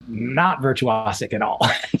 not virtuosic at all.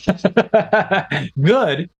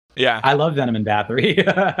 Good. Yeah. I love Venom and Bathory.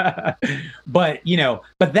 But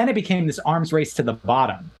then it became this arms race to the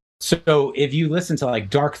bottom. So if you listen to like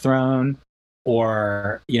Dark Throne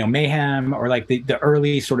or, Mayhem, or like the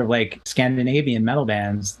early sort of like Scandinavian metal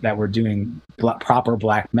bands that were doing proper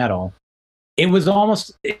black metal, it was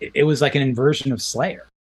like an inversion of Slayer.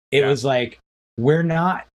 It was like, we're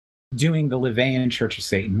not doing the Levian Church of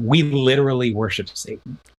Satan. We literally worship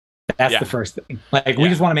Satan. That's the first thing. Like, we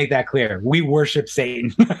just want to make that clear. We worship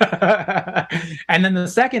Satan. And then the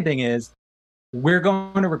second thing is, we're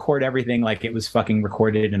going to record everything like it was fucking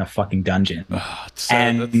recorded in a fucking dungeon. That's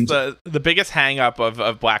the biggest hang up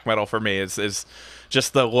of black metal for me is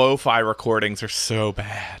just the lo-fi recordings are so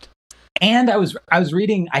bad. And I was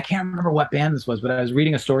reading, I can't remember what band this was, but I was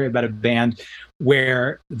reading a story about a band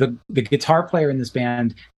where the guitar player in this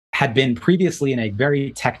band had been previously in a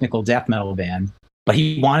very technical death metal band, but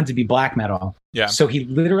he wanted to be black metal. Yeah. So he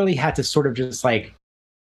literally had to sort of just like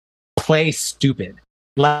play stupid.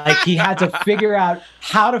 Like, he had to figure out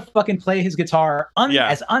how to fucking play his guitar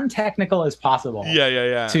as untechnical as possible.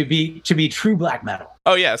 Yeah. To be true black metal.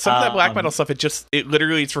 Oh yeah, some of that black metal stuff, it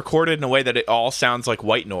literally it's recorded in a way that it all sounds like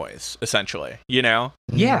white noise, essentially. Yeah.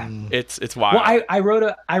 It's wild. Well, I wrote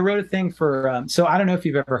a thing for so I don't know if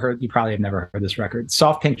you've ever heard, you probably have never heard this record,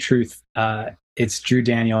 Soft Pink Truth. It's Drew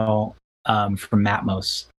Daniel from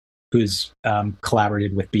Matmos, who's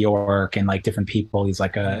collaborated with Bjork and like different people. He's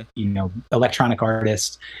like a electronic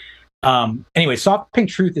artist. Anyway, Soft Pink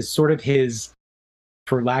Truth is sort of his,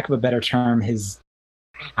 for lack of a better term, his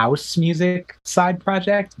house music side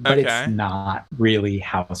project, but it's not really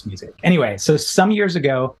house music. Anyway, so some years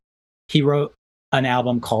ago, he wrote an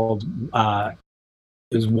album called it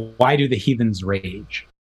was Why Do the Heathens Rage?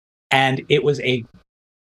 And it was a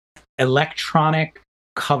electronic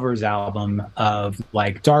covers album of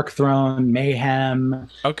like Dark Throne, Mayhem,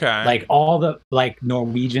 like all the like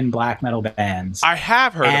Norwegian black metal bands. I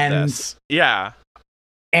have heard of this. Yeah.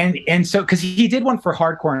 And so, because he did one for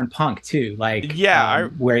hardcore and punk too, like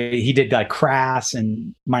where he did like Crass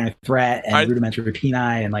and Minor Threat and Rudimentary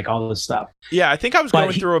Peni and like all this stuff. Yeah, I think I was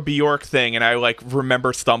going through a Bjork thing, and I like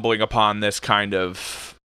remember stumbling upon this kind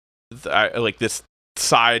of like this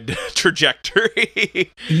side trajectory.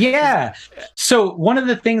 Yeah. So one of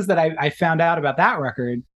the things that I found out about that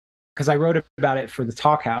record, because I wrote about it for the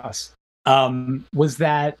Talk House, was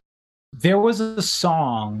that there was a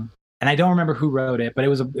song. And I don't remember who wrote it, but it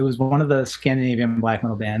was one of the Scandinavian black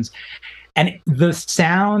metal bands. And the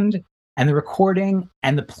sound and the recording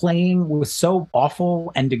and the playing was so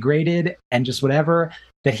awful and degraded and just whatever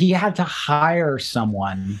that he had to hire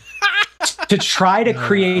someone to try to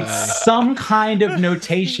create some kind of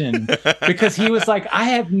notation, because he was like, I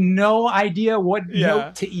have no idea what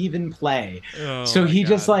note to even play. So he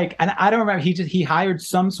just like, and I don't remember, he hired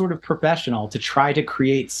some sort of professional to try to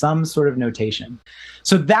create some sort of notation.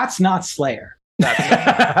 So that's not Slayer.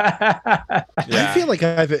 I feel like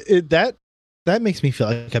that makes me feel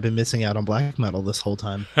like I've been missing out on black metal this whole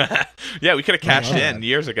time. Yeah, we could have cashed in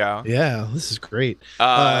years ago. Yeah, this is great.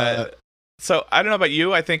 So I don't know about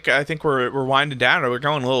you. I think we're winding down, or we're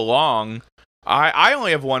going a little long. I only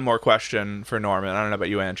have one more question for Norman. I don't know about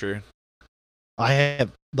you, Andrew. I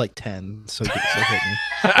have like 10, so hit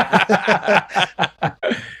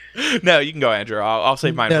me. No, you can go, Andrew. I'll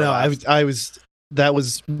save mine. No, I was. That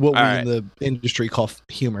was what we in the industry call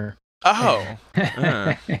humor. Oh.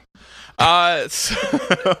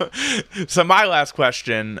 So my last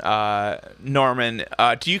question, Norman,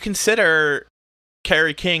 do you consider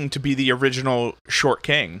Kerry King to be the original short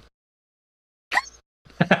king?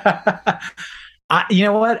 You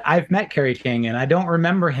know what? I've met Kerry King, and I don't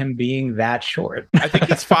remember him being that short. I think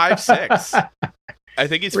he's 5'6". I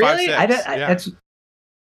think he's really? 5'6".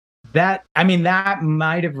 That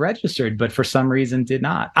might have registered, but for some reason did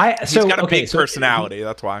not. He's got a big personality.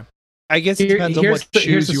 That's why. I guess it depends on what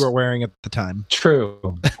shoes you were wearing at the time.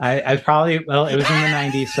 True. I probably, it was in the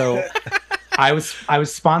 90s, so I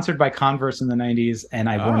was sponsored by Converse in the 90s, and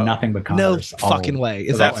I wore nothing but Converse. No fucking way.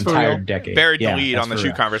 Is that entire decade? Buried the lead on the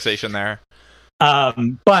shoe conversation there.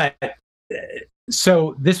 But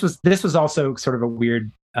So this was also sort of a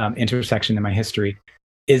weird intersection in my history.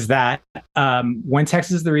 Is that when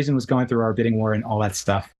Texas is the Reason was going through our bidding war and all that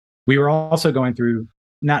stuff, we were also going through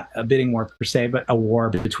not a bidding war per se, but a war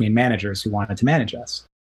between managers who wanted to manage us.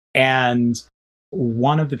 And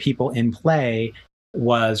one of the people in play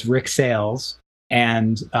was Rick Sales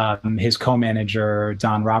and his co-manager,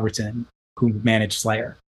 Don Robertson, who managed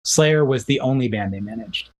Slayer. Slayer was the only band they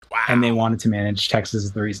managed. Wow. And they wanted to manage Texas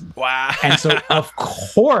is the Reason. Wow. And so, of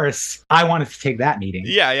course, I wanted to take that meeting.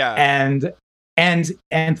 Yeah.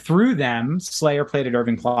 And through them, Slayer played at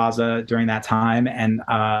Irving Plaza during that time,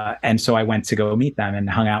 and so I went to go meet them and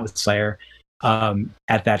hung out with Slayer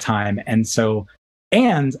at that time. And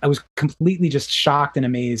I was completely just shocked and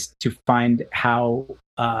amazed to find how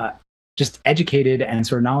just educated and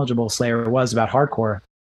sort of knowledgeable Slayer was about hardcore.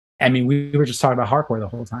 I mean, we were just talking about hardcore the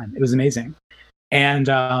whole time. It was amazing. And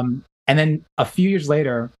then a few years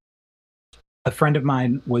later, a friend of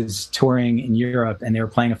mine was touring in Europe, and they were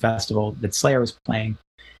playing a festival that Slayer was playing.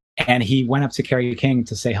 And he went up to Kerry King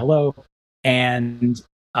to say hello, and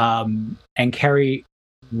Kerry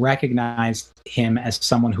recognized him as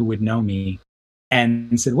someone who would know me,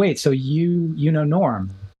 and said, "Wait, so you know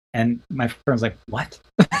Norm?" And my friend was like, "What?"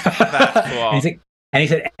 That's cool. And he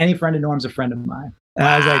said, "Any friend of Norm's a friend of mine." And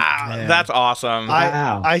I was like, man. That's awesome.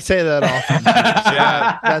 I say that often.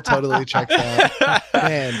 Yeah, that totally checks out.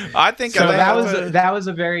 Man, I think so. That was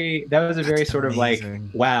a very sort of amazing.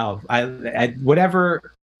 Like, wow. I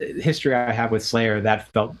whatever history I have with Slayer, that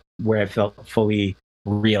felt where I felt fully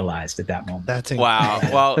realized at that moment. That's wow.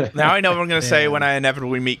 Well, now I know what I'm going to say when I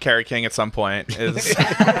inevitably meet Kerry King at some point. Is we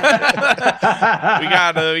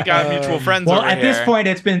got mutual friends. Well, over at here. this point,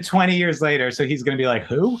 it's been 20 years later, so he's going to be like,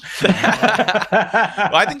 "Who?"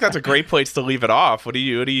 Well, I think that's a great place to leave it off. What do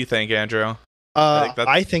you think, Andrew?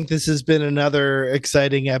 I think this has been another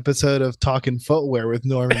exciting episode of Talking Footwear with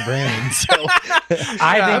Norm and Brannon. So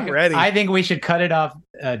I think we should cut it off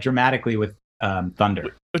dramatically with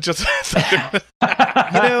thunder. Just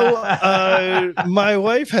my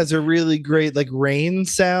wife has a really great like rain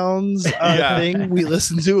sounds thing we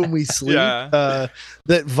listen to when we sleep.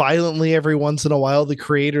 That violently every once in a while the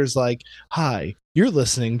creator's like, "Hi, you're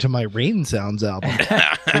listening to my rain sounds album."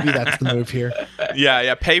 Maybe that's the move here.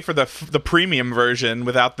 Yeah. Pay for the premium version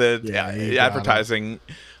without the advertising.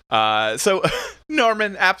 So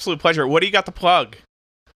Norman, absolute pleasure. What do you got to plug?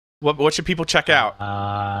 What should people check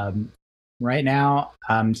out? Right now,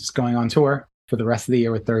 I'm just going on tour for the rest of the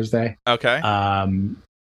year with Thursday. Okay.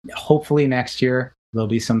 Hopefully next year there'll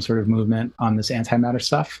be some sort of movement on this antimatter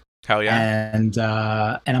stuff. Hell yeah. And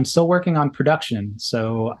I'm still working on production.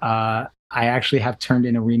 So I actually have turned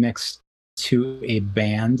in a remix to a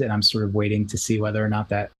band, and I'm sort of waiting to see whether or not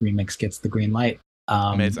that remix gets the green light.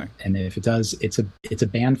 Amazing. And if it does, it's a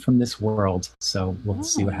band from this world. So we'll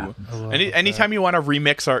see what happens. Anytime you want to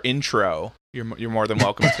remix our intro, you're more than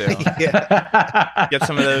welcome to. Get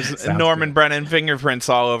some of those Norman Brannon fingerprints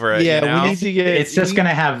all over it. Yeah, we need to get. It's just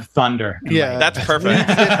gonna have thunder. Yeah, that's perfect. We need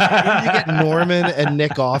to get Norman and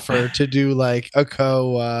Nick Offer to do like a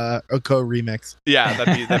co remix. Yeah,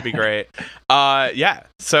 that'd be great.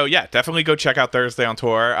 So definitely go check out Thursday on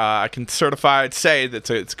tour. I can certified say that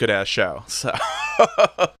it's a good ass show. So.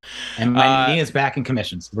 And my knee is back in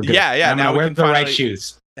commissions. We're good. Yeah. Now wear the right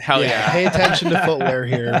shoes. Hell yeah. Pay attention to footwear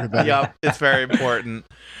here, everybody. Yep, it's very important.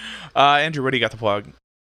 Andrew, what do you got to plug?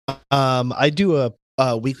 I do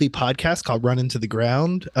a weekly podcast called Run Into the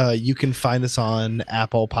Ground. You can find us on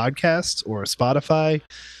Apple Podcasts or Spotify.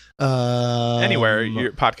 Anywhere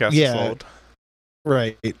your podcast is sold.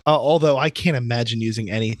 Right. Although I can't imagine using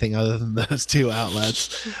anything other than those two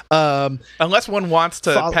outlets. Unless one wants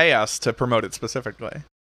to pay us to promote it specifically.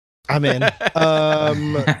 I'm in.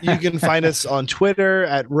 You can find us on Twitter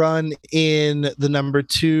at Run in the number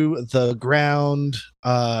 2 the ground.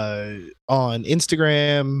 On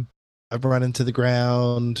Instagram, I've Run Into the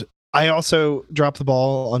Ground. I also dropped the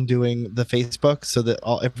ball on doing the Facebook so that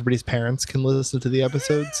everybody's parents can listen to the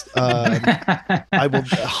episodes. I will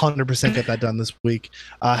 100% get that done this week.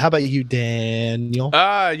 How about you, Daniel?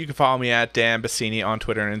 You can follow me at Dan Bassini on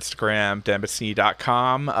Twitter and Instagram,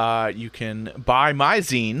 danbassini.com. You can buy my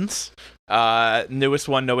zines. Newest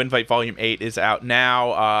one, No Invite Volume 8 is out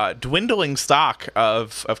now. Dwindling stock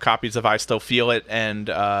of copies of I Still Feel It and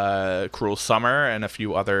Cruel Summer and a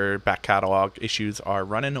few other back catalog issues are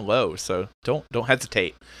running low, so don't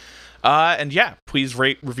hesitate. And please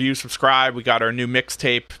rate, review, subscribe. We got our new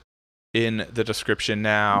mixtape in the description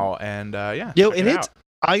now, and I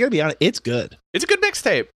gotta be honest, it's good. It's a good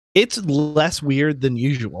mixtape. It's less weird than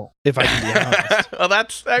usual, if I can be honest. Well,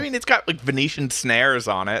 it's got like Venetian snares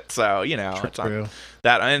on it, so it's True. on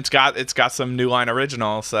that, and it's got some New Line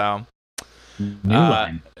original, so New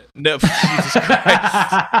Line. No, Jesus Christ!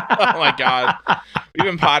 Oh my God, we've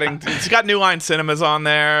been potting. It's got New Line Cinemas on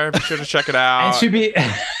there. Be sure to check it out. It should be.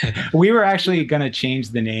 We were actually gonna change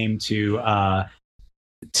the name to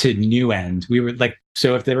New End. We were like,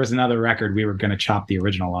 so if there was another record, we were gonna chop the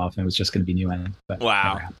original off, and it was just gonna be New End. But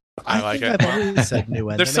wow. I like think it. I've always said New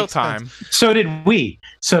End. There's still time. So did we.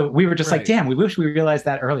 So we were just like, damn, we wish we realized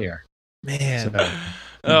that earlier. Man. So,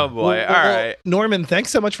 oh boy. All right. Norman,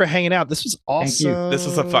 thanks so much for hanging out. This was awesome. Thank you. This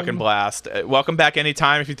was a fucking blast. Welcome back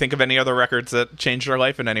anytime if you think of any other records that changed your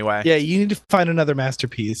life in any way. Yeah, you need to find another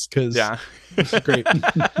masterpiece because this is great.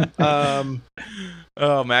 Oh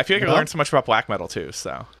man, I feel like I learned so much about black metal too,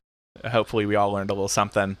 so hopefully we all learned a little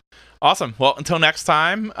something. Awesome. Well, until next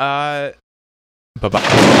time, bye-bye.